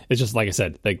that. It's just, like I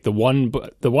said, like the one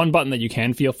button that you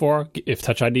can feel for, if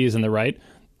Touch ID is in the right,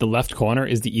 the left corner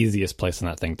is the easiest place on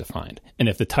that thing to find. And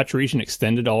if the touch region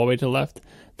extended all the way to the left,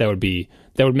 that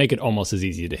would make it almost as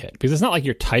easy to hit, because it's not like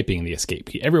you're typing the escape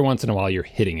key. Every once in a while you're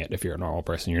hitting it. If you're a normal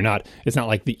person, it's not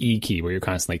like the E key where you're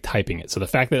constantly typing it. So the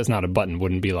fact that it's not a button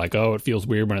wouldn't be like, oh, it feels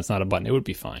weird when it's not a button. It would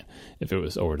be fine if it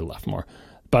was over to the left more.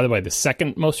 By the way, the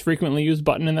second most frequently used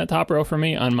button in that top row for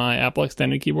me on my Apple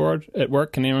Extended keyboard at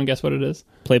work, can anyone guess what it is?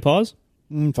 Play pause?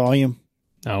 Volume.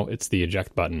 No, it's the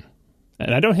eject button.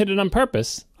 And I don't hit it on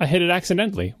purpose. I hit it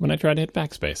accidentally when I try to hit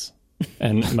backspace.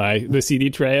 And the CD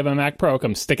tray of a Mac Pro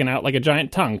comes sticking out like a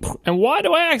giant tongue. And why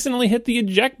do I accidentally hit the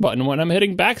eject button when I'm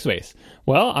hitting backspace?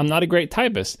 Well, I'm not a great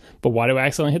typist, but why do I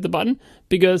accidentally hit the button?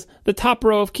 Because the top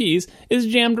row of keys is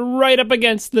jammed right up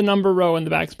against the number row and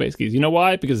the backspace keys. You know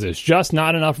why? Because there's just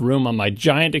not enough room on my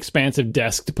giant expansive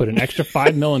desk to put an extra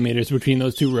 5 millimeters between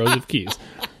those two rows of keys.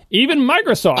 Even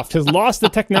Microsoft has lost the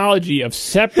technology of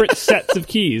separate sets of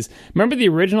keys. Remember the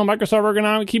original Microsoft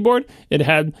ergonomic keyboard? It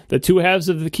had the two halves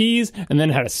of the keys, and then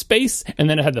it had a space, and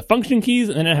then it had the function keys,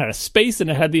 and then it had a space, and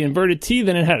it had the inverted T,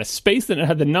 then it had a space, then it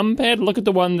had the numpad. Look at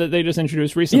the one that they just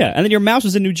introduced recently. Yeah, and then your mouse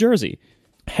was in New Jersey.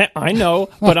 I know,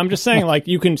 but I'm just saying, like,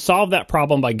 you can solve that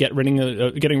problem by getting rid of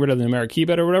the numeric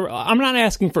keypad or whatever. I'm not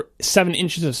asking for 7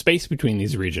 inches of space between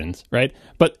these regions, right?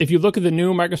 But if you look at the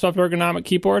new Microsoft ergonomic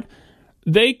keyboard,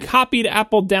 they copied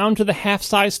Apple down to the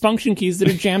half-size function keys that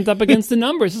are jammed up against the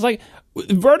numbers. It's like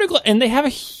vertical, and they have a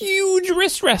huge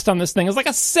wrist rest on this thing. It's like a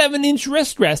 7-inch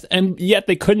wrist rest, and yet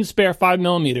they couldn't spare 5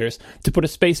 millimeters to put a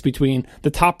space between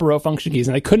the top row function keys,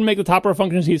 and they couldn't make the top row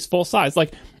function keys full size.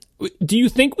 Like, do you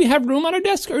think we have room on our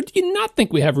desk, or do you not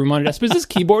think we have room on our desk? Because this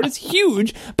keyboard is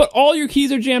huge, but all your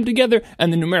keys are jammed together,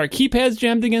 and the numeric keypad's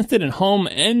jammed against it, and home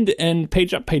and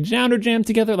page up, page down are jammed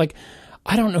together. Like,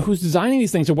 I don't know who's designing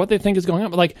these things or what they think is going on,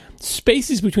 but like,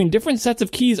 spaces between different sets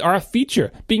of keys are a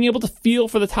feature. Being able to feel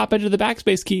for the top edge of the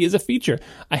backspace key is a feature.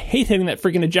 I hate hitting that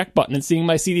freaking eject button and seeing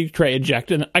my CD tray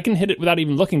eject, and I can hit it without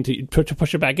even looking to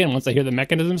push it back in once I hear the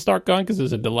mechanism start going, because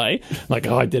there's a delay. I'm like,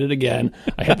 oh, I did it again.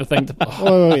 I hit the thing to...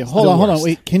 Oh, wait, hold on.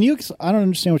 Wait, can you... I don't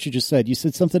understand what you just said. You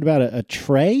said something about a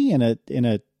tray and a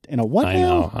what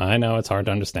now? I know. It's hard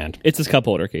to understand. It's this cup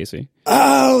holder, Casey.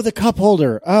 Oh, the cup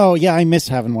holder. Oh, yeah, I miss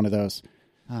having one of those.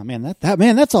 Oh man,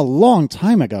 that's a long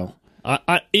time ago.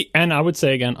 And I would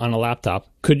say again, on a laptop,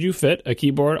 could you fit a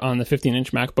keyboard on the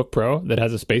 15-inch MacBook Pro that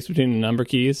has a space between the number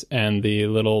keys and the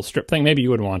little strip thing? Maybe you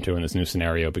would want to in this new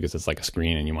scenario because it's like a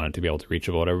screen and you want it to be able to reach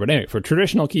or whatever. But anyway, for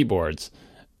traditional keyboards,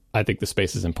 I think the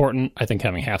space is important. I think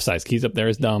having half-size keys up there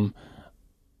is dumb.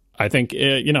 I think,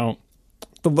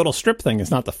 the little strip thing is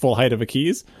not the full height of a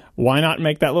keys. Why not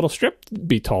make that little strip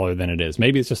be taller than it is?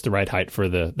 Maybe it's just the right height for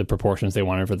the proportions they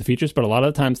wanted for the features. But a lot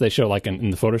of the times they show, like in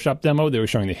the Photoshop demo, they were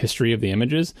showing the history of the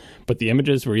images. But the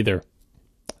images were either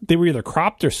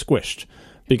cropped or squished.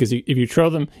 Because if you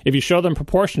show them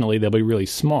proportionally, they'll be really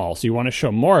small. So you want to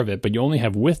show more of it, but you only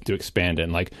have width to expand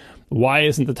in. Like, why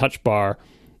isn't the touch bar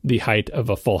the height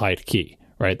of a full height key?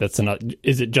 Right?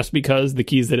 Is it just because the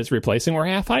keys that it's replacing were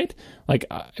half height? Like,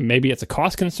 maybe it's a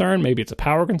cost concern, maybe it's a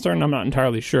power concern. I'm not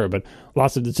entirely sure, but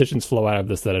lots of decisions flow out of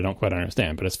this that I don't quite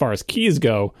understand. But as far as keys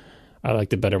go, I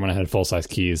liked it better when I had full-size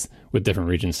keys with different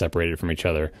regions separated from each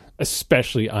other,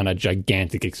 especially on a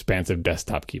gigantic, expansive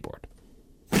desktop keyboard.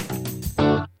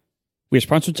 We are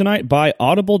sponsored tonight by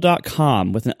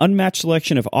Audible.com with an unmatched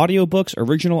selection of audiobooks,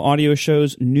 original audio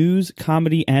shows, news,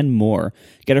 comedy, and more.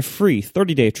 Get a free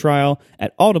 30-day trial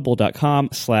at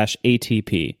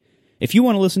audible.com/ATP. If you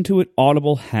want to listen to it,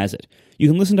 Audible has it. You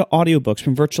can listen to audiobooks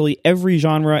from virtually every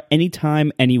genre,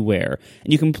 anytime, anywhere.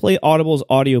 And you can play Audible's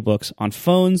audiobooks on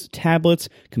phones, tablets,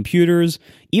 computers,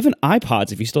 even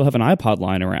iPods if you still have an iPod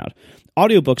lying around.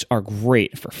 Audiobooks are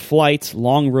great for flights,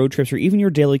 long road trips, or even your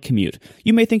daily commute.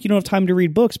 You may think you don't have time to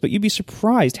read books, but you'd be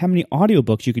surprised how many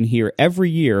audiobooks you can hear every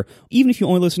year, even if you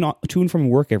only listen to and from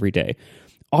work every day.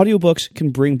 Audiobooks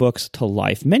can bring books to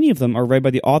life. Many of them are read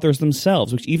by the authors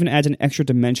themselves, which even adds an extra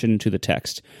dimension to the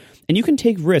text. And you can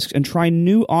take risks and try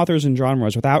new authors and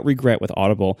genres without regret with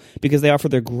Audible because they offer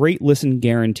their great listen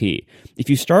guarantee. If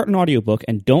you start an audiobook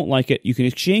and don't like it, you can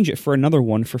exchange it for another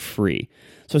one for free.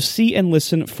 So see and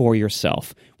listen for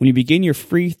yourself. When you begin your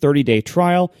free 30-day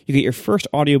trial, you get your first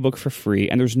audiobook for free,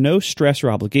 and there's no stress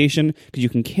or obligation because you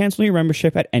can cancel your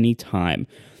membership at any time.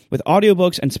 With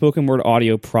audiobooks and spoken word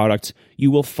audio products,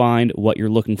 you will find what you're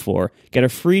looking for. Get a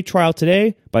free trial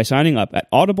today by signing up at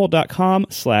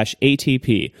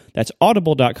audible.com/ATP. That's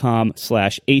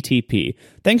audible.com/ATP.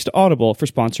 Thanks to Audible for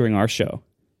sponsoring our show.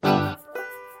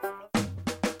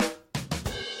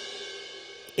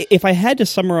 If I had to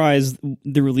summarize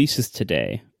the releases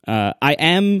today, I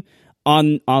am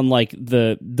on like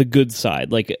the good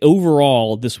side. Like,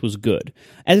 overall, this was good.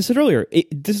 As I said earlier,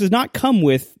 this does not come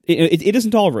with it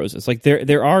isn't all roses. Like,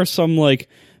 there are some like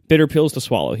bitter pills to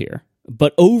swallow here,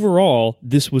 but overall,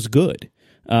 this was good.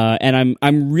 And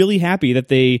I'm really happy that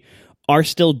they are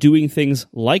still doing things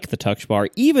like the touch bar,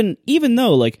 even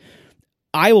though, like,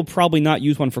 I will probably not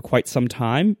use one for quite some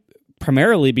time.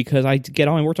 Primarily because I get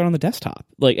all my work done on the desktop.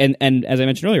 Like, and as I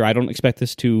mentioned earlier, I don't expect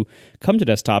this to come to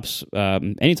desktops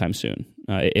anytime soon,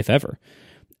 if ever.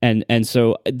 And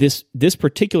so this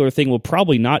particular thing will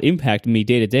probably not impact me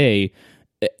day to day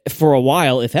for a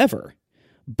while, if ever.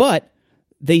 But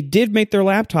they did make their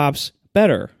laptops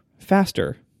better,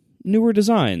 faster, newer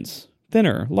designs,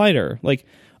 thinner, lighter. Like,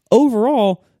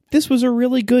 overall, this was a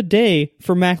really good day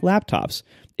for Mac laptops.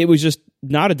 It was just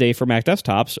not a day for Mac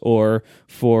desktops or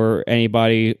for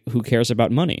anybody who cares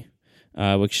about money,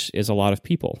 which is a lot of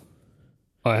people.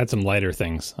 I had some lighter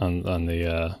things on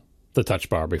the touch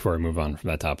bar before I move on from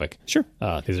that topic. Sure.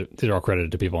 These are all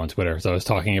credited to people on Twitter. So I was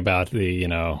talking about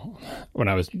when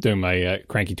I was doing my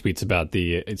cranky tweets about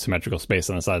the symmetrical space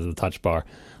on the sides of the touch bar,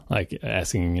 like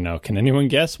asking, can anyone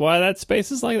guess why that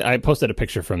space is like that? I posted a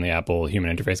picture from the Apple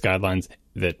Human Interface Guidelines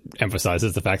that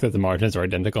emphasizes the fact that the margins are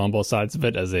identical on both sides of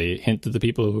it as a hint to the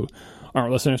people who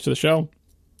aren't listeners to the show.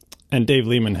 And Dave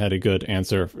Lehman had a good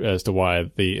answer as to why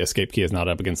the escape key is not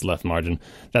up against the left margin.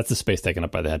 That's the space taken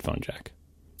up by the headphone jack.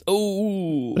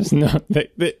 Oh,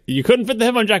 you couldn't fit the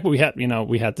headphone jack, but we had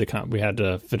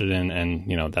to fit it in,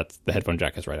 and that's the headphone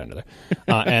jack is right under there.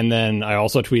 And then I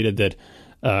also tweeted that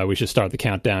we should start the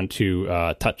countdown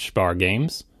to touch bar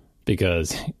games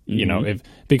because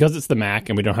because it's the Mac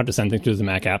and we don't have to send things to the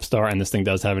Mac App Store, and this thing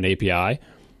does have an API.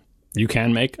 You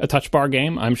can make a touch bar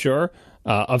game, I'm sure.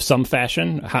 Of some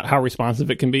fashion. How responsive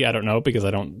it can be, I don't know, because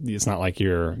it's not like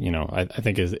you're, I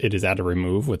think it is at a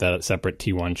remove with that separate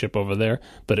T1 chip over there,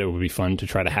 but it would be fun to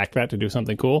try to hack that to do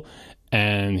something cool.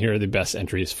 And here are the best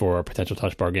entries for potential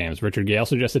touch bar games. Richard Gale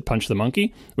suggested Punch the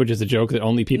Monkey, which is a joke that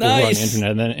only people who are on the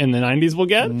internet in the 90s will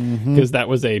get, because that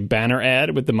was a banner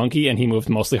ad with the monkey, and he moved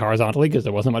mostly horizontally because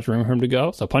there wasn't much room for him to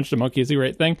go. So Punch the Monkey is a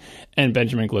great thing. And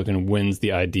Benjamin Gluckin wins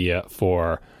the idea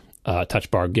for touch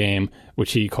bar game,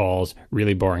 which he calls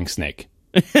Really Boring Snake.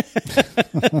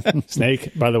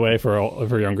 Snake, by the way,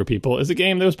 for younger people, is a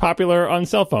game that was popular on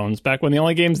cell phones back when the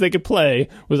only games they could play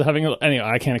was having. Anyway,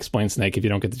 I can't explain Snake if you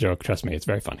don't get the joke. Trust me, it's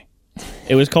very funny.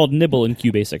 It was called Nibble in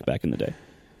QBasic back in the day.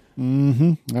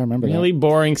 I remember Really that.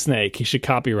 boring Snake. You should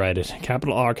copyright it.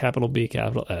 Capital R, capital B,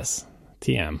 capital S.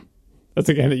 TM. That's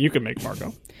a game that you can make,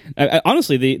 Marco.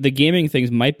 Honestly, the gaming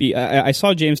things might be. I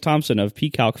saw James Thompson of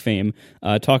PCalc fame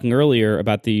talking earlier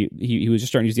about he was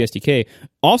just starting to use the SDK.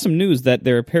 Awesome news that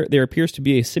there appears to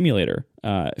be a simulator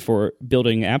for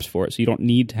building apps for it, so you don't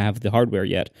need to have the hardware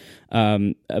yet.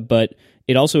 But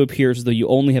it also appears as though you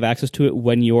only have access to it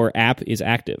when your app is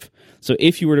active. So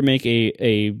if you were to make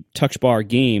a touch bar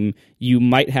game, you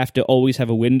might have to always have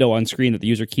a window on screen that the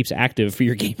user keeps active for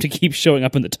your game to keep showing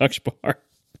up in the touch bar.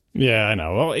 Yeah, I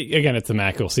know. Well, again, it's a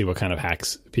Mac. We'll see what kind of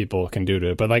hacks people can do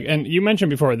to it. But and you mentioned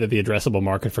before that the addressable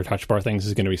market for touch bar things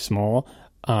is going to be small.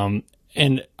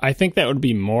 And I think that would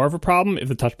be more of a problem if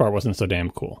the touch bar wasn't so damn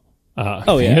cool.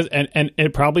 Oh yeah, and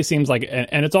it probably seems like,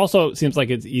 and it also seems like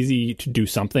it's easy to do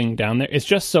something down there. It's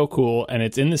just so cool, and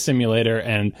it's in the simulator,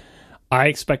 and I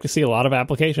expect to see a lot of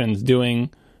applications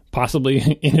doing possibly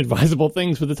inadvisable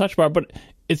things with the touch bar. But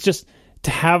it's just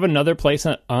to have another place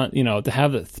to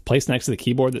have the place next to the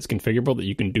keyboard that's configurable that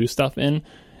you can do stuff in.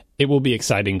 It will be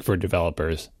exciting for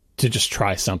developers to just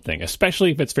try something,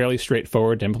 especially if it's fairly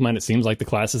straightforward to implement. It seems like the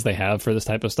classes they have for this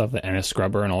type of stuff, the NS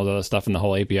Scrubber and all the other stuff, and the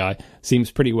whole API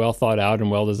seems pretty well thought out and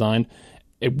well designed.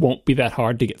 It won't be that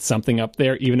hard to get something up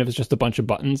there, even if it's just a bunch of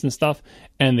buttons and stuff.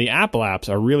 And the Apple apps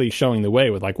are really showing the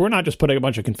way with, we're not just putting a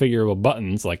bunch of configurable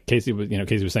buttons, like Casey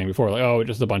was saying before,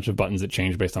 just a bunch of buttons that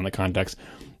change based on the context.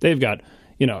 They've got,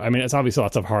 it's obviously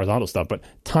lots of horizontal stuff, but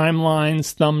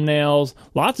timelines, thumbnails,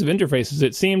 lots of interfaces.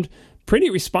 It seemed pretty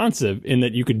responsive in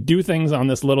that you could do things on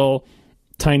this little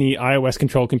tiny iOS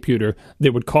control computer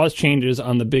that would cause changes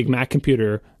on the big Mac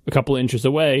computer a couple of inches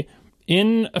away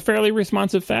in a fairly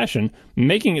responsive fashion,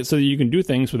 making it so that you can do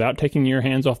things without taking your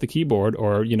hands off the keyboard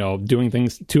or, doing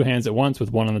things two hands at once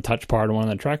with one on the touch bar and one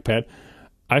on the trackpad.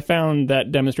 I found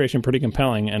that demonstration pretty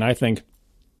compelling, and I think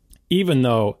even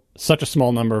though such a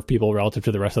small number of people relative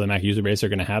to the rest of the Mac user base are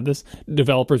going to have this,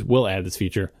 developers will add this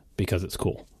feature because it's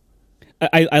cool.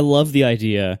 I love the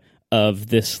idea of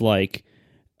this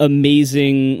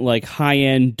amazing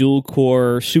high-end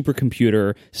dual-core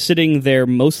supercomputer sitting there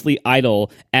mostly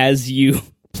idle as you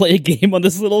play a game on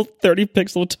this little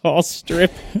 30-pixel tall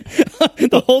strip.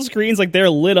 The whole screen's they're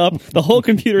lit up. The whole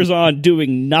computer's on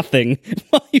doing nothing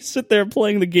while you sit there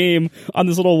playing the game on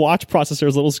this little watch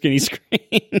processor's little skinny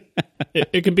screen.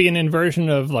 It could be an inversion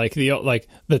of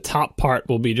the top part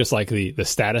will be just the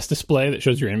status display that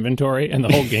shows your inventory, and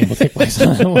the whole game will take place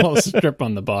on a little strip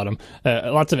on the bottom.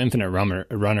 Lots of infinite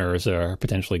runners are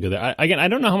potentially good there. I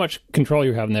don't know how much control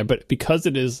you have in there, but because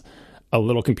it is a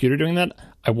little computer doing that,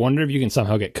 I wonder if you can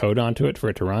somehow get code onto it for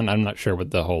it to run. I'm not sure what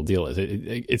the whole deal is.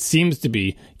 It seems to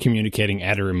be communicating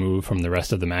add or remove from the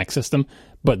rest of the Mac system,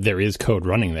 but there is code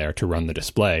running there to run the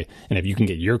display. And if you can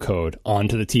get your code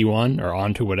onto the T1 or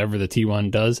onto whatever the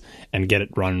T1 does and get it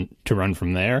run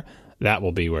from there, that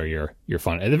will be where you're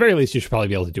fun. At the very least, you should probably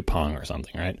be able to do Pong or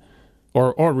something, right?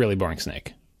 Or really boring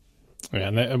Snake. Yeah,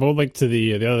 and we'll link to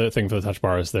the other thing for the touch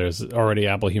bar is there's already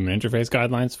Apple Human Interface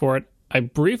guidelines for it. I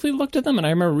briefly looked at them, and I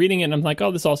remember reading it, and I'm like,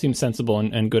 oh, this all seems sensible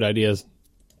and good ideas.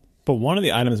 But one of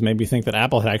the items made me think that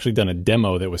Apple had actually done a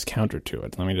demo that was counter to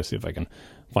it. Let me just see if I can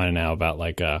find it now about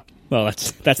Well,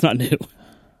 that's not new.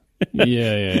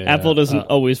 Yeah. Apple doesn't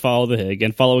always follow the HIG,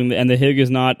 and the HIG is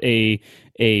not a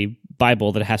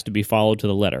Bible that has to be followed to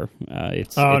the letter. They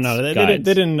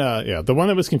didn't. The one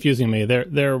that was confusing me,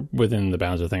 they're within the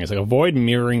bounds of the thing. It's avoid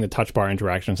mirroring the touch bar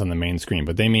interactions on the main screen.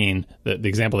 But they mean the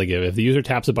example they give: if the user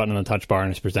taps a button on the touch bar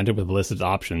and is presented with a list of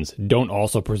options, don't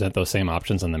also present those same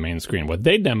options on the main screen. What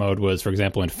they demoed was, for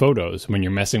example, in Photos, when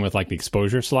you're messing with the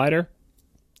exposure slider,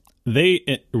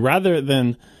 rather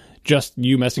than just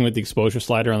you messing with the exposure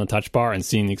slider on the touch bar and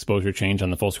seeing the exposure change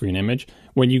on the full screen image,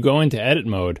 when you go into edit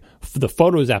mode, the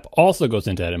Photos app also goes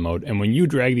into edit mode, and when you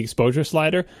drag the exposure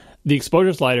slider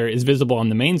is visible on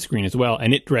the main screen as well,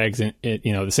 and it drags in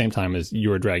the same time as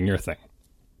you are dragging your thing.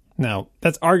 Now,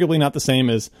 that's arguably not the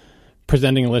same as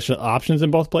presenting a list of options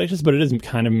in both places, but it is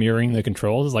kind of mirroring the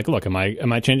controls. It's look, am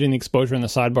I changing the exposure in the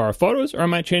sidebar of Photos, or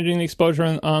am I changing the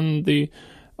exposure on the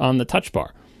touch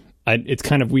bar? It's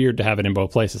kind of weird to have it in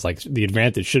both places. The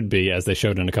advantage should be, as they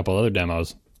showed in a couple other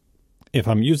demos, if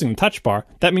I'm using the touch bar,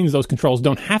 that means those controls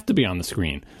don't have to be on the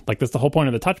screen. That's the whole point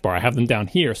of the touch bar. I have them down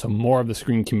here, so more of the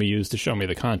screen can be used to show me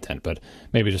the content. But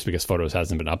maybe just because Photos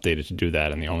hasn't been updated to do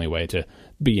that, and the only way to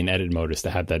be in edit mode is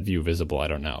to have that view visible. I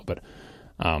don't know. But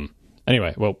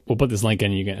Anyway, well, we'll put this link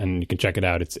in, and you can check it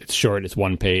out. It's short, it's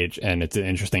one page, and it's an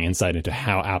interesting insight into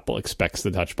how Apple expects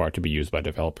the Touch Bar to be used by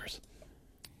developers.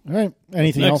 All right.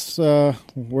 Anything else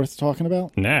worth talking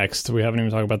about? Next, we haven't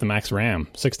even talked about the Max RAM.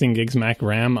 16 gigs Mac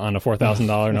RAM on a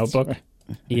 $4,000 notebook. Right.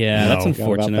 Yeah, that's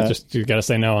unfortunate. Just you got to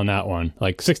say no on that one.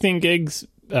 Like 16 gigs,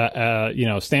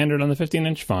 standard on the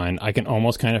 15-inch, fine. I can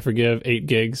almost kind of forgive 8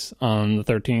 gigs on the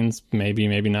 13s,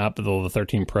 maybe not. But the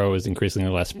 13 Pro is increasingly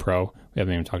less Pro. We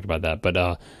haven't even talked about that.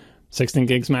 But 16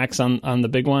 gigs max on the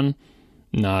big one,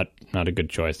 not a good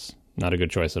choice. Not a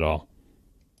good choice at all.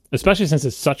 Especially since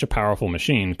it's such a powerful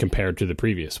machine compared to the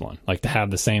previous one. Like to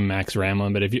have the same max RAM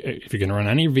limit, if you're going to run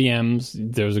any VMs,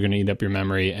 those are going to eat up your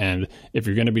memory. And if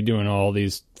you're going to be doing all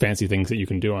these fancy things that you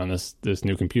can do on this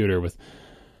new computer with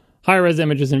high-res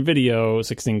images and video,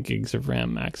 16 gigs of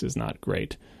RAM max is not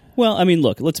great. Well, I mean,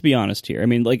 look, let's be honest here. I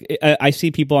mean, like, I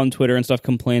see people on Twitter and stuff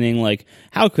complaining, like,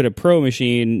 how could a Pro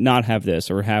machine not have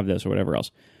this or have this or whatever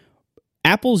else?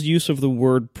 Apple's use of the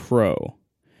word Pro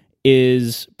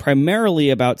is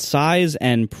primarily about size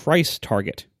and price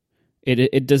target.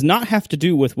 It does not have to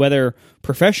do with whether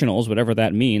professionals, whatever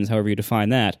that means, however you define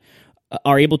that,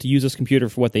 are able to use this computer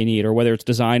for what they need or whether it's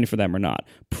designed for them or not.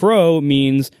 Pro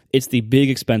means it's the big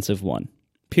expensive one,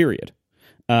 period.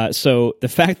 So the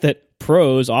fact that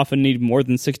Pros often need more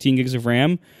than 16 gigs of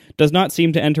RAM does not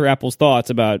seem to enter Apple's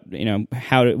thoughts about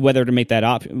whether to make that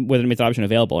option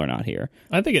available or not here.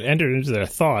 I think it entered into their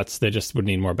thoughts. They just would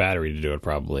need more battery to do it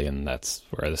probably, and that's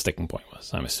where the sticking point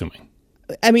was, I'm assuming.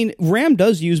 I mean, RAM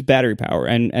does use battery power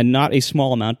and not a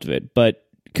small amount of it, but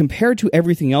compared to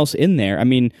everything else in there, I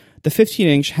mean, the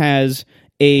 15-inch has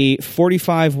a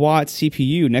 45-watt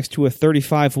CPU next to a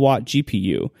 35-watt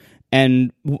GPU.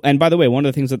 And by the way, one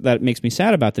of the things that makes me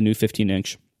sad about the new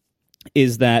 15-inch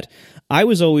is that I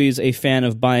was always a fan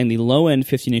of buying the low-end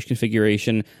 15-inch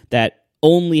configuration that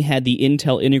only had the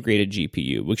Intel integrated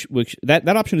GPU, which that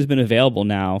option has been available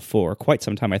now for quite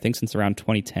some time, I think since around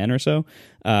 2010 or so,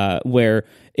 where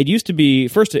it used to be,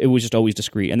 first it was just always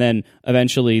discrete, and then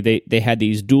eventually they had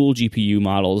these dual GPU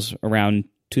models around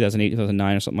 2008,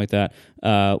 2009 or something like that,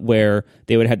 where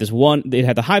they would have they'd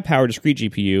have the high-power discrete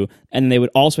GPU, and then they would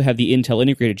also have the Intel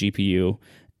integrated GPU,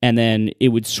 and then it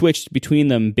would switch between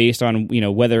them based on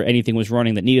whether anything was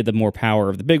running that needed the more power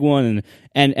of the big one,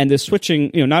 and the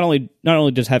switching, not only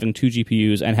does having two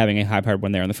GPUs and having a high-powered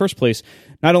one there in the first place,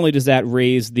 not only does that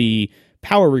raise the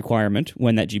power requirement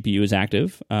when that GPU is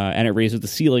active, and it raises the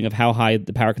ceiling of how high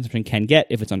the power consumption can get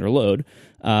if it's under load.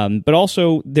 But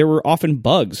also, there were often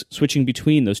bugs switching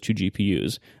between those two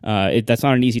GPUs. That's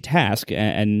not an easy task,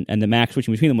 and the Mac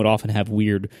switching between them would often have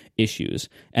weird issues.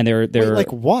 And they're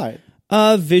like what?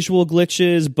 Visual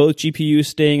glitches, both GPUs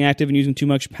staying active and using too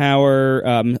much power,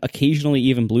 occasionally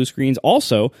even blue screens.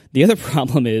 Also, the other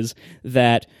problem is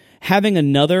that having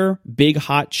another big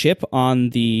hot chip on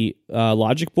the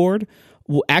logic board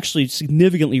will actually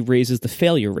significantly raises the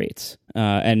failure rates.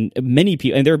 And many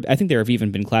people, and I think there have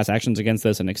even been class actions against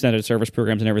this and extended service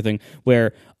programs and everything,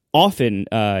 where often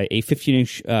a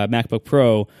 15-inch MacBook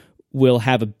Pro will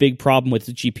have a big problem with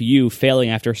the GPU failing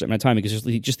after a certain amount of time because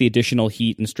there's just the additional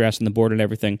heat and stress on the board and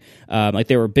everything. Like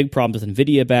there were big problems with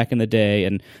NVIDIA back in the day,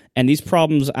 and these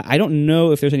problems, I don't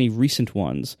know if there's any recent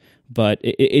ones, but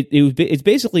it's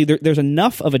basically there's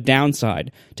enough of a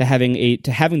downside to having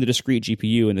the discrete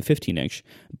GPU in the 15-inch,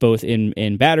 both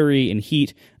in battery, in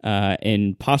heat,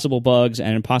 in possible bugs,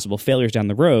 and in possible failures down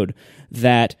the road,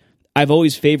 that I've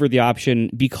always favored the option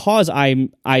because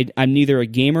I'm neither a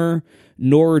gamer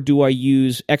nor do I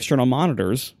use external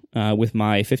monitors with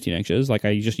my 15 inches. Like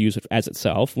I just use it as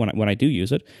itself when I do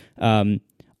use it.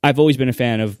 I've always been a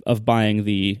fan of buying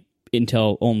the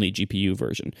Intel only GPU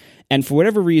version, and for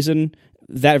whatever reason,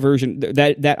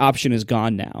 that option is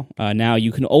gone now. Now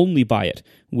you can only buy it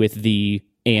with the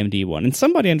AMD one. And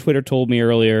somebody on Twitter told me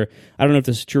earlier, I don't know if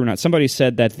this is true or not. Somebody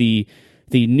said that the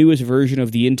newest version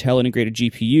of the Intel integrated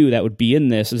GPU that would be in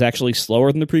this is actually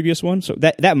slower than the previous one. So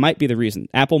that might be the reason.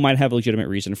 Apple might have a legitimate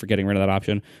reason for getting rid of that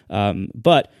option.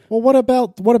 But what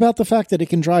about the fact that it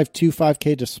can drive two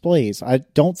 5K displays? I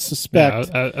don't suspect.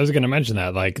 Yeah, I was going to mention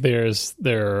that. Like, there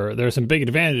are some big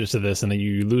advantages to this, and then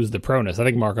you lose the proness. I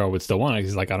think Marco would still want it.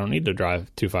 He's like, I don't need to drive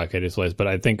two 5K displays. But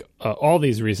I think all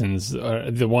these reasons,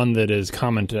 the one that is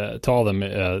common to all of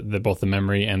them, both the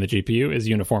memory and the GPU, is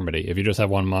uniformity. If you just have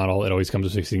one model, it always comes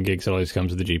with 16 gigs. It always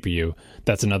comes with the GPU.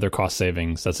 That's another cost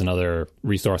savings. That's another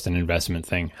resource and investment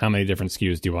thing. How many different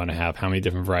SKUs do you want to have? How many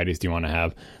different varieties do you want to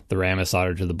have? The RAM is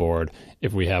soldered to the board.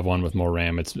 If we have one with more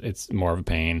RAM, it's more of a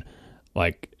pain.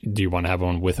 Like, do you want to have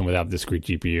one with and without the discrete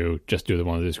GPU? Just do the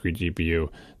one with the discrete GPU,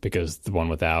 because the one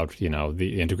without,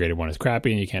 the integrated one is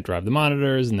crappy and you can't drive the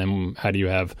monitors. And then how do you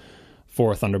have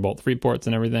 4 Thunderbolt 3 ports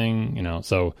and everything?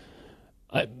 So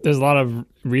there's a lot of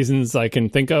reasons I can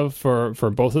think of for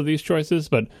both of these choices,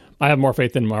 but I have more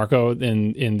faith than Marco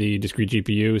in the discrete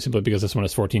GPU, simply because this one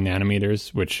is 14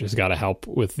 nanometers, which has got to help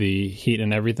with the heat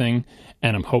and everything.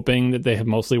 And I'm hoping that they have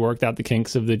mostly worked out the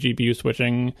kinks of the GPU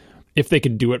switching. If they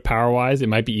could do it power-wise, it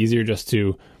might be easier just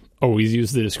to always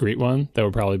use the discrete one. That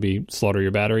would probably be slaughter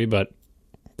your battery, but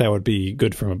that would be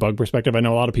good from a bug perspective. I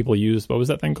know a lot of people use, what was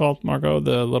that thing called, Marco?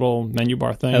 The little menu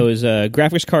bar thing? It was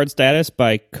graphics card status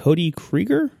by Cody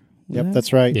Krieger. Yep,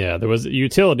 that's right. Yeah, there was a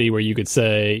utility where you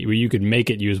could make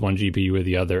it use one GPU or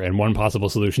the other, and one possible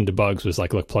solution to bugs was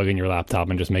like, look, plug in your laptop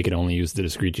and just make it only use the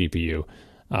discrete GPU,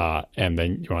 and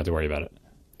then you don't have to worry about it.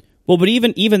 Well, but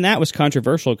even that was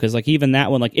controversial, because like even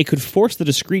that one, like it could force the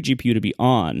discrete GPU to be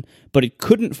on, but it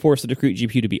couldn't force the discrete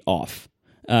GPU to be off.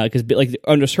 Because like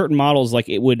under certain models, like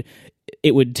it would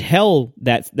tell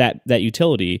that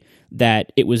utility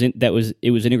that it was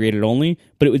integrated only,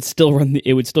 but it would still run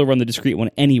the discrete one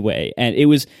anyway. And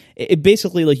it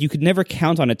basically, like, you could never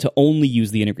count on it to only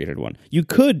use the integrated one. You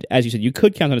could, as you said,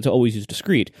 count on it to always use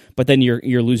discrete, but then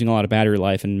you're losing a lot of battery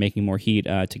life and making more heat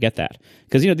to get that.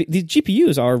 Because the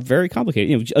GPUs are very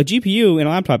complicated. A GPU in a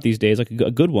laptop these days, like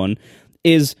a good one,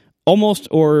 is almost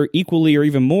or equally or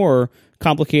even more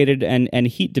complicated and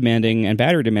heat demanding and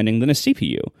battery demanding than a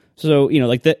CPU. So,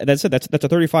 like that's a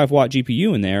 35-watt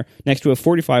GPU in there next to a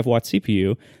 45-watt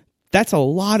CPU. That's a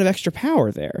lot of extra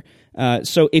power there.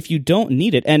 So if you don't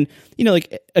need it, and,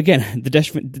 like, again, the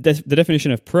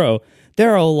definition of pro,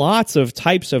 there are lots of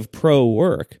types of pro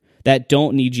work that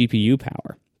don't need GPU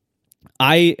power.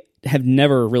 I have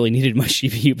never really needed much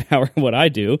GPU power in what I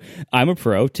do. I'm a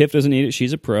pro. Tiff doesn't need it.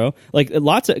 She's a pro. Like,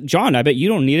 John, I bet you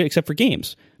don't need it except for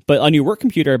games. But on your work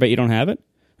computer, I bet you don't have it.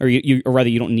 Or rather,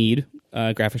 you don't need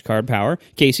graphics card power.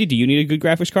 Casey, do you need a good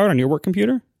graphics card on your work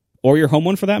computer? Or your home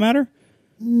one, for that matter?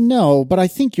 No, but I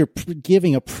think you're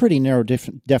giving a pretty narrow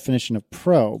definition of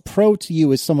pro. Pro to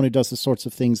you is someone who does the sorts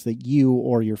of things that you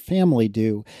or your family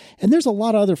do. And there's a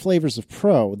lot of other flavors of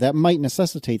pro that might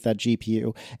necessitate that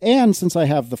GPU. And since I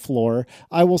have the floor,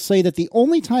 I will say that the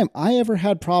only time I ever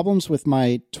had problems with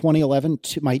my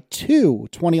my two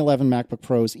 2011 MacBook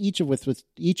Pros, each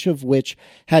of which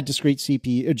had discrete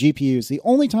GPUs, the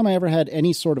only time I ever had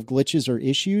any sort of glitches or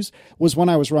issues was when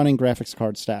I was running graphics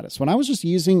card status. When I was just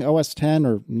using OS 10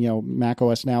 or Mac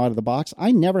OS now out of the box,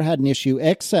 I never had an issue,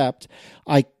 except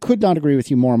I could not agree with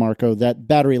you more, Marco, that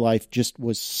battery life just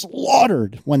was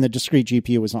slaughtered when the discrete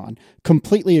GPU was on.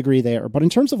 Completely agree there. But in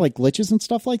terms of like glitches and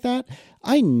stuff like that,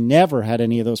 I never had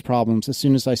any of those problems as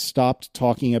soon as I stopped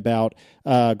talking about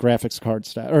graphics card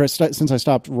status, or since I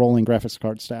stopped rolling graphics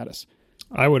card status.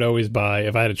 I would always buy,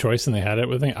 if I had a choice and they had it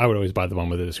with me, I would always buy the one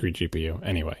with the discrete GPU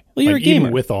anyway. Well, you're a gamer.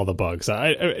 Even with all the bugs.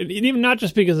 Even not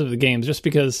just because of the games, just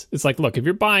because it's like, look, if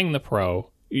you're buying the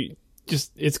Pro,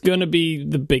 it's going to be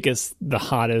the biggest, the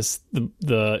hottest, and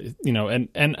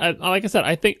like I said,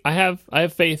 I think I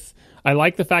have faith. I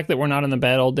like the fact that we're not in the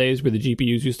bad old days where the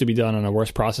GPUs used to be done on a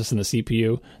worse process than the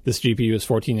CPU. This GPU is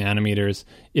 14 nanometers.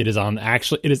 It is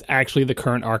actually the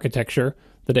current architecture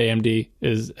that AMD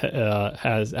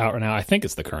has out now. I think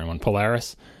it's the current one,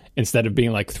 Polaris, instead of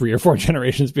being like 3 or 4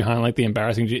 generations behind, like the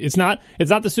embarrassing. It's not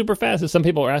the super fast, as some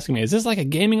people are asking me. Is this like a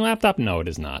gaming laptop? No, it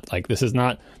is not. Like, this is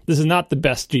not the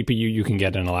best GPU you can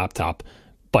get in a laptop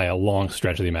by a long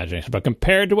stretch of the imagination. But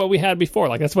compared to what we had before,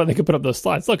 like, that's why they could put up those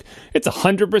slides. Look, it's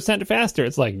 100% faster.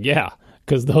 It's like, yeah,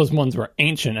 because those ones were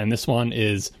ancient, and this one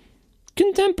is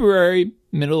contemporary,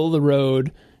 middle of the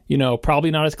road.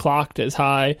 Probably not as clocked as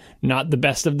high, not the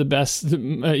best of the best,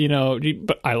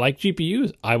 but I like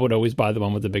GPUs. I would always buy the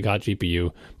one with the big hot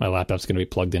GPU. My laptop's going to be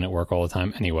plugged in at work all the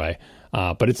time anyway.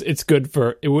 But it's good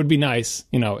it would be nice,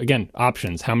 again,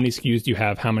 options. How many SKUs do you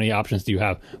have? How many options do you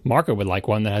have? Marco would like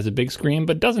one that has a big screen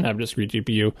but doesn't have a discrete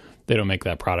GPU. They don't make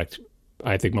that product,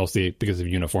 I think, mostly because of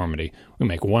uniformity. We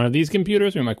make one of these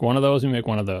computers, we make one of those, we make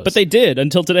one of those. But they did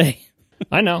until today.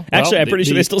 I know. Actually, I'm pretty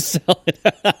sure they still sell it.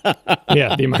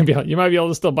 Yeah, you might be able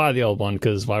to still buy the old one,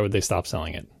 because why would they stop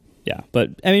selling it? Yeah,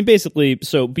 but I mean, basically,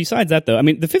 so besides that, though, I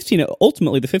mean, the 15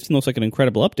 looks like an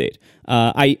incredible update.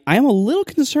 I am a little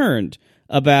concerned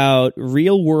about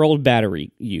real-world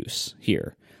battery use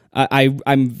here.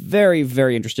 I'm very,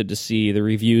 very interested to see the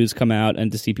reviews come out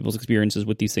and to see people's experiences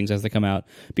with these things as they come out,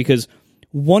 because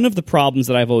one of the problems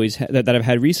that I've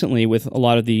had recently with a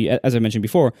lot of as I mentioned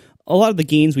before, a lot of the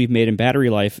gains we've made in battery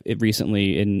life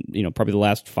recently, in probably the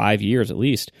last 5 years at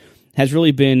least, has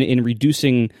really been in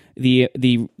reducing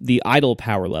the idle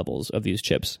power levels of these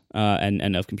chips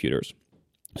and of computers.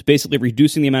 It's basically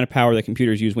reducing the amount of power that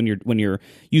computers use when you're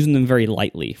using them very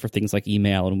lightly for things like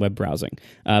email and web browsing.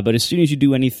 But as soon as you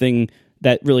do anything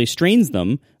that really strains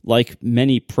them, like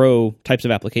many pro types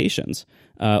of applications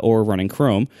or running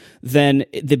Chrome, then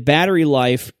the battery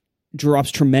life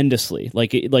drops tremendously.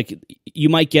 Like you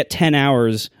might get 10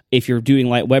 hours if you're doing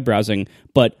light web browsing,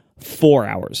 but 4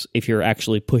 hours if you're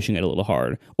actually pushing it a little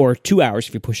hard, or 2 hours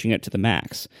if you're pushing it to the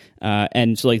max.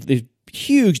 And so like there's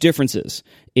huge differences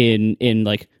in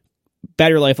like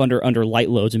battery life under light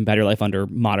loads and battery life under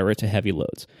moderate to heavy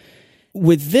loads.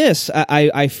 With this,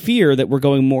 I fear that we're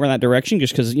going more in that direction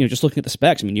just because, just looking at the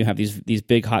specs, I mean, you have these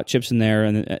big hot chips in there.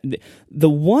 And the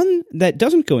one that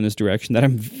doesn't go in this direction that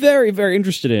I'm very, very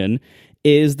interested in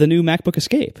is the new MacBook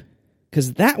Escape,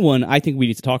 because that one I think we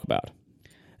need to talk about.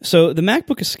 So the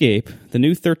MacBook Escape, the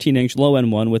new 13-inch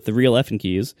low-end one with the real F and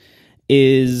keys,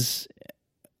 is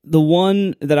the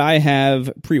one that I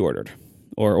have pre-ordered,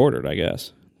 or ordered, I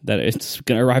guess, that it's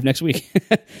going to arrive next week.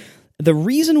 The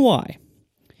reason why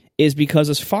is because,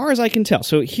 as far as I can tell,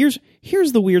 so here's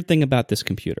the weird thing about this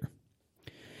computer.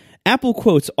 Apple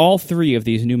quotes all three of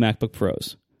these new MacBook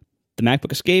Pros. The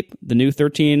MacBook Escape, the new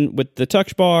 13 with the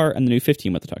Touch Bar, and the new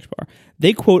 15 with the Touch Bar.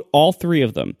 They quote all three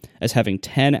of them as having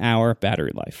 10-hour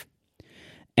battery life.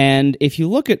 And if you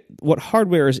look at what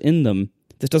hardware is in them,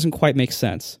 this doesn't quite make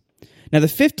sense. Now, the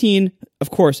 15, of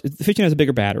course, the 15 has a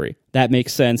bigger battery. That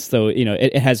makes sense, though.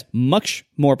 It has much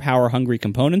more power-hungry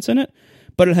components in it,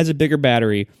 but it has a bigger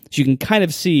battery, so you can kind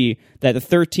of see that the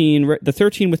 13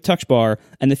 with Touch Bar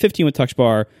and the 15 with Touch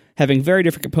Bar, having very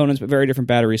different components but very different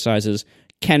battery sizes,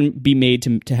 can be made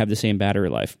to have the same battery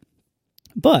life.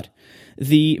 But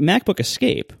the MacBook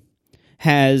Escape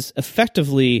has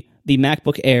effectively the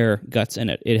MacBook Air guts in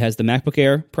it. It has the MacBook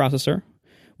Air processor,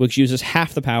 which uses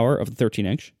half the power of the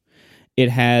 13-inch. It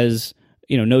has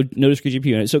no discrete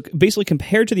GPU in it. So basically,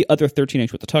 compared to the other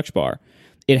 13-inch with the Touch Bar,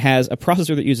 it has a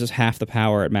processor that uses half the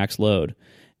power at max load.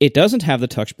 It doesn't have the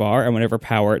Touch Bar and whatever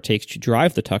power it takes to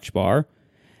drive the Touch Bar.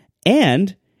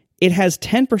 And it has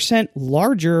 10%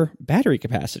 larger battery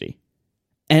capacity.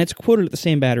 And it's quoted at the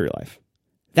same battery life.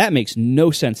 That makes no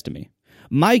sense to me.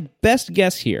 My best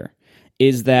guess here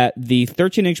is that the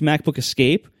 13-inch MacBook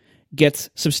Escape gets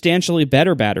substantially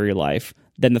better battery life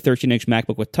than the 13-inch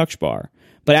MacBook with Touch Bar.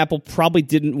 But Apple probably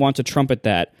didn't want to trumpet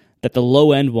that the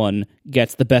low-end one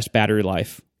gets the best battery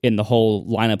life in the whole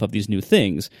lineup of these new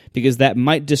things, because that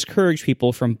might discourage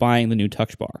people from buying the new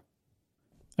Touch Bar.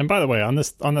 And by the way, on the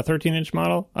 13-inch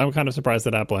model, I'm kind of surprised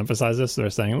that Apple emphasized this. They're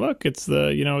saying, look, it's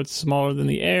it's smaller than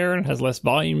the Air and has less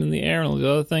volume than the Air and all the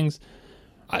other things.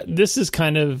 This is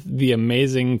kind of the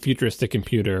amazing futuristic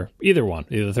computer, either one,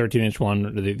 either the 13-inch one,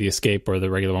 or the Escape, or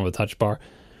the regular one with Touch Bar,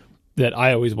 that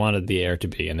I always wanted the Air to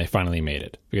be, and they finally made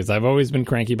it. Because I've always been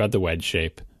cranky about the wedge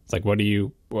shape. It's like, why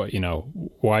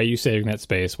are you saving that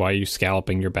space? Why are you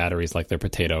scalloping your batteries like they're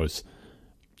potatoes?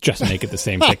 Just make it the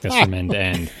same thickness from end to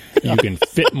end. You can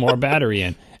fit more battery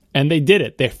in. And they did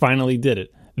it. They finally did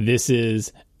it. This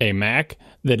is a Mac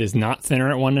that is not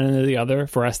thinner at one end or the other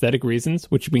for aesthetic reasons,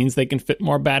 which means they can fit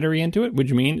more battery into it,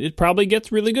 which means it probably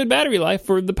gets really good battery life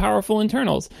for the powerful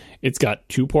internals. It's got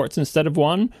 2 ports instead of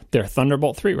 1. They're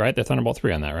Thunderbolt 3, right? They're Thunderbolt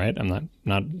 3 on that, right? I'm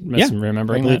not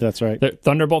misremembering I believe that. That's right. They're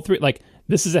Thunderbolt 3. Like,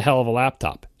 this is a hell of a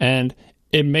laptop. And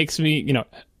it makes me,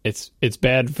 it's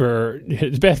bad for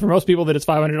most people that it's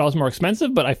 $500 more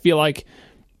expensive, but I feel like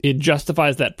it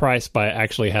justifies that price by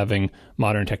actually having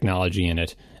modern technology in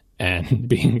it and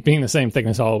being the same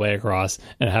thickness all the way across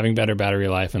and having better battery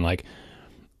life. And like,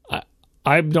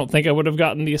 I don't think I would have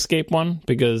gotten the Escape one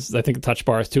because I think the Touch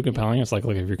Bar is too compelling. It's like,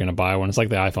 look, if you're going to buy one, it's like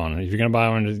the iPhone. If you're going to buy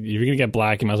one, if you're going to get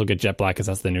black, you might as well get jet black because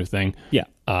that's the new thing. Yeah.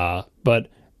 But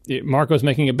Marco's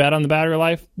making a bet on the battery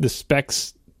life. The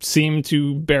specs seem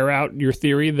to bear out your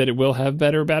theory that it will have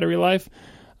better battery life.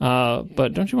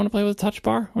 But don't you want to play with a Touch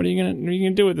Bar? What are you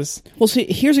gonna do with this? Well,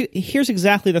 see, here's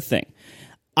exactly the thing.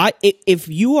 If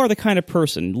you are the kind of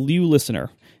person, you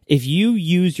listener, if you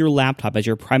use your laptop as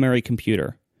your primary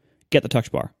computer, get the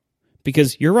Touch Bar.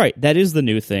 Because you're right, that is the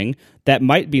new thing. That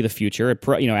might be the future.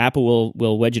 Apple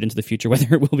will wedge it into the future,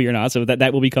 whether it will be or not. So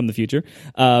that will become the future.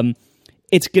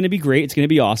 It's going to be great. It's going to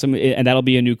be awesome, and that'll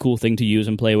be a new cool thing to use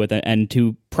and play with, and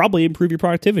to probably improve your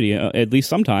productivity, at least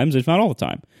sometimes, if not all the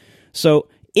time. So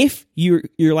if your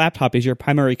laptop is your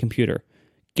primary computer,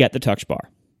 get the Touch Bar.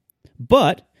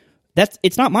 But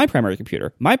it's not my primary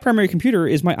computer. My primary computer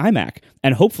is my iMac,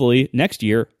 and hopefully next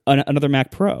year another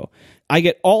Mac Pro. I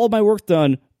get all of my work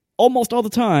done almost all the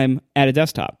time at a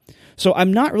desktop. So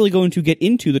I'm not really going to get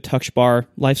into the touch bar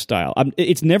lifestyle.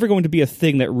 It's never going to be a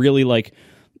thing that really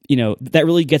that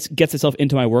really gets itself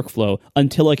into my workflow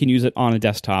until I can use it on a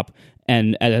desktop.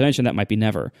 And as I mentioned, that might be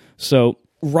never. So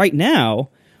right now,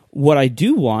 what I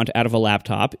do want out of a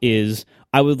laptop is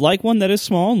I would like one that is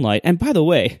small and light. And by the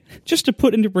way, just to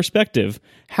put into perspective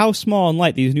how small and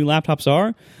light these new laptops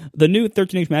are, the new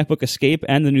 13-inch MacBook Escape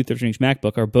and the new 13-inch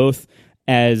MacBook are both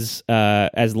as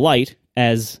light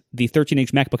as the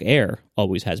 13-inch MacBook Air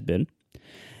always has been.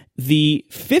 The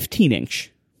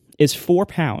 15-inch is 4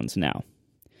 pounds now.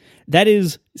 That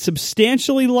is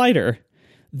substantially lighter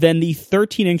than the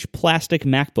 13-inch plastic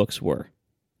MacBooks were.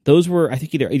 Those were, I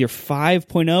think, either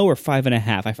 5.0 or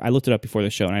 5.5. I looked it up before the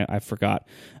show, and I forgot.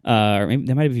 Or maybe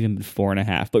they might have even been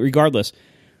 4.5. But regardless,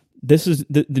 this is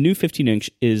the new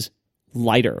 15-inch is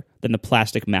lighter than the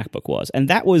plastic MacBook was. And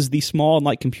that was the small and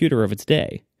light computer of its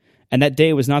day. And that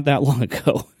day was not that long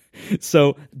ago.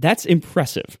 So that's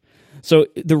impressive. So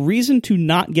the reason to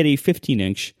not get a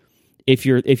 15-inch, if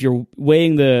you're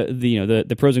weighing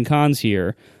the pros and cons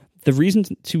here, the reason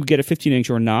to get a 15-inch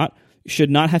or not should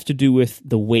not have to do with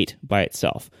the weight by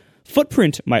itself.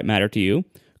 Footprint might matter to you.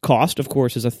 Cost, of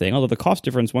course, is a thing, although the cost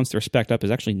difference once they're spec'd up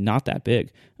is actually not that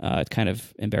big. It's kind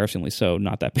of embarrassingly so,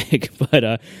 not that big.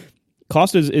 But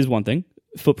cost is one thing.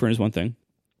 Footprint is one thing.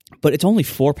 But it's only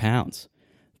 4 pounds.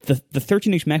 The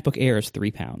 13-inch MacBook Air is 3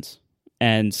 pounds.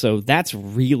 And so that's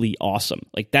really awesome.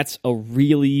 Like, that's a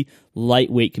really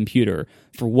lightweight computer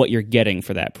for what you're getting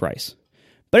for that price.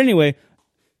 But anyway,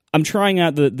 I'm trying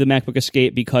out the MacBook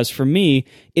Escape because for me,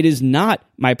 it is not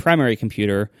my primary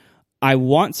computer. I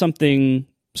want something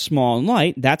small and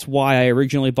light. That's why I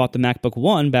originally bought the MacBook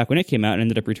One back when it came out and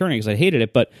ended up returning because I hated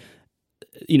it. But,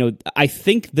 I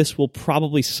think this will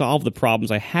probably solve the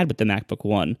problems I had with the MacBook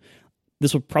One.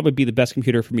 This will probably be the best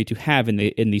computer for me to have in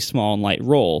the small and light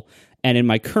role. And in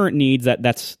my current needs,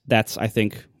 that's I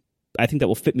think that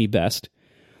will fit me best.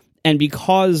 And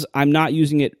because I'm not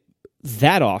using it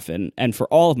that often and for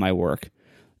all of my work,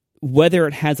 whether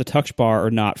it has a touch bar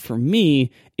or not for me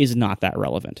is not that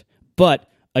relevant. But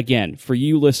again, for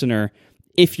you listener,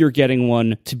 if you're getting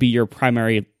one to be your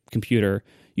primary computer,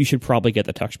 you should probably get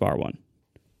the touch bar one.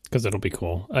 Because it'll be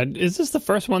cool. Is this the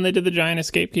first one they did the giant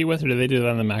escape key with, or did they do that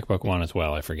on the MacBook One as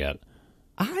well? I forget.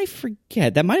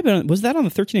 That might have been, was that on the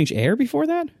 13-inch Air before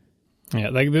that? Yeah,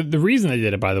 like the reason they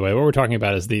did it, by the way, what we're talking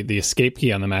about is the escape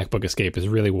key on the MacBook Escape is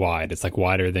really wide. It's like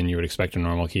wider than you would expect a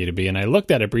normal key to be. And I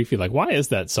looked at it briefly, like, why is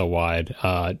that so wide?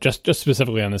 Just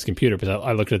specifically on this computer, because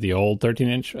I looked at the old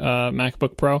 13-inch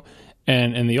MacBook Pro,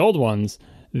 and in the old ones,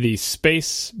 the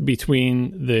space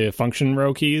between the function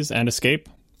row keys and escape,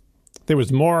 there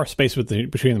was more space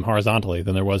between them horizontally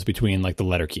than there was between like the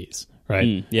letter keys,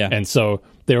 right? Yeah. And so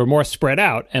they were more spread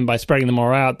out, and by spreading them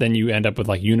more out, then you end up with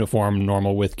like uniform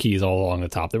normal width keys all along the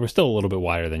top. They were still a little bit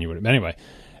wider than you would have. Anyway,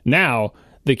 now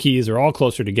the keys are all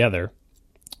closer together,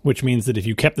 which means that if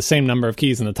you kept the same number of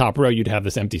keys in the top row, you'd have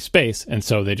this empty space. And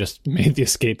so they just made the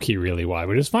escape key really wide,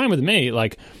 which is fine with me.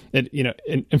 Like,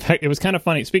 in fact, it was kind of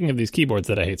funny. Speaking of these keyboards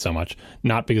that I hate so much,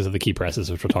 not because of the key presses,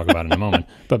 which we'll talk about in a moment,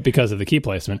 but because of the key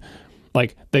placement.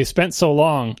 Like, they spent so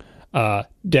long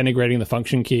denigrating the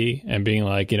function key and being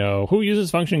like, who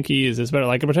uses function keys is better.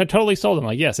 Like, which I totally sold them.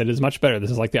 Like, yes, it is much better. This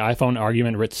is like the iPhone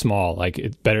argument writ small. Like,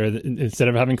 it's better. Instead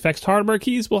of having fixed hardware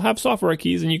keys, we'll have software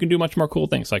keys, and you can do much more cool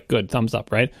things. Like, good, thumbs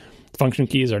up, right? Function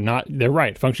keys are not, they're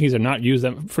right. Function keys are not used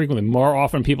that frequently. More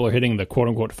often, people are hitting the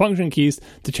quote-unquote function keys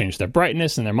to change their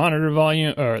brightness and their monitor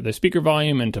volume, or their speaker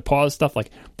volume, and to pause stuff.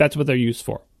 Like, that's what they're used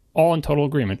for. All in total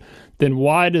agreement. Then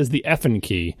why does the F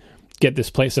key get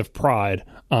this place of pride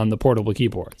on the portable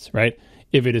keyboards, right?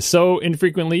 If it is so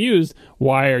infrequently used,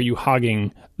 why are you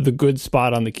hogging the good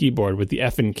spot on the keyboard with the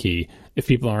F key if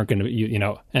people aren't going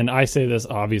to, and I say this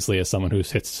obviously as someone who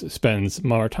spends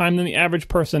more time than the average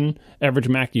person, average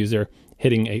Mac user,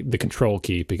 hitting the control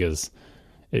key because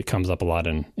it comes up a lot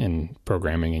in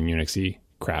programming and Unix-y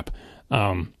crap.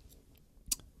 I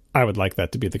would like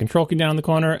that to be the control key down in the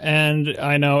corner, and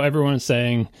I know everyone's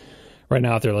saying right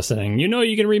now if they're listening, you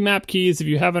can remap keys if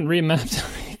you haven't remapped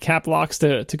cap locks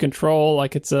to control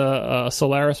like it's a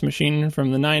Solaris machine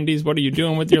from the 90s. What are you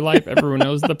doing with your life? Everyone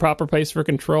knows the proper place for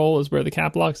control is where the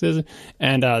cap locks is.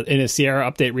 And in a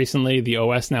Sierra update recently, the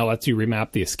OS now lets you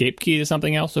remap the escape key to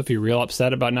something else. So if you're real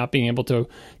upset about not being able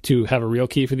to have a real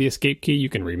key for the escape key, you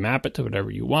can remap it to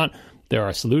whatever you want. There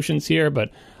are solutions here, but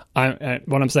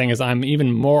what I'm saying is I'm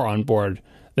even more on board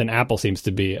than Apple seems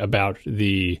to be about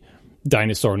the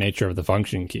dinosaur nature of the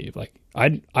function key. Like,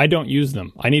 I don't use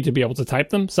them. I need to be able to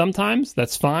type them sometimes.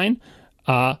 That's fine.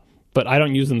 but I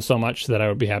don't use them so much that I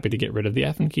would be happy to get rid of the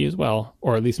F and key as well,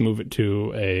 or at least move it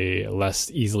to a less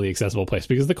easily accessible place.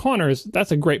 Because the corners,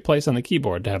 that's a great place on the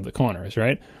keyboard to have the corners,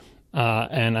 right?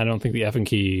 And I don't think the F and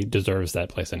key deserves that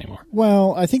place anymore.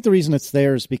 Well, I think the reason it's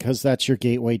there is because that's your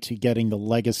gateway to getting the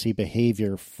legacy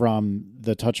behavior from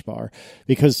the touch bar.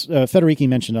 Because Federici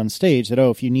mentioned on stage that,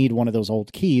 if you need one of those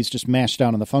old keys, just mash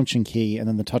down on the function key, and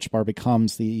then the touch bar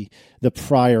becomes the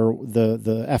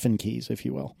F and keys, if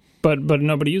you will. But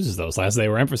nobody uses those. As they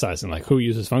were emphasizing, like, who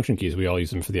uses function keys? We all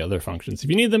use them for the other functions. If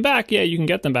you need them back, yeah, you can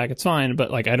get them back. It's fine. But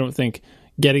like, I don't think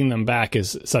getting them back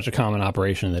is such a common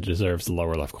operation that it deserves the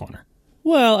lower left corner.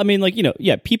 Well, I mean, like,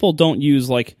 people don't use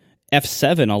like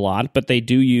F7 a lot, but they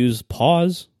do use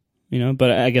pause.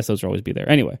 But I guess those will always be there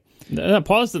anyway.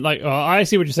 Pause, like, I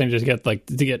see what you're saying. Just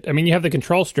I mean, you have the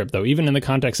control strip though. Even in the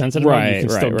context sensitive one, you can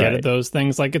still get at those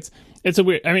things. Like, it's a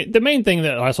weird. I mean, the main thing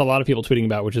that I saw a lot of people tweeting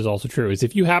about, which is also true, is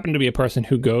if you happen to be a person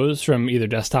who goes from either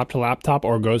desktop to laptop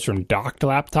or goes from dock to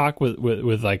laptop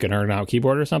with like an ergonomic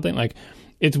keyboard or something, like,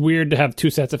 it's weird to have two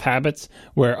sets of habits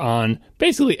where on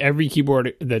basically every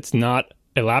keyboard that's not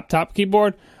a laptop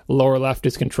keyboard, lower left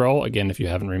is control. Again, if you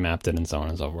haven't remapped it and so on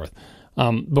and so forth.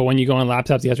 But when you go on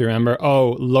laptops, you have to remember,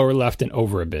 lower left and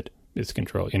over a bit is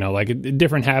control. Like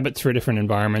different habits for different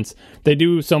environments. They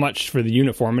do so much for the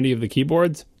uniformity of the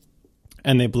keyboards,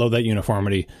 and they blow that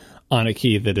uniformity on a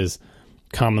key that is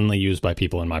commonly used by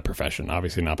people in my profession.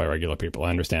 Obviously not by regular people. I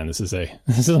understand this is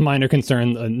a minor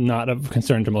concern, not of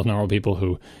concern to most normal people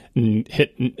who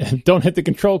don't hit the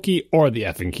control key or the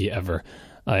F key ever.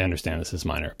 I understand this is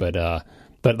minor, but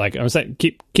like I was saying,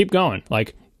 keep going.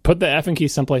 Like, put the F key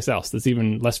someplace else that's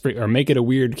even less free, or make it a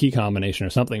weird key combination or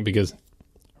something, because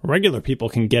regular people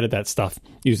can get at that stuff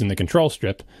using the control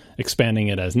strip, expanding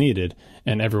it as needed,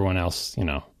 and everyone else,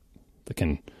 they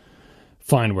can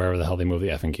find wherever the hell they move the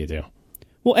F key to.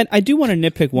 Well, and I do want to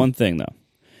nitpick one thing, though,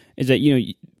 is that,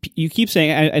 you keep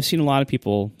saying, I've seen a lot of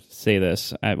people say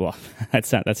this. That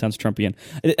sounds Trumpian.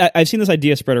 I've seen this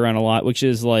idea spread around a lot, which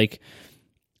is like,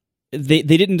 they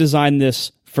didn't design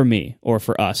this for me or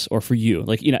for us or for you,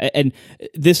 like, and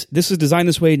this is designed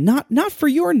this way, not for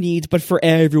your needs, but for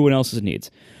everyone else's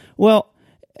needs. Well,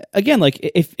 again, like,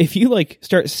 if you like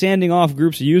start sanding off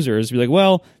groups of users, be like,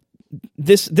 well,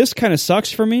 this kind of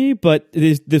sucks for me, but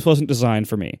this wasn't designed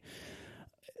for me.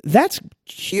 That's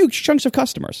huge chunks of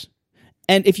customers.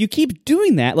 And if you keep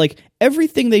doing that, like,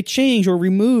 everything they change or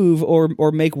remove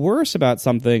or make worse about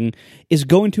something is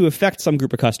going to affect some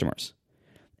group of customers.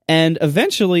 And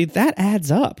eventually that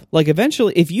adds up. Like,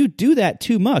 eventually, if you do that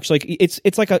too much, like,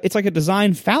 it's like a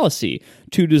design fallacy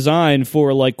to design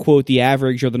for, like, quote, the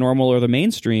average or the normal or the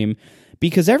mainstream,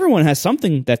 because everyone has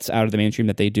something that's out of the mainstream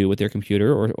that they do with their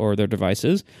computer or their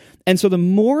devices. And so the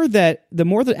more that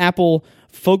Apple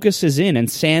focuses in and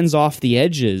sands off the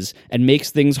edges and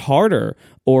makes things harder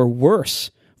or worse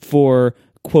for,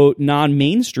 quote,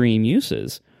 non-mainstream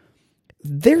uses,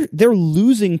 they're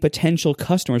losing potential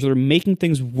customers. They're making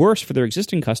things worse for their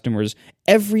existing customers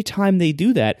every time they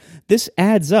do that. This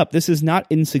adds up. This is not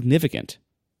insignificant.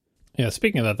 Yeah,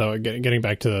 speaking of that, though, getting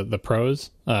back to the pros,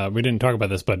 we didn't talk about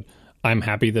this, but I'm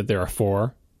happy that there are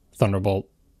 4 Thunderbolt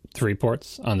 3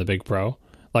 ports on the Big Pro.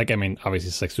 Like, I mean,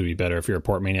 obviously 6 would be better if you're a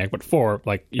port maniac, but 4,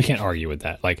 like, you can't argue with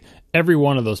that. Like, every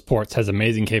one of those ports has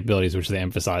amazing capabilities, which they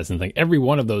emphasize and think. Every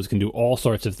one of those can do all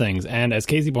sorts of things. And as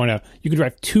Casey pointed out, you can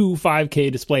drive 2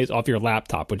 5K displays off your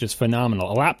laptop, which is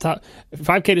phenomenal. A laptop,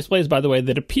 5K displays, by the way,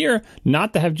 that appear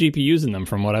not to have GPUs in them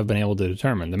from what I've been able to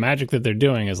determine. The magic that they're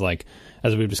doing is, like,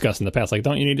 as we've discussed in the past, like,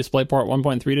 don't you need DisplayPort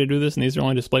 1.3 to do this? And these are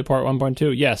only DisplayPort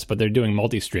 1.2? Yes, but they're doing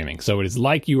multi-streaming. So it is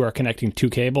like you are connecting 2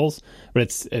 cables,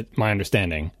 but my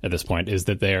understanding at this point is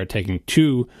that they are taking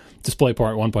 2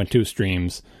 DisplayPort 1.2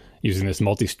 streams using this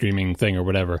multi-streaming thing or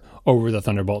whatever over the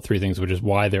Thunderbolt 3 things, which is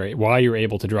why you're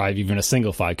able to drive even a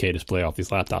single 5K display off these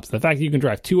laptops. The fact that you can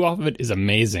drive 2 off of it is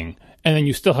amazing. And then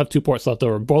you still have 2 ports left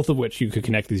over, both of which you could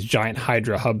connect these giant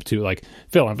Hydra hub to, like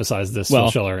Phil emphasized this. Well,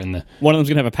 Schiller in the one of them's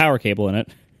going to have a power cable in it.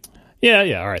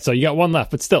 Yeah, all right. So you got 1 left,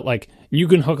 but still, like, you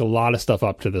can hook a lot of stuff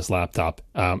up to this laptop,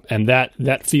 and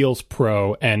that feels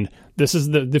pro. And this is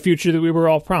the future that we were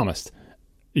all promised.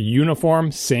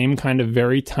 Uniform, same kind of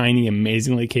very tiny,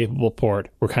 amazingly capable port.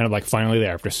 We're kind of like finally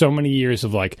there after so many years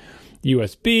of like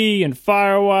USB and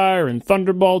FireWire and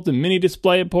Thunderbolt and mini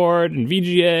DisplayPort and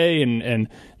VGA and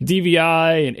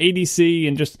DVI and ADC,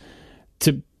 and just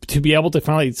to be able to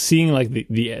finally seeing like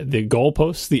the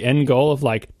goalposts, the end goal of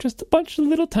like just a bunch of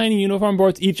little tiny uniform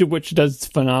boards, each of which does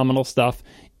phenomenal stuff,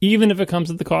 even if it comes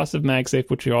at the cost of MagSafe,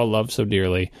 which we all love so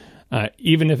dearly.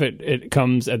 Even if it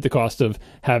comes at the cost of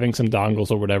having some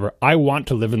dongles or whatever. I want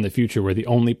to live in the future where the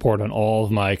only port on all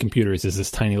of my computers is this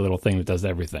tiny little thing that does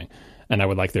everything. And I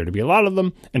would like there to be a lot of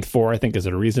them. And 4, I think, is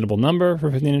a reasonable number for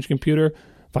a 15-inch computer.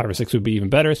 5 or 6 would be even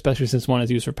better, especially since 1 is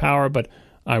used for power. But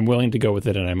I'm willing to go with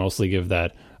it, and I mostly give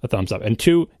that a thumbs up. And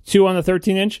 2 on the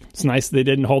 13-inch, it's nice they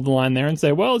didn't hold the line there and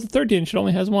say, well, it's a 13-inch, it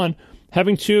only has 1.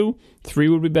 Having 2, 3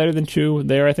 would be better than 2.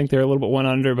 There, I think they're a little bit 1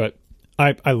 under, but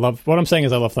I love, what I'm saying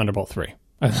is I love Thunderbolt 3.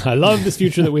 I love this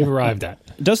future that we've arrived at.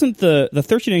 Doesn't the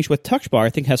 13-inch with Touch Bar, I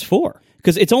think, has 4?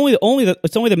 Because it's only the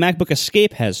MacBook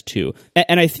Escape has 2,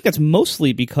 and I think that's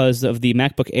mostly because of the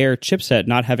MacBook Air chipset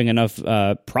not having enough,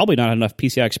 probably not enough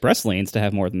PCI Express lanes to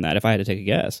have more than that. If I had to take a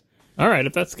guess. All right,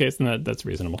 if that's the case, then that's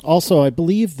reasonable. Also, I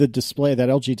believe the display, that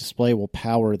LG display, will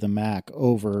power the Mac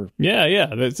over. Yeah.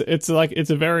 It's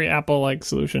a very Apple-like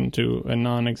solution to a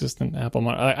non-existent Apple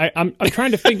monitor. I'm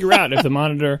trying to figure out if the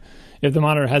monitor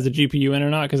has a GPU in or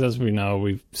not, because as we know,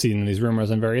 we've seen these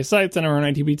rumors on various sites, and our own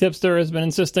ITB tipster has been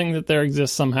insisting that there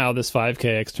exists somehow this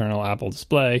 5K external Apple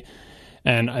display.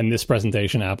 And in this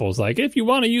presentation, Apple's like, if you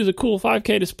want to use a cool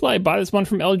 5K display, buy this one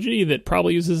from LG that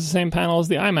probably uses the same panel as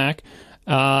the iMac.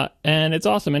 And it's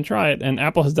awesome, and try it. And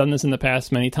Apple has done this in the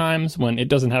past many times. When it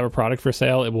doesn't have a product for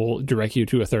sale, it will direct you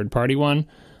to a third-party one.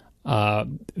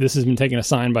 This has been taken as a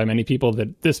sign by many people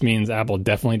that this means Apple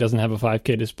definitely doesn't have a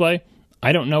 5K display.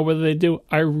 I don't know whether they do.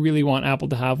 I really want Apple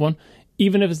to have one,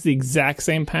 even if it's the exact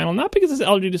same panel. Not because this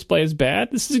LG display is bad.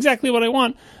 This is exactly what I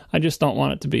want. I just don't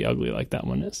want it to be ugly like that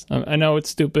one is. I know it's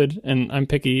stupid, and I'm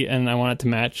picky, and I want it to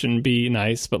match and be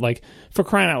nice, but like, for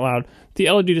crying out loud, the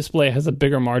LG display has a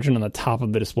bigger margin on the top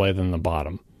of the display than the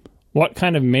bottom. What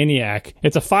kind of maniac?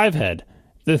 It's a 5-head.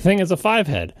 The thing is a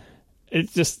 5-head.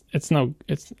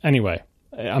 Anyway,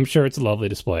 I'm sure it's a lovely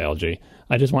display, LG.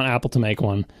 I just want Apple to make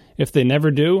one. If they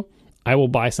never do, I will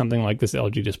buy something like this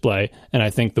LG display, and I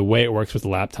think the way it works with the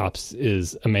laptops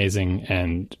is amazing,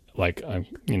 and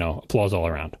applause all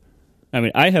around. I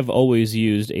mean, I have always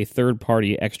used a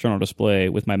third-party external display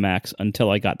with my Macs until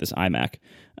I got this iMac.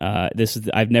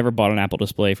 I've never bought an Apple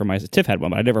display for myself. Tiff had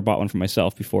one, but I never bought one for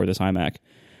myself before this iMac.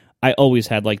 I always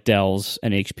had like Dells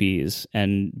and HPs,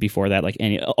 and before that,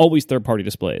 always third-party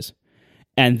displays.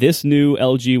 And this new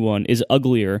LG one is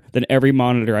uglier than every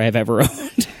monitor I have ever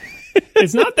owned.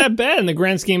 It's not that bad in the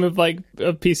grand scheme of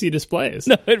PC displays.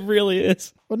 No, it really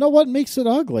is. Well, no, what makes it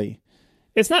ugly?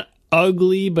 It's not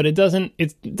ugly, but it doesn't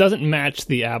match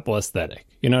the Apple aesthetic.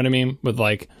 You know what I mean? With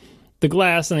like the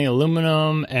glass and the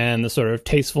aluminum and the sort of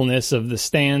tastefulness of the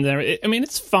stand.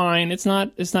 It's fine. It's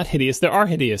not hideous. There are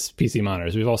hideous PC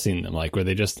monitors. We've all seen them, like where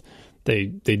they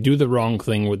do the wrong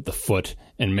thing with the foot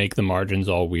and make the margins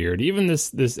all weird. Even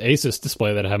this Asus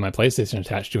display that I have my PlayStation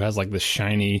attached to has like this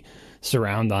shiny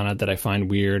surround on it that I find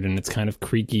weird, and it's kind of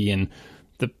creaky, and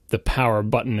the power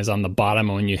button is on the bottom,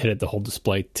 and when you hit it, the whole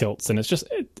display tilts, and it's just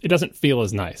it doesn't feel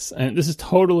as nice. And this is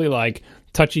totally like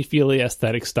touchy-feely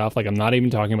aesthetic stuff. Like, I'm not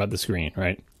even talking about the screen,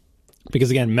 right?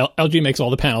 Because again, LG makes all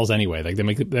the panels anyway. Like they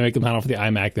make the panel for the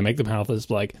iMac, they make the panel for the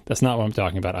display. That's not what I'm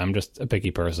talking about. I'm just a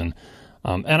picky person.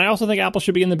 And I also think Apple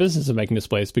should be in the business of making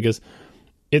displays, because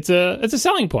it's a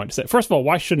selling point. First of all,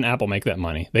 why shouldn't Apple make that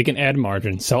money? They can add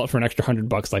margin, sell it for an extra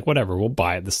 $100, like whatever, we'll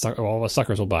buy it. All the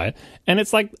suckers will buy it. And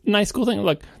it's like nice, cool thing.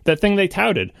 Look, that thing they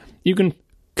touted, you can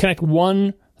connect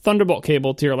one Thunderbolt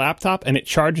cable to your laptop and it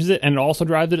charges it, and it also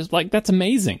drives it. It's like, that's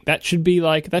amazing. That should be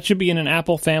in an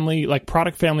Apple family, like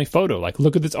product family photo. Like,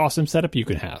 look at this awesome setup you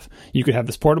can have. You could have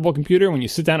this portable computer. When you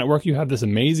sit down at work, you have this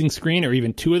amazing screen, or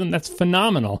even 2 of them. That's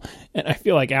phenomenal. And I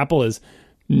feel like Apple is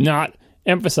not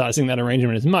emphasizing that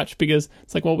arrangement as much, because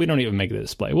it's like, well, we don't even make the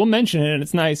display. We'll mention it, and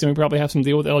it's nice, and we probably have some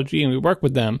deal with LG, and we work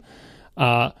with them.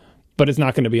 But it's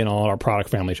not going to be in all our product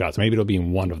family shots. Maybe it'll be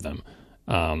in one of them.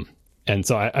 And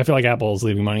so I feel like Apple is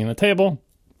leaving money on the table.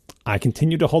 I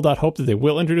continue to hold out hope that they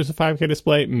will introduce a 5K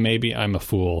display. Maybe I'm a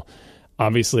fool.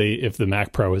 Obviously, if the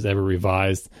Mac Pro is ever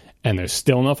revised and there's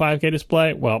still no 5K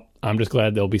display, well, I'm just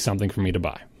glad there'll be something for me to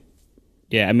buy.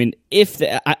 Yeah, I mean,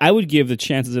 I would give the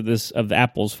chances of the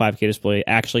Apple's 5K display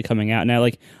actually coming out now.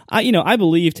 Like, I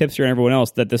believe Tipster and everyone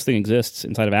else that this thing exists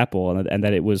inside of Apple, and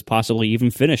that it was possibly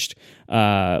even finished.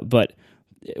 But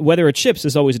whether it ships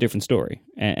is always a different story.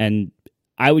 And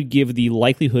I would give the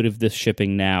likelihood of this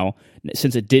shipping now,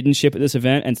 since it didn't ship at this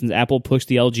event, and since Apple pushed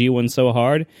the LG one so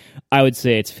hard, I would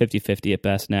say it's 50-50 at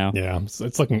best now. Yeah,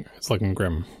 it's looking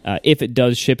grim. If it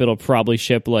does ship, it'll probably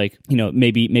ship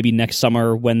maybe next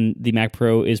summer when the Mac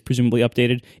Pro is presumably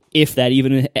updated. If that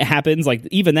even happens, like,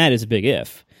 even that is a big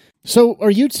if. So,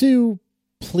 are you two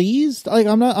pleased? Like,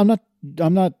 I'm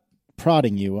not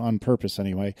prodding you on purpose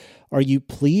anyway. Are you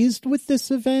pleased with this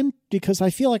event? Because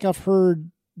I feel like I've heard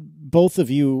both of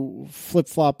you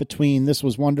flip-flop between this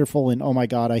was wonderful and oh my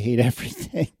God, I hate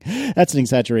everything. That's an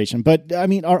exaggeration. But I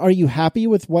mean, are you happy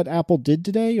with what Apple did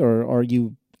today, or are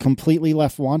you completely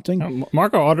left wanting?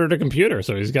 Marco ordered a computer,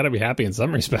 so he's got to be happy in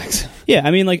some respects. Yeah,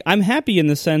 I mean, like, I'm happy in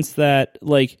the sense that,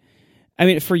 like, I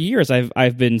mean, for years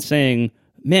I've been saying,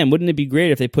 man, wouldn't it be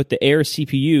great if they put the Air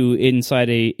CPU inside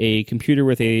a computer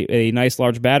with a nice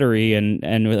large battery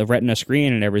and with a Retina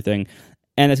screen and everything?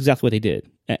 And that's exactly what they did.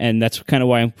 And that's kind of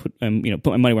why I'm put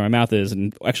my money where my mouth is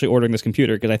and actually ordering this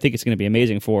computer, because I think it's going to be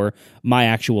amazing for my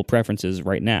actual preferences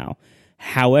right now.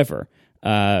 However,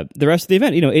 the rest of the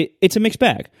event, it's a mixed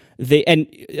bag. We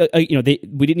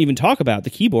didn't even talk about the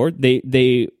keyboard.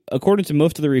 They according to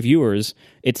most of the reviewers,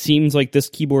 it seems like this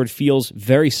keyboard feels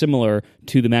very similar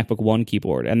to the MacBook One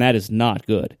keyboard, and that is not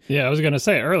good. Yeah, I was going to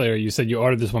say earlier, you said you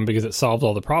ordered this one because it solved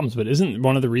all the problems, but isn't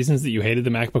one of the reasons that you hated the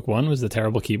MacBook One was the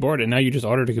terrible keyboard, and now you just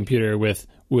ordered a computer with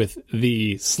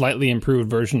the slightly improved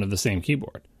version of the same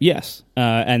keyboard? Yes,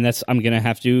 and I'm going to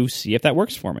have to see if that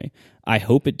works for me. I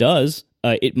hope it does.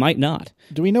 It might not.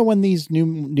 Do we know when these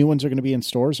new ones are going to be in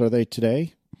stores? Are they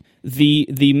today? The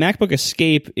MacBook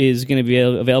Escape is going to be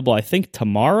available, I think,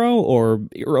 tomorrow or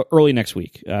early next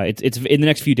week. It's in the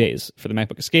next few days for the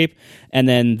MacBook Escape, and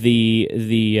then the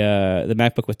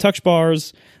MacBook with touch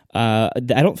bars. I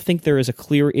don't think there is a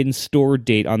clear in-store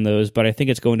date on those, but I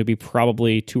think it's going to be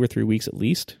probably 2 or 3 weeks at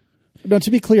least. Now,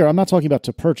 to be clear, I'm not talking about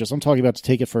to purchase. I'm talking about to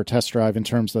take it for a test drive in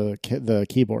terms of the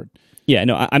keyboard. Yeah,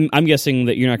 no, I'm guessing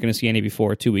that you're not going to see any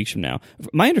before 2 weeks from now.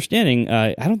 My understanding,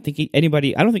 I don't think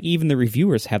even the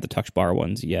reviewers have the touch bar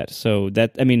ones yet. So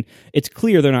it's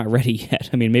clear they're not ready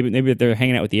yet. I mean, maybe they're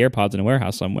hanging out with the AirPods in a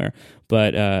warehouse somewhere,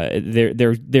 but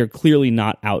they're clearly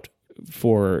not out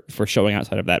for showing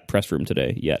outside of that press room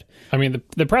today yet. I mean,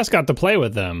 the press got to play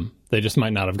with them. They just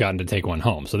might not have gotten to take one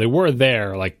home. So they were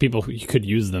there, like people who could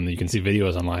use them. You can see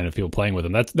videos online of people playing with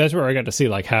them. That's where I got to see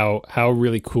like how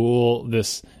really cool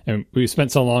this. And we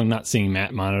spent so long not seeing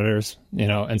matte monitors,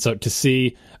 and so to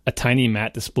see a tiny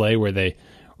matte display where they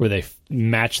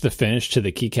match the finish to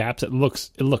the keycaps, it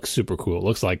looks super cool. It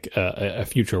looks like a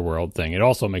future world thing. It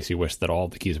also makes you wish that all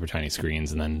the keys were tiny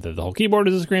screens and then the whole keyboard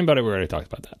is a screen. But we already talked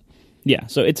about that. Yeah,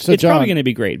 so it's probably going to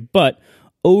be great, but.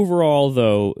 Overall,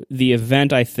 though, the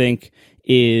event, I think,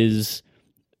 is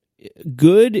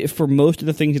good for most of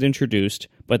the things it introduced,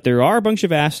 but there are a bunch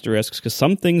of asterisks because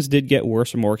some things did get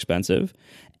worse or more expensive,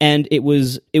 and it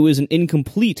was an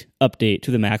incomplete update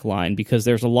to the Mac line because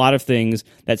there's a lot of things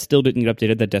that still didn't get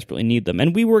updated that desperately need them,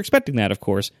 and we were expecting that, of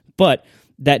course, but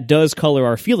that does color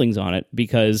our feelings on it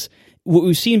because what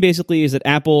we've seen basically is that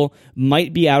Apple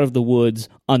might be out of the woods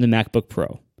on the MacBook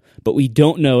Pro, but we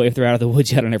don't know if they're out of the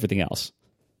woods yet on everything else.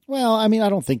 Well, I mean, I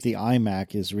don't think the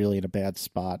iMac is really in a bad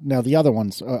spot. Now, the other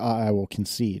ones I will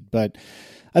concede, but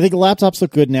I think the laptops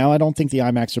look good now. I don't think the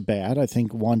iMacs are bad. I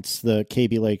think once the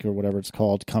Kaby Lake or whatever it's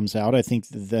called comes out, I think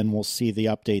then we'll see the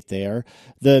update there.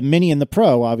 The Mini and the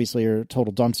Pro obviously are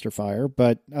total dumpster fire,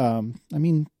 but I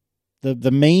mean,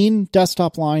 the main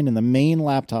desktop line and the main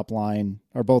laptop line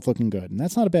are both looking good, and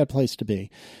that's not a bad place to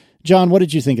be. John, what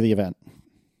did you think of the event?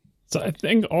 So I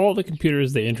think all the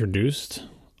computers they introduced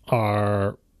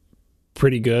are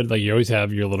pretty good. Like you always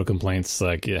have your little complaints,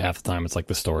 like half the time it's like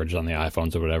the storage on the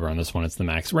iPhones or whatever. On this one, it's the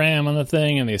max RAM on the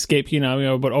thing and the escape key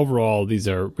now. But overall, these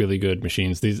are really good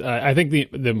machines. These, I think,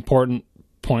 the important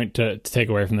point to take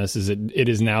away from this is it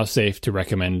is now safe to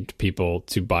recommend people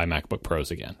to buy MacBook Pros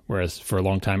again, whereas for a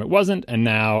long time it wasn't. And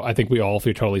now I think we all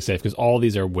feel totally safe because all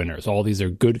these are winners. All these are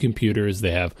good computers.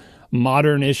 They have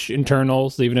modern-ish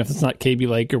internals, even if it's not Kaby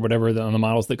Lake or whatever on the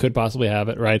models that could possibly have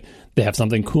it, right? They have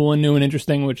something cool and new and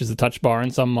interesting, which is the touch bar in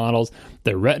some models.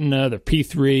 Their Retina, their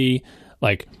P3,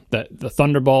 like the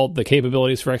Thunderbolt, the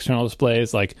capabilities for external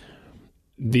displays, like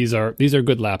these are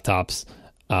good laptops.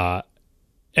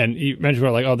 And you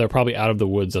mentioned like, they're probably out of the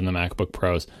woods on the MacBook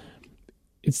Pros.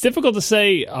 It's difficult to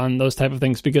say on those type of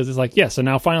things because it's like, so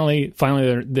now finally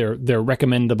they're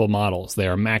recommendable models. They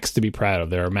are Macs to be proud of.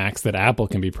 They are Macs that Apple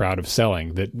can be proud of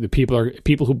selling. That the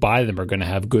people who buy them are going to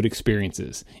have good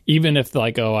experiences, even if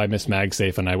like, I miss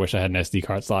MagSafe and I wish I had an SD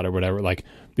card slot or whatever. Like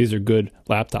these are good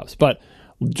laptops, but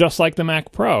just like the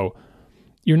Mac Pro,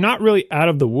 you're not really out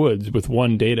of the woods with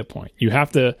one data point. You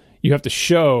have to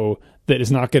show that it's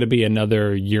not going to be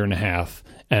another year and a half.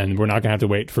 And we're not going to have to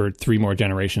wait for 3 more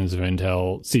generations of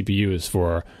Intel CPUs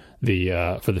for the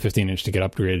 15-inch to get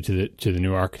upgraded to the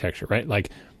new architecture, right?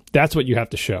 Like that's what you have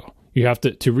to show. You have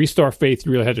to restore faith.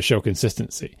 You really have to show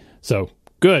consistency. So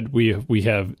good, we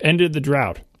have ended the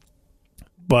drought,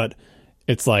 but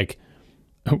it's like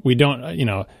we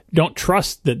don't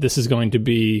trust that this is going to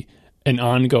be an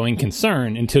ongoing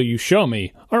concern until you show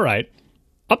me. All right,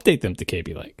 update them to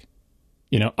Kaby Lake.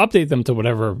 Update them to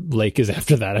whatever lake is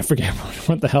after that. I forget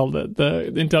what the hell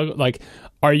the Intel, like,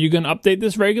 are you going to update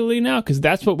this regularly now? Because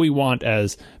that's what we want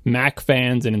as Mac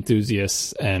fans and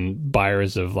enthusiasts and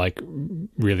buyers of like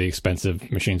really expensive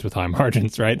machines with high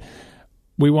margins, right?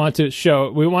 We want to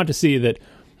see that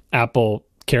Apple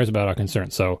cares about our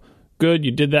concerns. So good,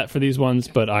 you did that for these ones,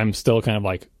 but I'm still kind of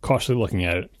like cautiously looking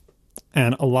at it.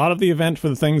 And a lot of the event for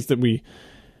the things that we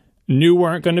knew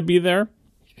weren't going to be there,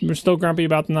 we're still grumpy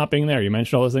about them not being there. You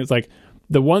mentioned all those things. Like,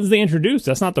 the ones they introduced,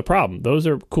 that's not the problem. Those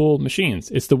are cool machines.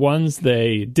 It's the ones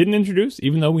they didn't introduce,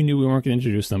 even though we knew we weren't going to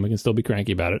introduce them. We can still be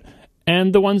cranky about it.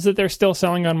 And the ones that they're still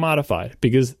selling unmodified.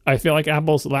 Because I feel like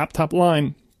Apple's laptop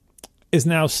line is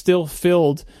now still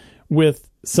filled with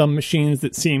some machines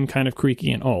that seem kind of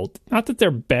creaky and old. Not that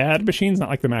they're bad machines, not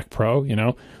like the Mac Pro,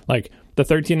 like the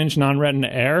 13-inch non-Retina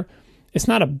Air. It's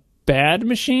not a bad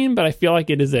machine, but I feel like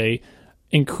it is a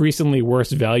increasingly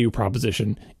worse value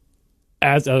proposition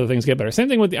as other things get better. Same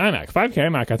thing with the iMac. 5K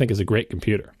iMac, I think, is a great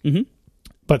computer. Mm-hmm.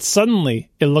 But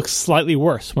suddenly, it looks slightly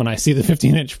worse when I see the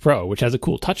 15-inch Pro, which has a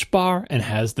cool touch bar and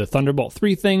has the Thunderbolt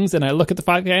 3 things, and I look at the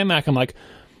 5K iMac, I'm like,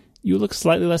 you look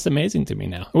slightly less amazing to me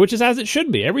now, which is as it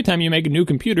should be. Every time you make a new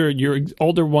computer, your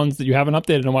older ones that you haven't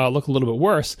updated in a while look a little bit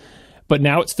worse. But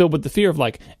now it's filled with the fear of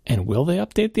like, and will they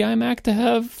update the iMac to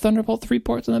have Thunderbolt 3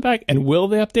 ports in the back? And will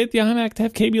they update the iMac to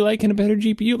have Kaby Lake and a better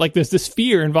GPU? Like, there's this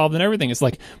fear involved in everything. It's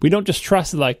like, we don't just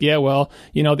trust like, yeah, well,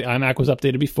 the iMac was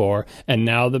updated before, and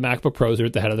now the MacBook Pros are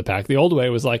at the head of the pack. The old way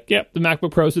was like, yep, the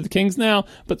MacBook Pros are the kings now,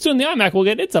 but soon the iMac will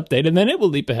get its update, and then it will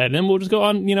leap ahead, and then we'll just go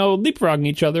on, leapfrogging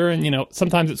each other. And,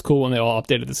 sometimes it's cool when they all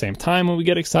update at the same time when we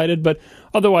get excited, but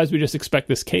otherwise we just expect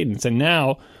this cadence. And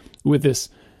now, with this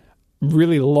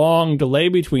really long delay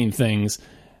between things,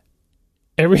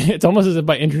 it's almost as if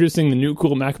by introducing the new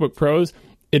cool MacBook Pros,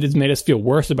 it has made us feel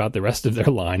worse about the rest of their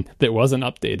line that wasn't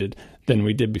updated than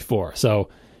we did before. So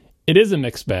it is a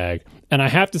mixed bag. And I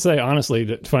have to say, honestly,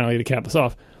 to cap this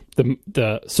off,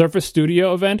 the Surface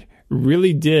Studio event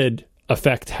really did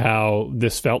affect how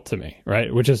this felt to me,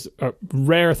 right? Which is a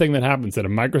rare thing that happens, that a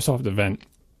Microsoft event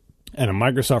and a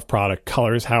Microsoft product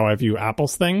colors how I view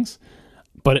Apple's things.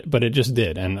 But it just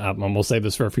did, and we'll save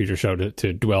this for a future show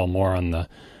to dwell more on the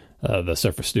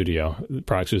Surface Studio, the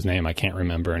products whose name I can't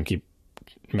remember and keep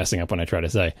messing up when I try to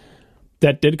say.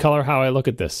 That did color how I look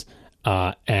at this,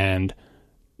 and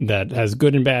that has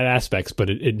good and bad aspects, but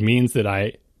it means that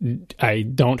I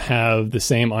don't have the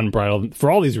same unbridled, for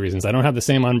all these reasons, I don't have the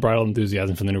same unbridled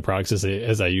enthusiasm for the new products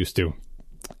as I used to,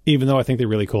 even though I think they're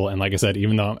really cool. And like I said,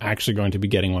 even though I'm actually going to be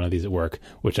getting one of these at work,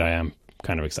 which I am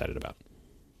kind of excited about.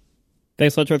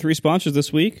 Thanks a lot to our 3 sponsors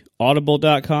this week,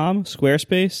 Audible.com,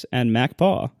 Squarespace, and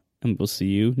MacPaw. And we'll see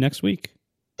you next week.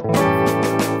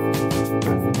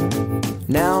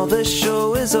 Now the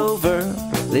show is over.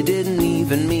 They didn't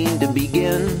even mean to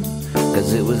begin,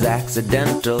 'cause it was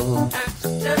accidental.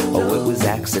 Oh, it was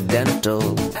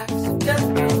accidental.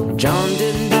 John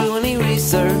didn't do any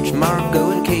research. Marco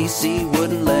and Casey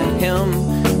wouldn't let him,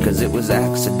 'cause it was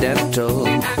accidental.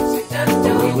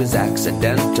 Oh, it was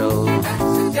accidental.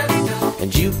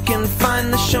 And you can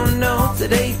find the show notes at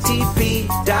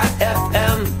atp.fm.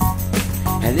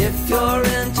 And if you're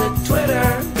into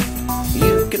Twitter,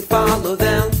 you can follow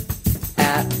them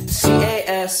at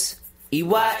CASEYLISS.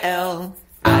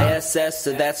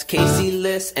 So that's Casey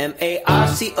Liss, MARCOARMENT,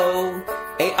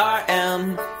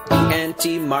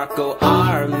 Marco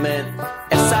Arment,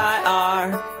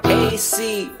 SIRAC,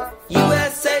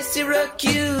 USA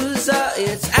Syracuse.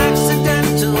 It's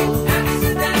accidental.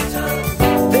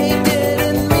 They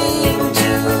didn't mean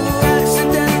to.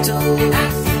 Accidental.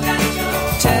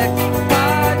 Tech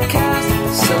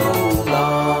podcast so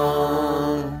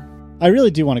long. I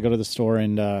really do want to go to the store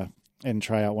and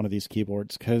try out one of these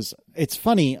keyboards, because it's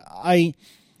funny. I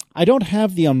don't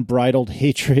have the unbridled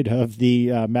hatred of the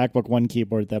MacBook One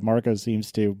keyboard that Marco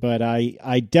seems to, but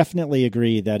I definitely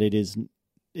agree that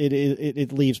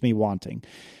it leaves me wanting.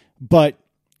 But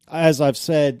as I've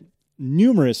said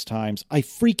numerous times, I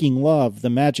freaking love the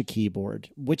Magic Keyboard,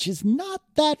 which is not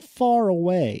that far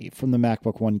away from the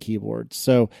MacBook One keyboard.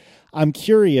 So I'm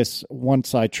curious,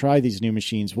 once I try these new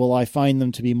machines, will I find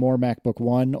them to be more MacBook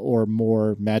One or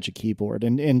more Magic Keyboard?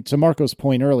 And to Marco's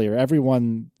point earlier,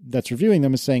 everyone that's reviewing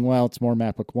them is saying, well, it's more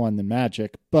MacBook One than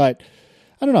Magic. But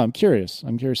I don't know. I'm curious.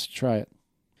 I'm curious to try it.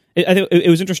 I think it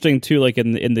was interesting, too, like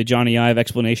in the Johnny Ive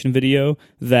explanation video,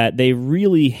 that they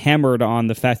really hammered on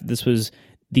the fact that this was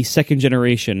the second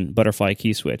generation butterfly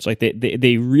key switch. Like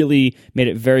they really made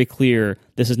it very clear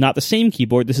this is not the same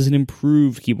keyboard, this is an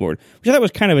improved keyboard, which I thought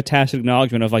was kind of a tacit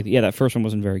acknowledgement of like, yeah, that first one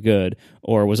wasn't very good,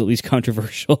 or was at least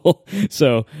controversial.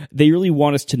 So they really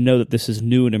want us to know that this is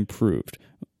new and improved.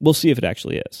 We'll see if it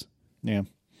actually is. Yeah.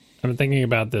 I've been thinking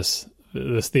about this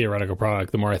theoretical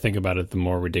product. The more I think about it, the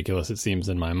more ridiculous it seems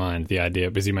in my mind. The idea,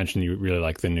 because you mentioned you really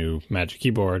like the new Magic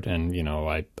Keyboard, and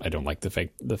I don't like the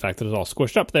fact that it's all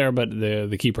squished up there, but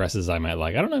the key presses I might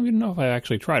like. I don't even know if I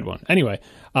actually tried one. Anyway,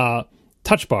 a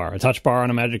touch bar on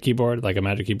a Magic Keyboard, like a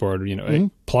Magic Keyboard,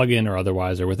 a plug-in or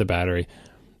otherwise, or with a battery.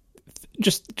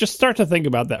 Just start to think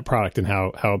about that product and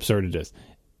how absurd it is.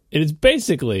 It is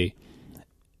basically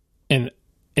an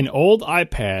old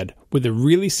iPad with a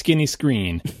really skinny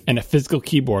screen and a physical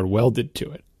keyboard welded to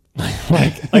it.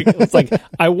 It's like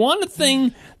I want a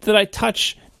thing that I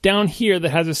touch down here that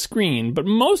has a screen, but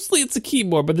mostly it's a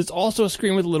keyboard, but there's also a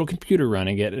screen with a little computer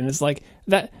running it. And it's like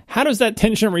that. How does that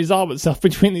tension resolve itself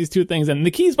between these two things? And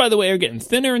the keys, by the way, are getting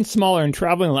thinner and smaller and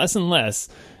traveling less and less.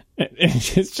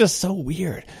 It's just so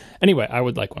weird. Anyway, I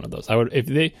would like one of those. I would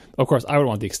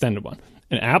want the extended one.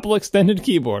 An Apple extended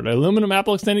keyboard, an aluminum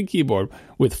Apple extended keyboard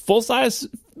with full size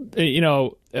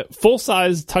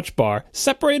touch bar,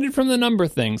 separated from the number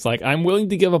things. Like, I'm willing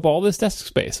to give up all this desk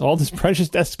space, all this precious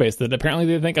desk space that apparently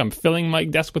they think I'm filling my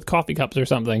desk with coffee cups or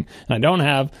something, and I don't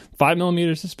have 5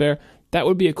 millimeters to spare. That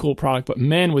would be a cool product, but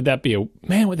man, would that be a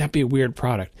weird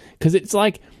product? Because it's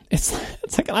like an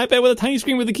iPad with a tiny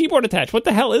screen with a keyboard attached. What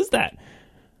the hell is that?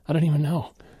 I don't even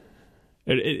know.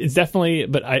 It's definitely,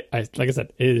 but I like I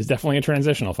said, it is definitely a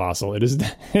transitional fossil. It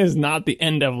is not the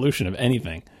end evolution of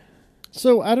anything.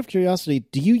 So, out of curiosity,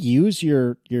 do you use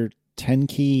your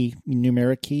 10-key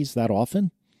numeric keys that often?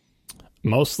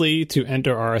 Mostly to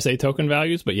enter RSA token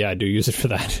values, but yeah, I do use it for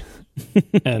that.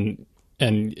 and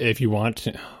if you want,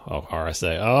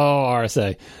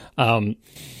 RSA.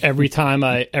 Every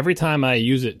time I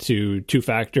use it to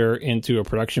two-factor into a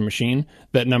production machine,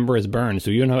 that number is burned. So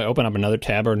you know, I open up another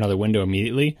tab or another window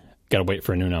immediately, got to wait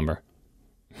for a new number.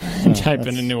 And type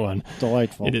in a new one.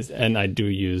 Delightful. It is, and I do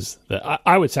use that.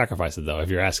 I would sacrifice it though. If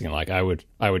you're asking, like, I would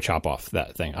chop off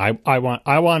that thing. I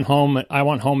want home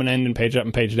and end and page up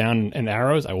and page down and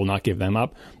arrows. I will not give them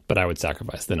up, but I would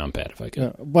sacrifice the numpad if I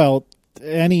could. Well,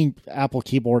 any Apple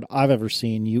keyboard I've ever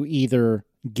seen, you either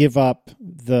give up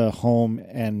the home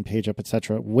and page up,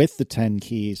 etc., with the 10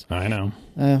 keys. I know.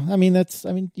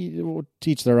 You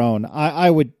teach their own.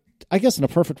 I guess in a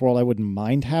perfect world, I wouldn't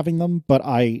mind having them, but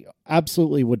I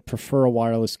absolutely would prefer a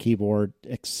wireless keyboard,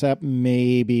 except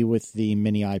maybe with the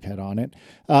mini iPad on it.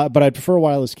 But I'd prefer a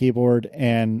wireless keyboard,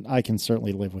 and I can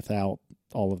certainly live without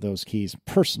all of those keys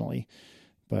personally,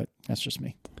 but that's just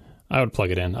me. I would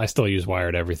plug it in. I still use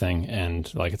wired everything,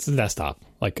 and like, it's a desktop.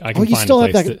 Like, I can. You find still a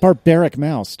have place that barbaric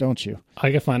mouse, don't you?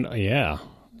 I can find. Yeah.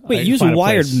 Wait, you use a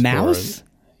wired mouse?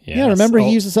 Yes. Yeah, remember he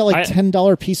uses that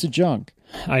 $10 piece of junk.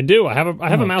 I do. I have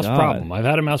a mouse God. problem. I've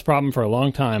had a mouse problem for a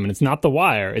long time, and it's not the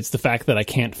wire. It's the fact that I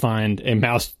can't find a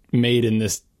mouse made in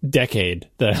this decade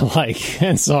that I like,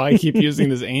 and so I keep using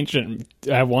this ancient.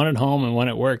 I have one at home and one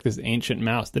at work. This ancient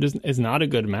mouse that is not a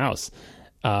good mouse.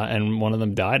 And one of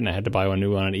them died, and I had to buy a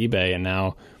new one on eBay. And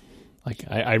now, like,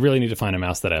 I really need to find a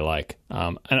mouse that I like.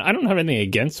 And I don't have anything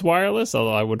against wireless,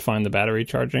 although I would find the battery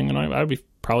charging, and I would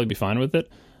probably be fine with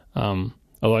it.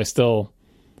 Although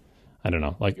I don't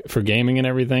know, like, for gaming and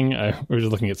everything, we were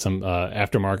just looking at some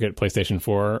aftermarket PlayStation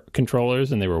 4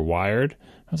 controllers, and they were wired.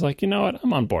 I was like, you know what,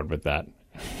 I'm on board with that.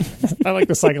 I like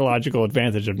the psychological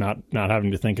advantage of not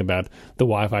having to think about the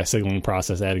Wi-Fi signaling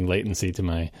process adding latency to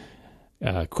my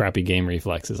crappy game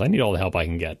reflexes. I need all the help I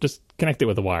can get. Just connect it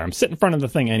with a wire. I'm sitting in front of the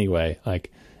thing anyway.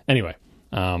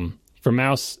 For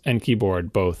mouse and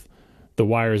keyboard, both, the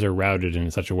wires are routed in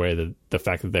such a way that the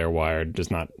fact that they're wired does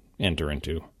not enter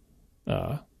into,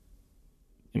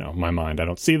 my mind. I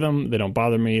don't see them. They don't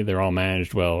bother me. They're all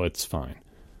managed well. It's fine.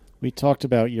 We talked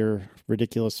about your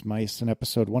ridiculous mice in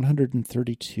episode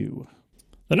 132.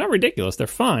 They're not ridiculous. They're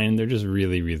fine. They're just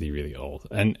really, really, really old.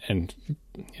 And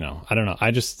I don't know.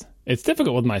 It's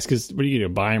difficult with mice because what do you do?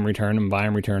 Buy them, return them,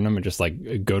 and just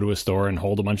like go to a store and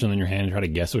hold a bunch of them in your hand and try to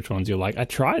guess which ones you like. I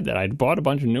tried that. I bought a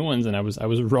bunch of new ones, and I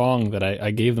was wrong that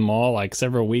I gave them all like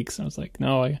several weeks. I was like,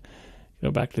 no, I go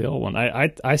back to the old one.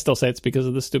 I still say it's because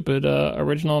of the stupid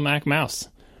original Mac mouse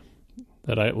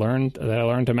that I learned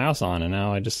to mouse on, and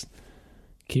now I just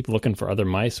keep looking for other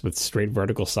mice with straight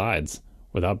vertical sides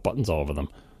without buttons all over them.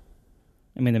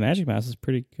 I mean, the Magic Mouse is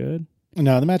pretty good.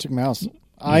 No, the Magic Mouse,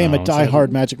 I am a No,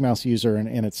 diehard Magic Mouse user,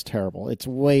 and it's terrible. It's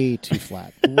way too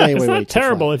flat. Way, It's way, not way too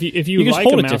terrible flat. if you just like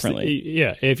hold a it mouse. differently.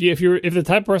 Yeah, if you're the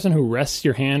type of person who rests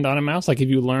your hand on a mouse, like if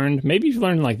you learned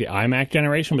like the iMac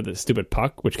generation with the stupid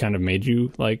puck, which kind of made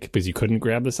you like because you couldn't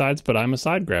grab the sides. But I'm a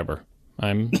side grabber.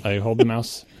 I hold the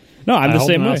mouse. No, I'm I the hold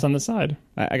same the way. mouse on the side.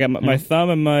 I got my thumb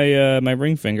and my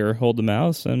ring finger hold the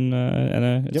mouse, and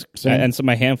same. so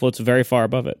my hand floats very far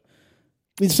above it.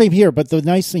 It's the same here, but the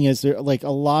nice thing is, like a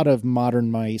lot of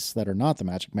modern mice that are not the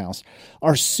Magic Mouse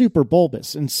are super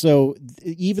bulbous, and so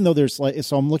even though there's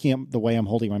so I'm looking at the way I'm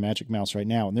holding my Magic Mouse right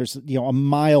now, and there's a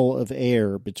mile of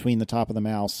air between the top of the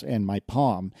mouse and my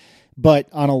palm. But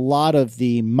on a lot of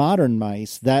the modern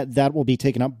mice, that will be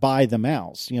taken up by the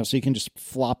mouse. So you can just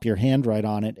flop your hand right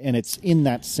on it, and it's in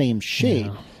that same shape.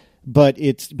 Yeah. But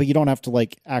you don't have to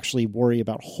like actually worry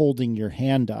about holding your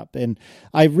hand up. And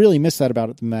I really miss that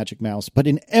about the Magic Mouse. But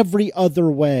in every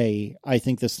other way, I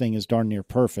think this thing is darn near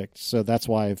perfect. So that's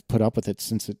why I've put up with it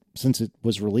since it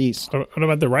was released. What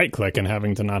about the right click and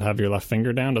having to not have your left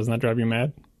finger down? Doesn't that drive you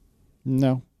mad?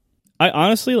 No. I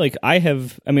honestly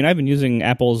I've been using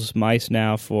Apple's mice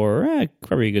now for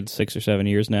probably a good 6 or 7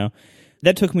 years now.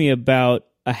 That took me about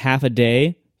a half a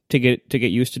day to get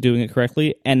used to doing it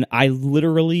correctly, and I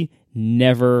literally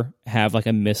never have like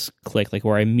a misclick, like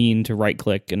where I mean to right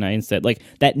click and I instead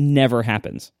that never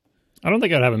happens. I don't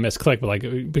think I'd have a misclick,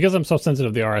 but because I'm so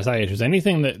sensitive to the RSI issues,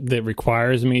 anything that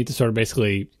requires me to sort of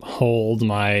basically hold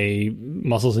my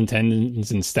muscles and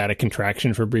tendons in static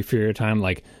contraction for a brief period of time,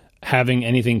 like having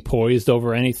anything poised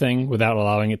over anything without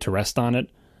allowing it to rest on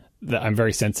it, that I'm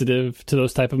very sensitive to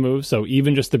those type of moves. So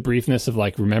even just the briefness of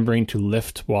like remembering to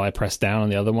lift while I press down on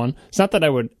the other one, it's not that I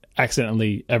would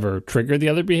accidentally ever trigger the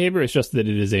other behavior. It's just that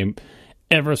it is a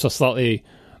ever so slightly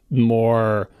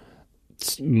more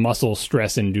muscle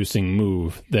stress inducing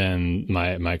move than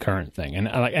my current thing.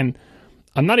 And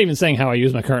I'm not even saying how I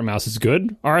use my current mouse is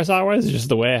good RSI wise. It's just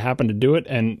the way I happen to do it.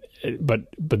 But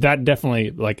that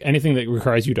definitely, like anything that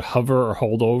requires you to hover or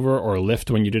hold over or lift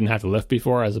when you didn't have to lift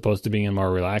before, as opposed to being a more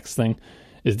relaxed thing,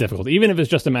 is difficult. Even if it's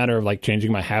just a matter of like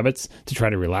changing my habits to try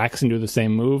to relax and do the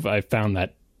same move, I found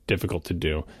that difficult to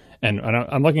do. And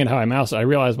I'm looking at how I mouse. I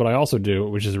realize what I also do,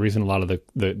 which is the reason a lot of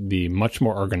the much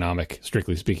more ergonomic,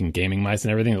 strictly speaking, gaming mice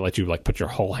and everything that let you like put your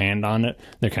whole hand on it.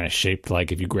 They're kind of shaped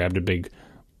like if you grabbed a big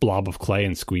blob of clay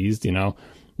and squeezed,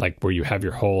 like where you have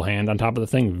your whole hand on top of the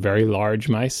thing. Very large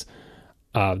mice.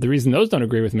 The reason those don't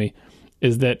agree with me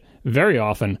is that very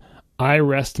often I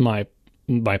rest my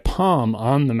palm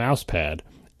on the mouse pad,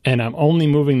 and I'm only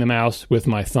moving the mouse with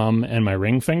my thumb and my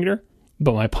ring finger.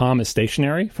 But my palm is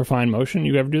stationary for fine motion.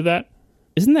 You ever do that?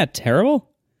 Isn't that terrible?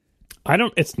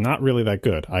 It's not really that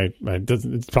good.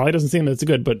 It probably doesn't seem that it's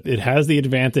good, but it has the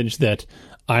advantage that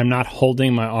I'm not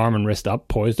holding my arm and wrist up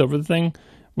poised over the thing,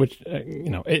 which, I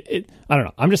don't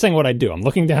know. I'm just saying what I do. I'm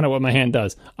looking down at what my hand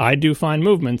does. I do fine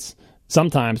movements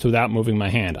sometimes without moving my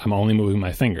hand. I'm only moving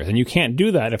my fingers. And you can't do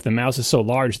that if the mouse is so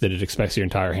large that it expects your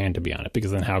entire hand to be on it,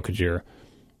 because then how could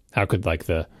like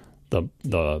the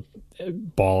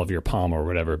ball of your palm or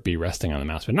whatever be resting on the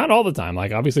mouse? But not all the time.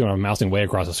 Like obviously when I'm mousing way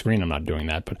across the screen, I'm not doing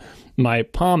that, but my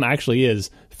palm actually is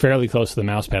fairly close to the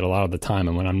mouse pad a lot of the time,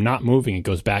 and when I'm not moving, it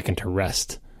goes back into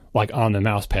rest, like on the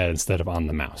mouse pad instead of on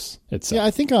the mouse itself. Yeah,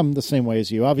 I think I'm the same way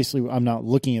as you. Obviously I'm not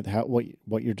looking at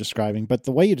what you're describing, but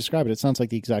the way you describe it sounds like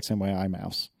the exact same way I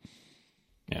mouse.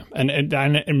 Yeah,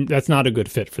 and that's not a good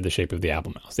fit for the shape of the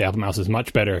Apple Mouse. The Apple Mouse is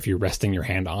much better if you're resting your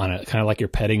hand on it, kind of like you're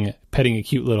petting a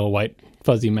cute little white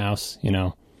fuzzy mouse.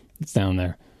 It's down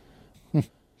there.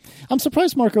 I'm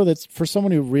surprised, Marco, that for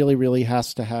someone who really, really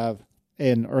has to have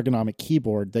an ergonomic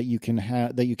keyboard, that you can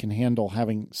handle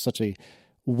having such a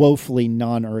woefully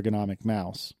non-ergonomic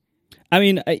mouse. I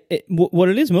mean, what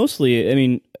it is mostly, I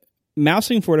mean,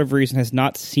 mousing for whatever reason has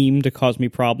not seemed to cause me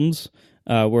problems,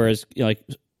 whereas like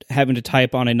having to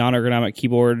type on a non-ergonomic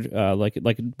keyboard, like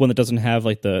one that doesn't have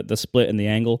like the split and the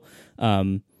angle,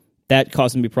 that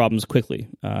causes me problems quickly.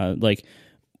 Like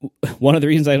one of the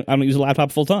reasons I don't use a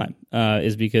laptop full time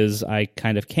is because I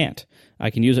kind of can't. I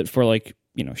can use it for like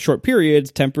short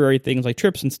periods, temporary things like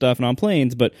trips and stuff, and on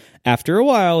planes. But after a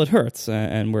while, it hurts,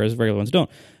 and whereas regular ones don't.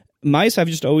 Mice, I've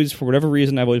just always, for whatever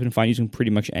reason, I've always been fine using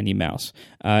pretty much any mouse.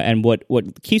 And what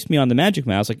keeps me on the Magic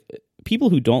Mouse, like people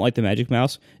who don't like the Magic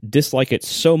Mouse dislike it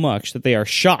so much that they are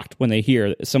shocked when they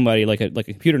hear somebody like a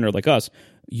computer nerd like us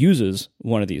uses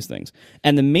one of these things.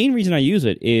 And the main reason I use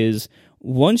it is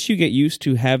once you get used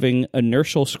to having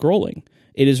inertial scrolling,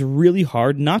 it is really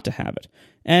hard not to have it.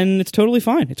 And it's totally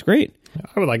fine. It's great.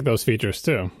 I would like those features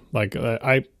too. Like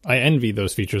I envy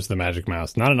those features of the Magic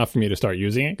Mouse. Not enough for me to start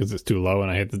using it because it's too low and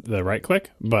I hate the right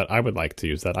click. But I would like to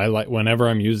use that. I like whenever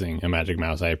I'm using a Magic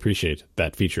Mouse, I appreciate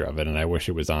that feature of it, and I wish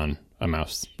it was on a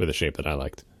mouse with a shape that I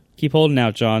liked. Keep holding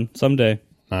out, John. Someday.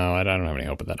 No, I don't have any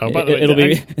hope of that. Oh, by the way,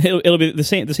 It'll be the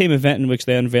same event in which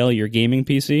they unveil your gaming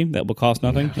PC that will cost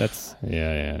nothing. That's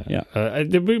yeah. Yeah.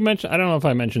 Did we mention? I don't know if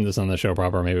I mentioned this on the show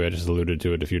proper. Maybe I just alluded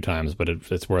to it a few times, but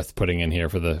it's worth putting in here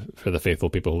for the faithful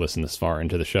people who listen this far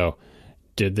into the show.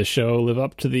 Did the show live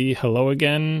up to the hello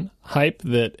again hype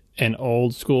that an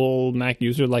old school Mac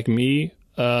user like me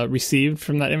received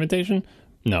from that invitation?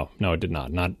 No, it did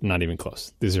not. Not even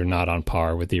close. These are not on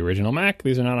par with the original Mac.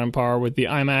 These are not on par with the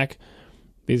iMac.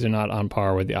 These are not on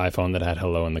par with the iPhone that had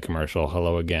hello in the commercial.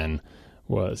 Hello again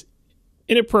was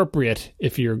inappropriate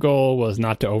if your goal was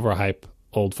not to overhype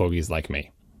old fogies like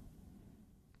me.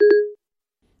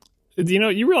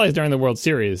 You realize during the World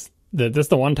Series that this is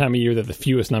the one time a year that the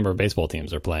fewest number of baseball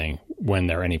teams are playing when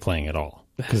they're any playing at all.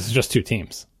 Because it's just two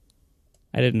teams.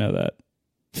 I didn't know that.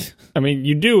 I mean,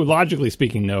 you do, logically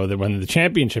speaking, know that when the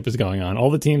championship is going on, all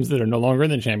the teams that are no longer in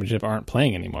the championship aren't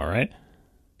playing anymore, right?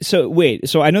 So wait,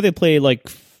 so I know they play like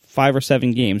 5 or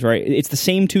 7 games, right? It's the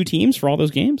same 2 teams for all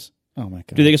those games? Oh my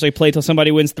god. Do they just like play till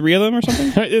somebody wins 3 of them or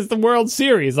something? It's the World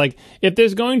Series. Like, if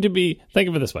there's going to be, think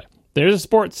of it this way. There's a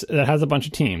sports that has a bunch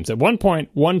of teams. At one point,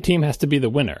 one team has to be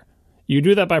the winner. You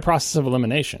do that by process of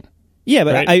elimination. Yeah,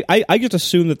 but right? I just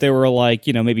assumed that there were like,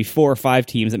 maybe 4 or 5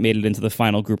 teams that made it into the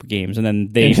final group of games, and then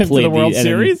they into played the World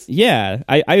Series? Yeah,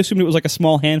 I assumed it was like a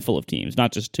small handful of teams,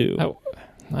 not just 2.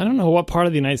 I don't know what part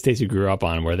of the United States you grew up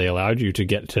on where they allowed you to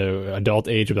get to adult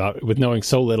age with knowing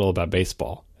so little about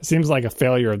baseball. It seems like a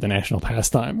failure of the national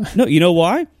pastime. No, you know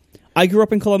why? I grew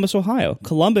up in Columbus, Ohio.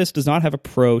 Columbus does not have a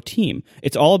pro team.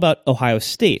 It's all about Ohio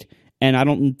State, and I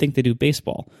don't think they do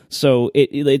baseball. So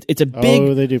it's a big...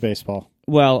 Oh, they do baseball.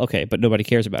 Well, okay, but nobody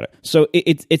cares about it. So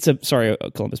it's a... Sorry,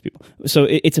 Columbus people. So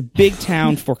it's a big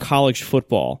town for college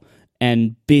football,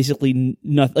 and basically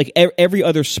nothing, like every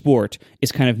other sport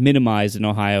is kind of minimized in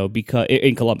Ohio, because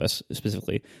in Columbus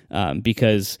specifically,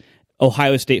 because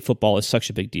Ohio State football is such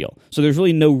a big deal. So there's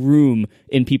really no room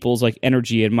in people's like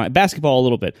energy and basketball a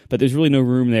little bit, but there's really no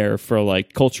room there for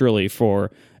like culturally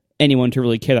for anyone to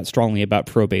really care that strongly about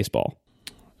pro baseball.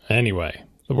 Anyway,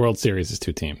 the World Series is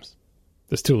 2 teams.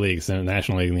 There's 2 leagues, the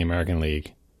National League and the American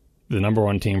League. The number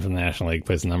 1 team from the National League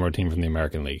plays the number 1 team from the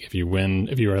American League. If you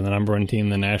are the number 1 team in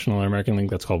the National or American League,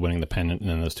 that's called winning the pennant, and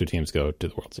then those 2 teams go to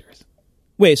the World Series.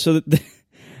 Wait,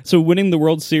 so winning the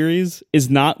World Series is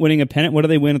not winning a pennant? What do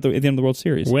they win at the end of the World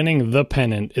Series? Winning the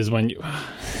pennant is when you...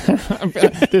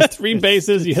 There's 3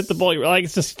 bases, you hit the ball, you're like,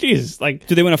 it's just, Jesus. Like,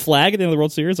 do they win a flag at the end of the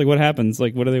World Series? Like, what happens?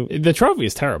 Like, what do they... The trophy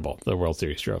is terrible, the World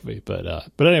Series trophy. But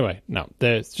anyway, no,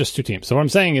 there's just 2 teams. So what I'm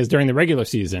saying is during the regular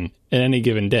season, at any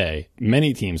given day,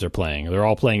 many teams are playing. They're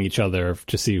all playing each other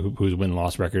to see whose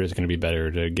win-loss record is going to be better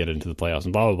to get into the playoffs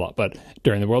and blah, blah, blah. But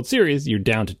during the World Series, you're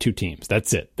down to 2 teams.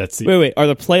 That's it. Wait, are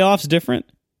the playoffs different?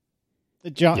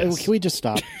 John, yes. Can we just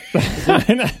stop?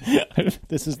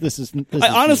 This is. I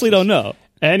honestly don't know.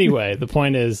 Anyway, the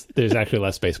point is there's actually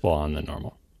less baseball on than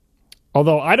normal.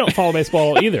 Although I don't follow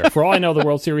baseball either. For all I know, the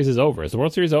World Series is over. Is the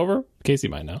World Series over? Casey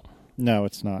might know. No,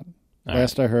 it's not. All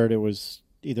Last I heard, it was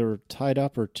either tied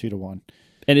up or 2-1.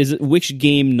 And which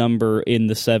game number in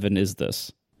the 7 is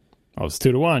this? Oh, it's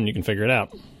 2-1. You can figure it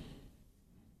out.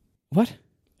 What?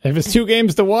 If it's 2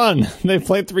 games to 1, they've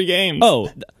played 3 games. Oh,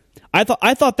 I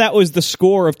thought that was the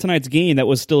score of tonight's game that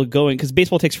was still going, because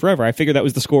baseball takes forever. I figured that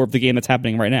was the score of the game that's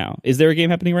happening right now. Is there a game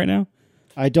happening right now?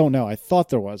 I don't know. I thought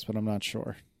there was, but I'm not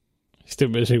sure. Still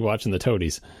busy watching the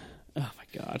Toadies. Oh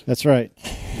my god. That's right.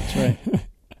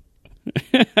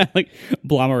 Like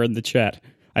Blommer in the chat.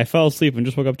 I fell asleep and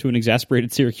just woke up to an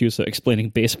exasperated Syracuse explaining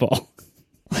baseball.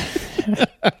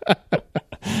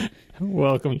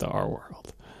 Welcome to our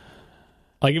world.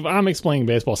 Like, if I'm explaining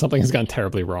baseball, something has gone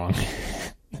terribly wrong.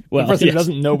 Well, the person yes. who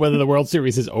doesn't know whether the World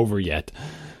Series is over yet.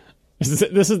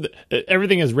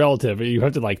 Everything is relative. You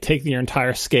have to like take your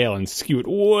entire scale and skew it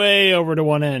way over to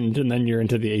one end, and then you're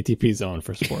into the ATP zone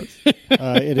for sports.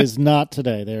 It is not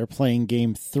today. They are playing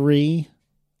Game 3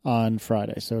 on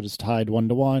Friday, so it is tied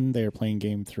 1-1. They are playing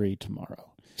Game 3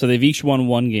 tomorrow. So they've each won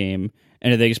 1 game,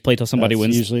 and they just play till somebody That's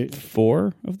wins usually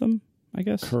 4 of them, I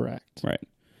guess? Correct. Right.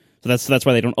 So that's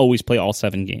why they don't always play all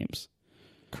 7 games.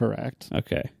 Correct.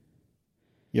 Okay.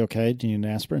 You okay? Do you need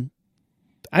an aspirin?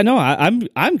 I know I'm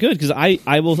good, because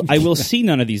I will see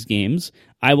none of these games.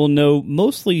 I will know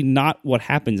mostly not what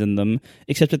happens in them,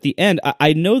 except at the end.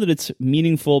 I know that it's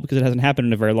meaningful because it hasn't happened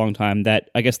in a very long time. That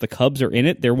I guess the Cubs are in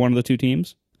it. They're one of the 2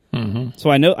 teams. Mm-hmm. So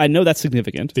I know that's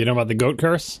significant. Do you know about the goat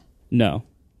curse? No.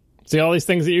 See all these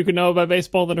things that you can know about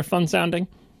baseball that are fun sounding?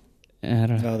 I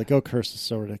don't know. No, the Go curse is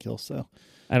so ridiculous, though.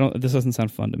 This doesn't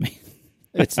sound fun to me.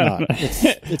 It's not.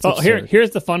 It's Well, absurd.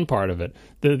 here's the fun part of it.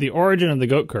 The origin of the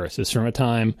goat curse is from a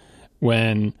time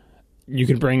when you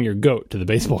could bring your goat to the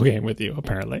baseball game with you,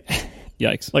 apparently.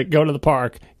 Yikes. Like, go to the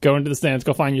park, go into the stands,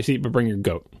 go find your seat, but bring your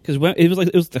goat. Because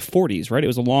it was the 40s, right? It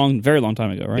was very long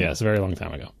time ago, right? Yeah, it's a very long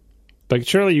time ago. But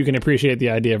surely you can appreciate the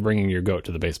idea of bringing your goat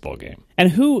to the baseball game.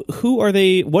 And who are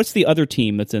they? What's the other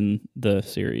team that's in the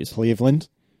series? Cleveland.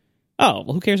 Oh,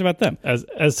 well, who cares about them? As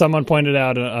someone pointed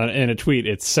out in a tweet,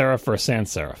 it's serif or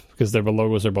sans serif, because their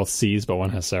logos are both C's, but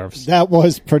one has serifs. That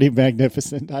was pretty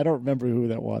magnificent. I don't remember who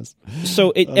that was.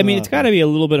 So, it's got to be a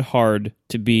little bit hard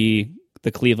to be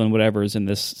the Cleveland whatevers in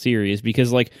this series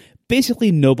because, like,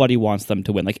 basically nobody wants them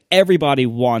to win. Like, everybody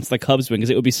wants the Cubs to win because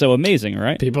it would be so amazing,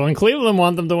 right? People in Cleveland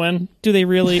want them to win. Do they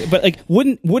really? But, like,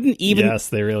 wouldn't even... Yes,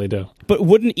 they really do. But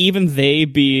wouldn't even they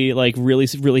be, like, really,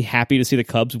 really happy to see the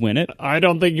Cubs win it? I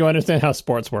don't think you understand how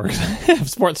sports works.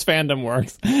 Sports fandom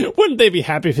works. Wouldn't they be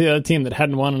happy for the other team that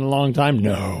hadn't won in a long time?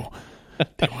 No.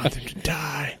 They want them to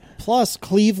die. Plus,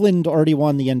 Cleveland already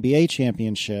won the NBA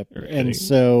championship, and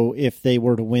so if they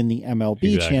were to win the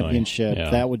MLB championship,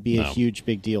 that would be a huge,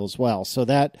 big deal as well. So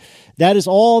that is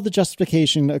all the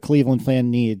justification a Cleveland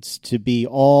fan needs to be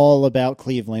all about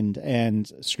Cleveland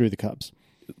and screw the Cubs.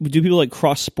 Do people, like,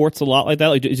 cross sports a lot like that?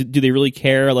 Like, do they really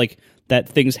care, like, that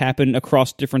things happen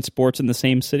across different sports in the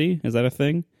same city? Is that a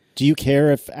thing? Do you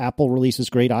care if Apple releases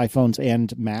great iPhones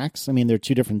and Macs? I mean, they're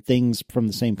two different things from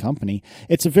the same company.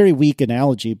 It's a very weak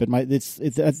analogy, but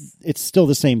it's still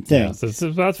the same thing. Yes, it's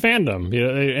about fandom,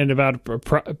 and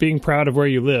about being proud of where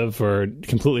you live for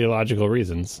completely illogical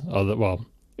reasons.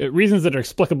 Reasons that are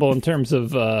explicable in terms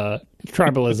of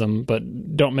tribalism,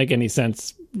 but don't make any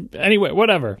sense. Anyway,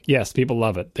 whatever. Yes, people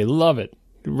love it. They love it.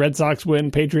 Red Sox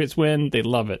win, Patriots win. They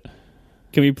love it.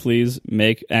 Can we please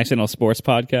make Accidental Sports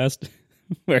Podcast?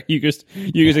 Where you just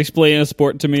explain a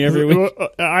sport to me every week.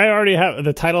 I already have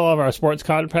the title of our sports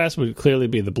podcast would clearly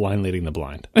be "The Blind Leading the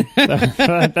Blind."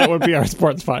 that would be our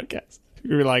sports podcast.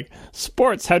 You're like,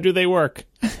 sports, how do they work?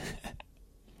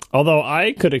 Although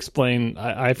I could explain,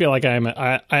 I feel like I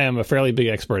am a fairly big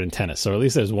expert in tennis, so at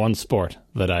least there's one sport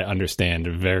that I understand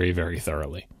very, very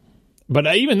thoroughly.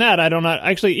 But even that, I don't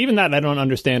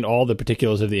understand all the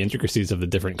particulars of the intricacies of the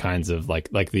different kinds of like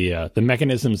the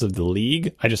mechanisms of the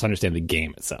league. I just understand the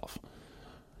game itself.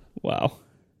 Wow.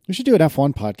 We should do an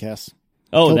F1 podcast.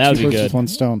 Oh, that would Kill be two birds with good. one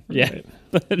stone. Yeah.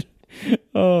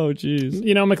 Oh, jeez.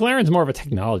 McLaren's more of a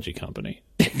technology company.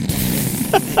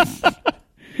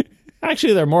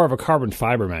 Actually, they're more of a carbon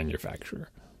fiber manufacturer.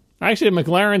 Actually,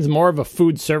 McLaren's more of a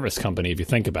food service company if you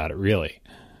think about it, really.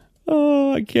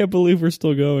 Oh, I can't believe we're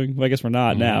still going. Well, I guess we're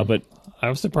not now, but... I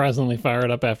was surprisingly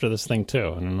fired up after this thing,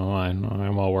 too. I don't know why.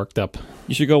 I'm all worked up.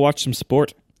 You should go watch some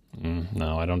sport.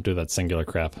 No, I don't do that singular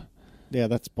crap. Yeah,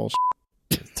 that's bullshit.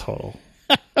 Total.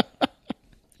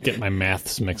 Get my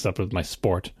maths mixed up with my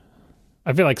sport.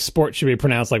 I feel like sport should be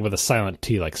pronounced like with a silent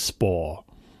T, like spore.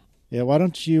 Yeah, why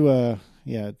don't you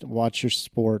watch your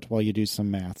sport while you do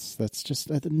some maths? That's just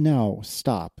no,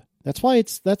 stop. That's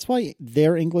why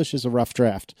their English is a rough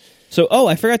draft. So,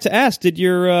 I forgot to ask, did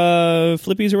your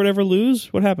Flippies or whatever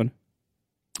lose? What happened?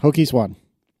 Hokies won.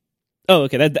 Oh,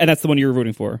 okay, that's the one you were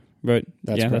rooting for, right?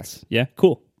 That's correct.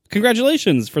 Cool.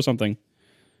 Congratulations for something.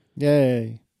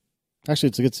 Yay. Actually,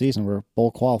 it's a good season. We're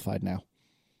bowl qualified now.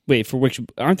 Wait, for which?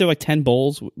 Aren't there like 10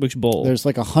 bowls? Which bowl? There's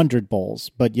like 100 bowls,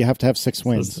 but you have to have 6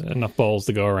 wins. There's enough bowls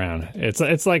to go around.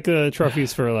 It's like the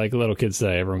trophies for like little kids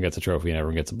say. Everyone gets a trophy and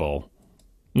everyone gets a bowl.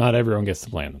 Not everyone gets to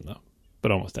play in them, though,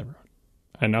 but almost everyone.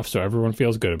 Enough so everyone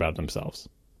feels good about themselves.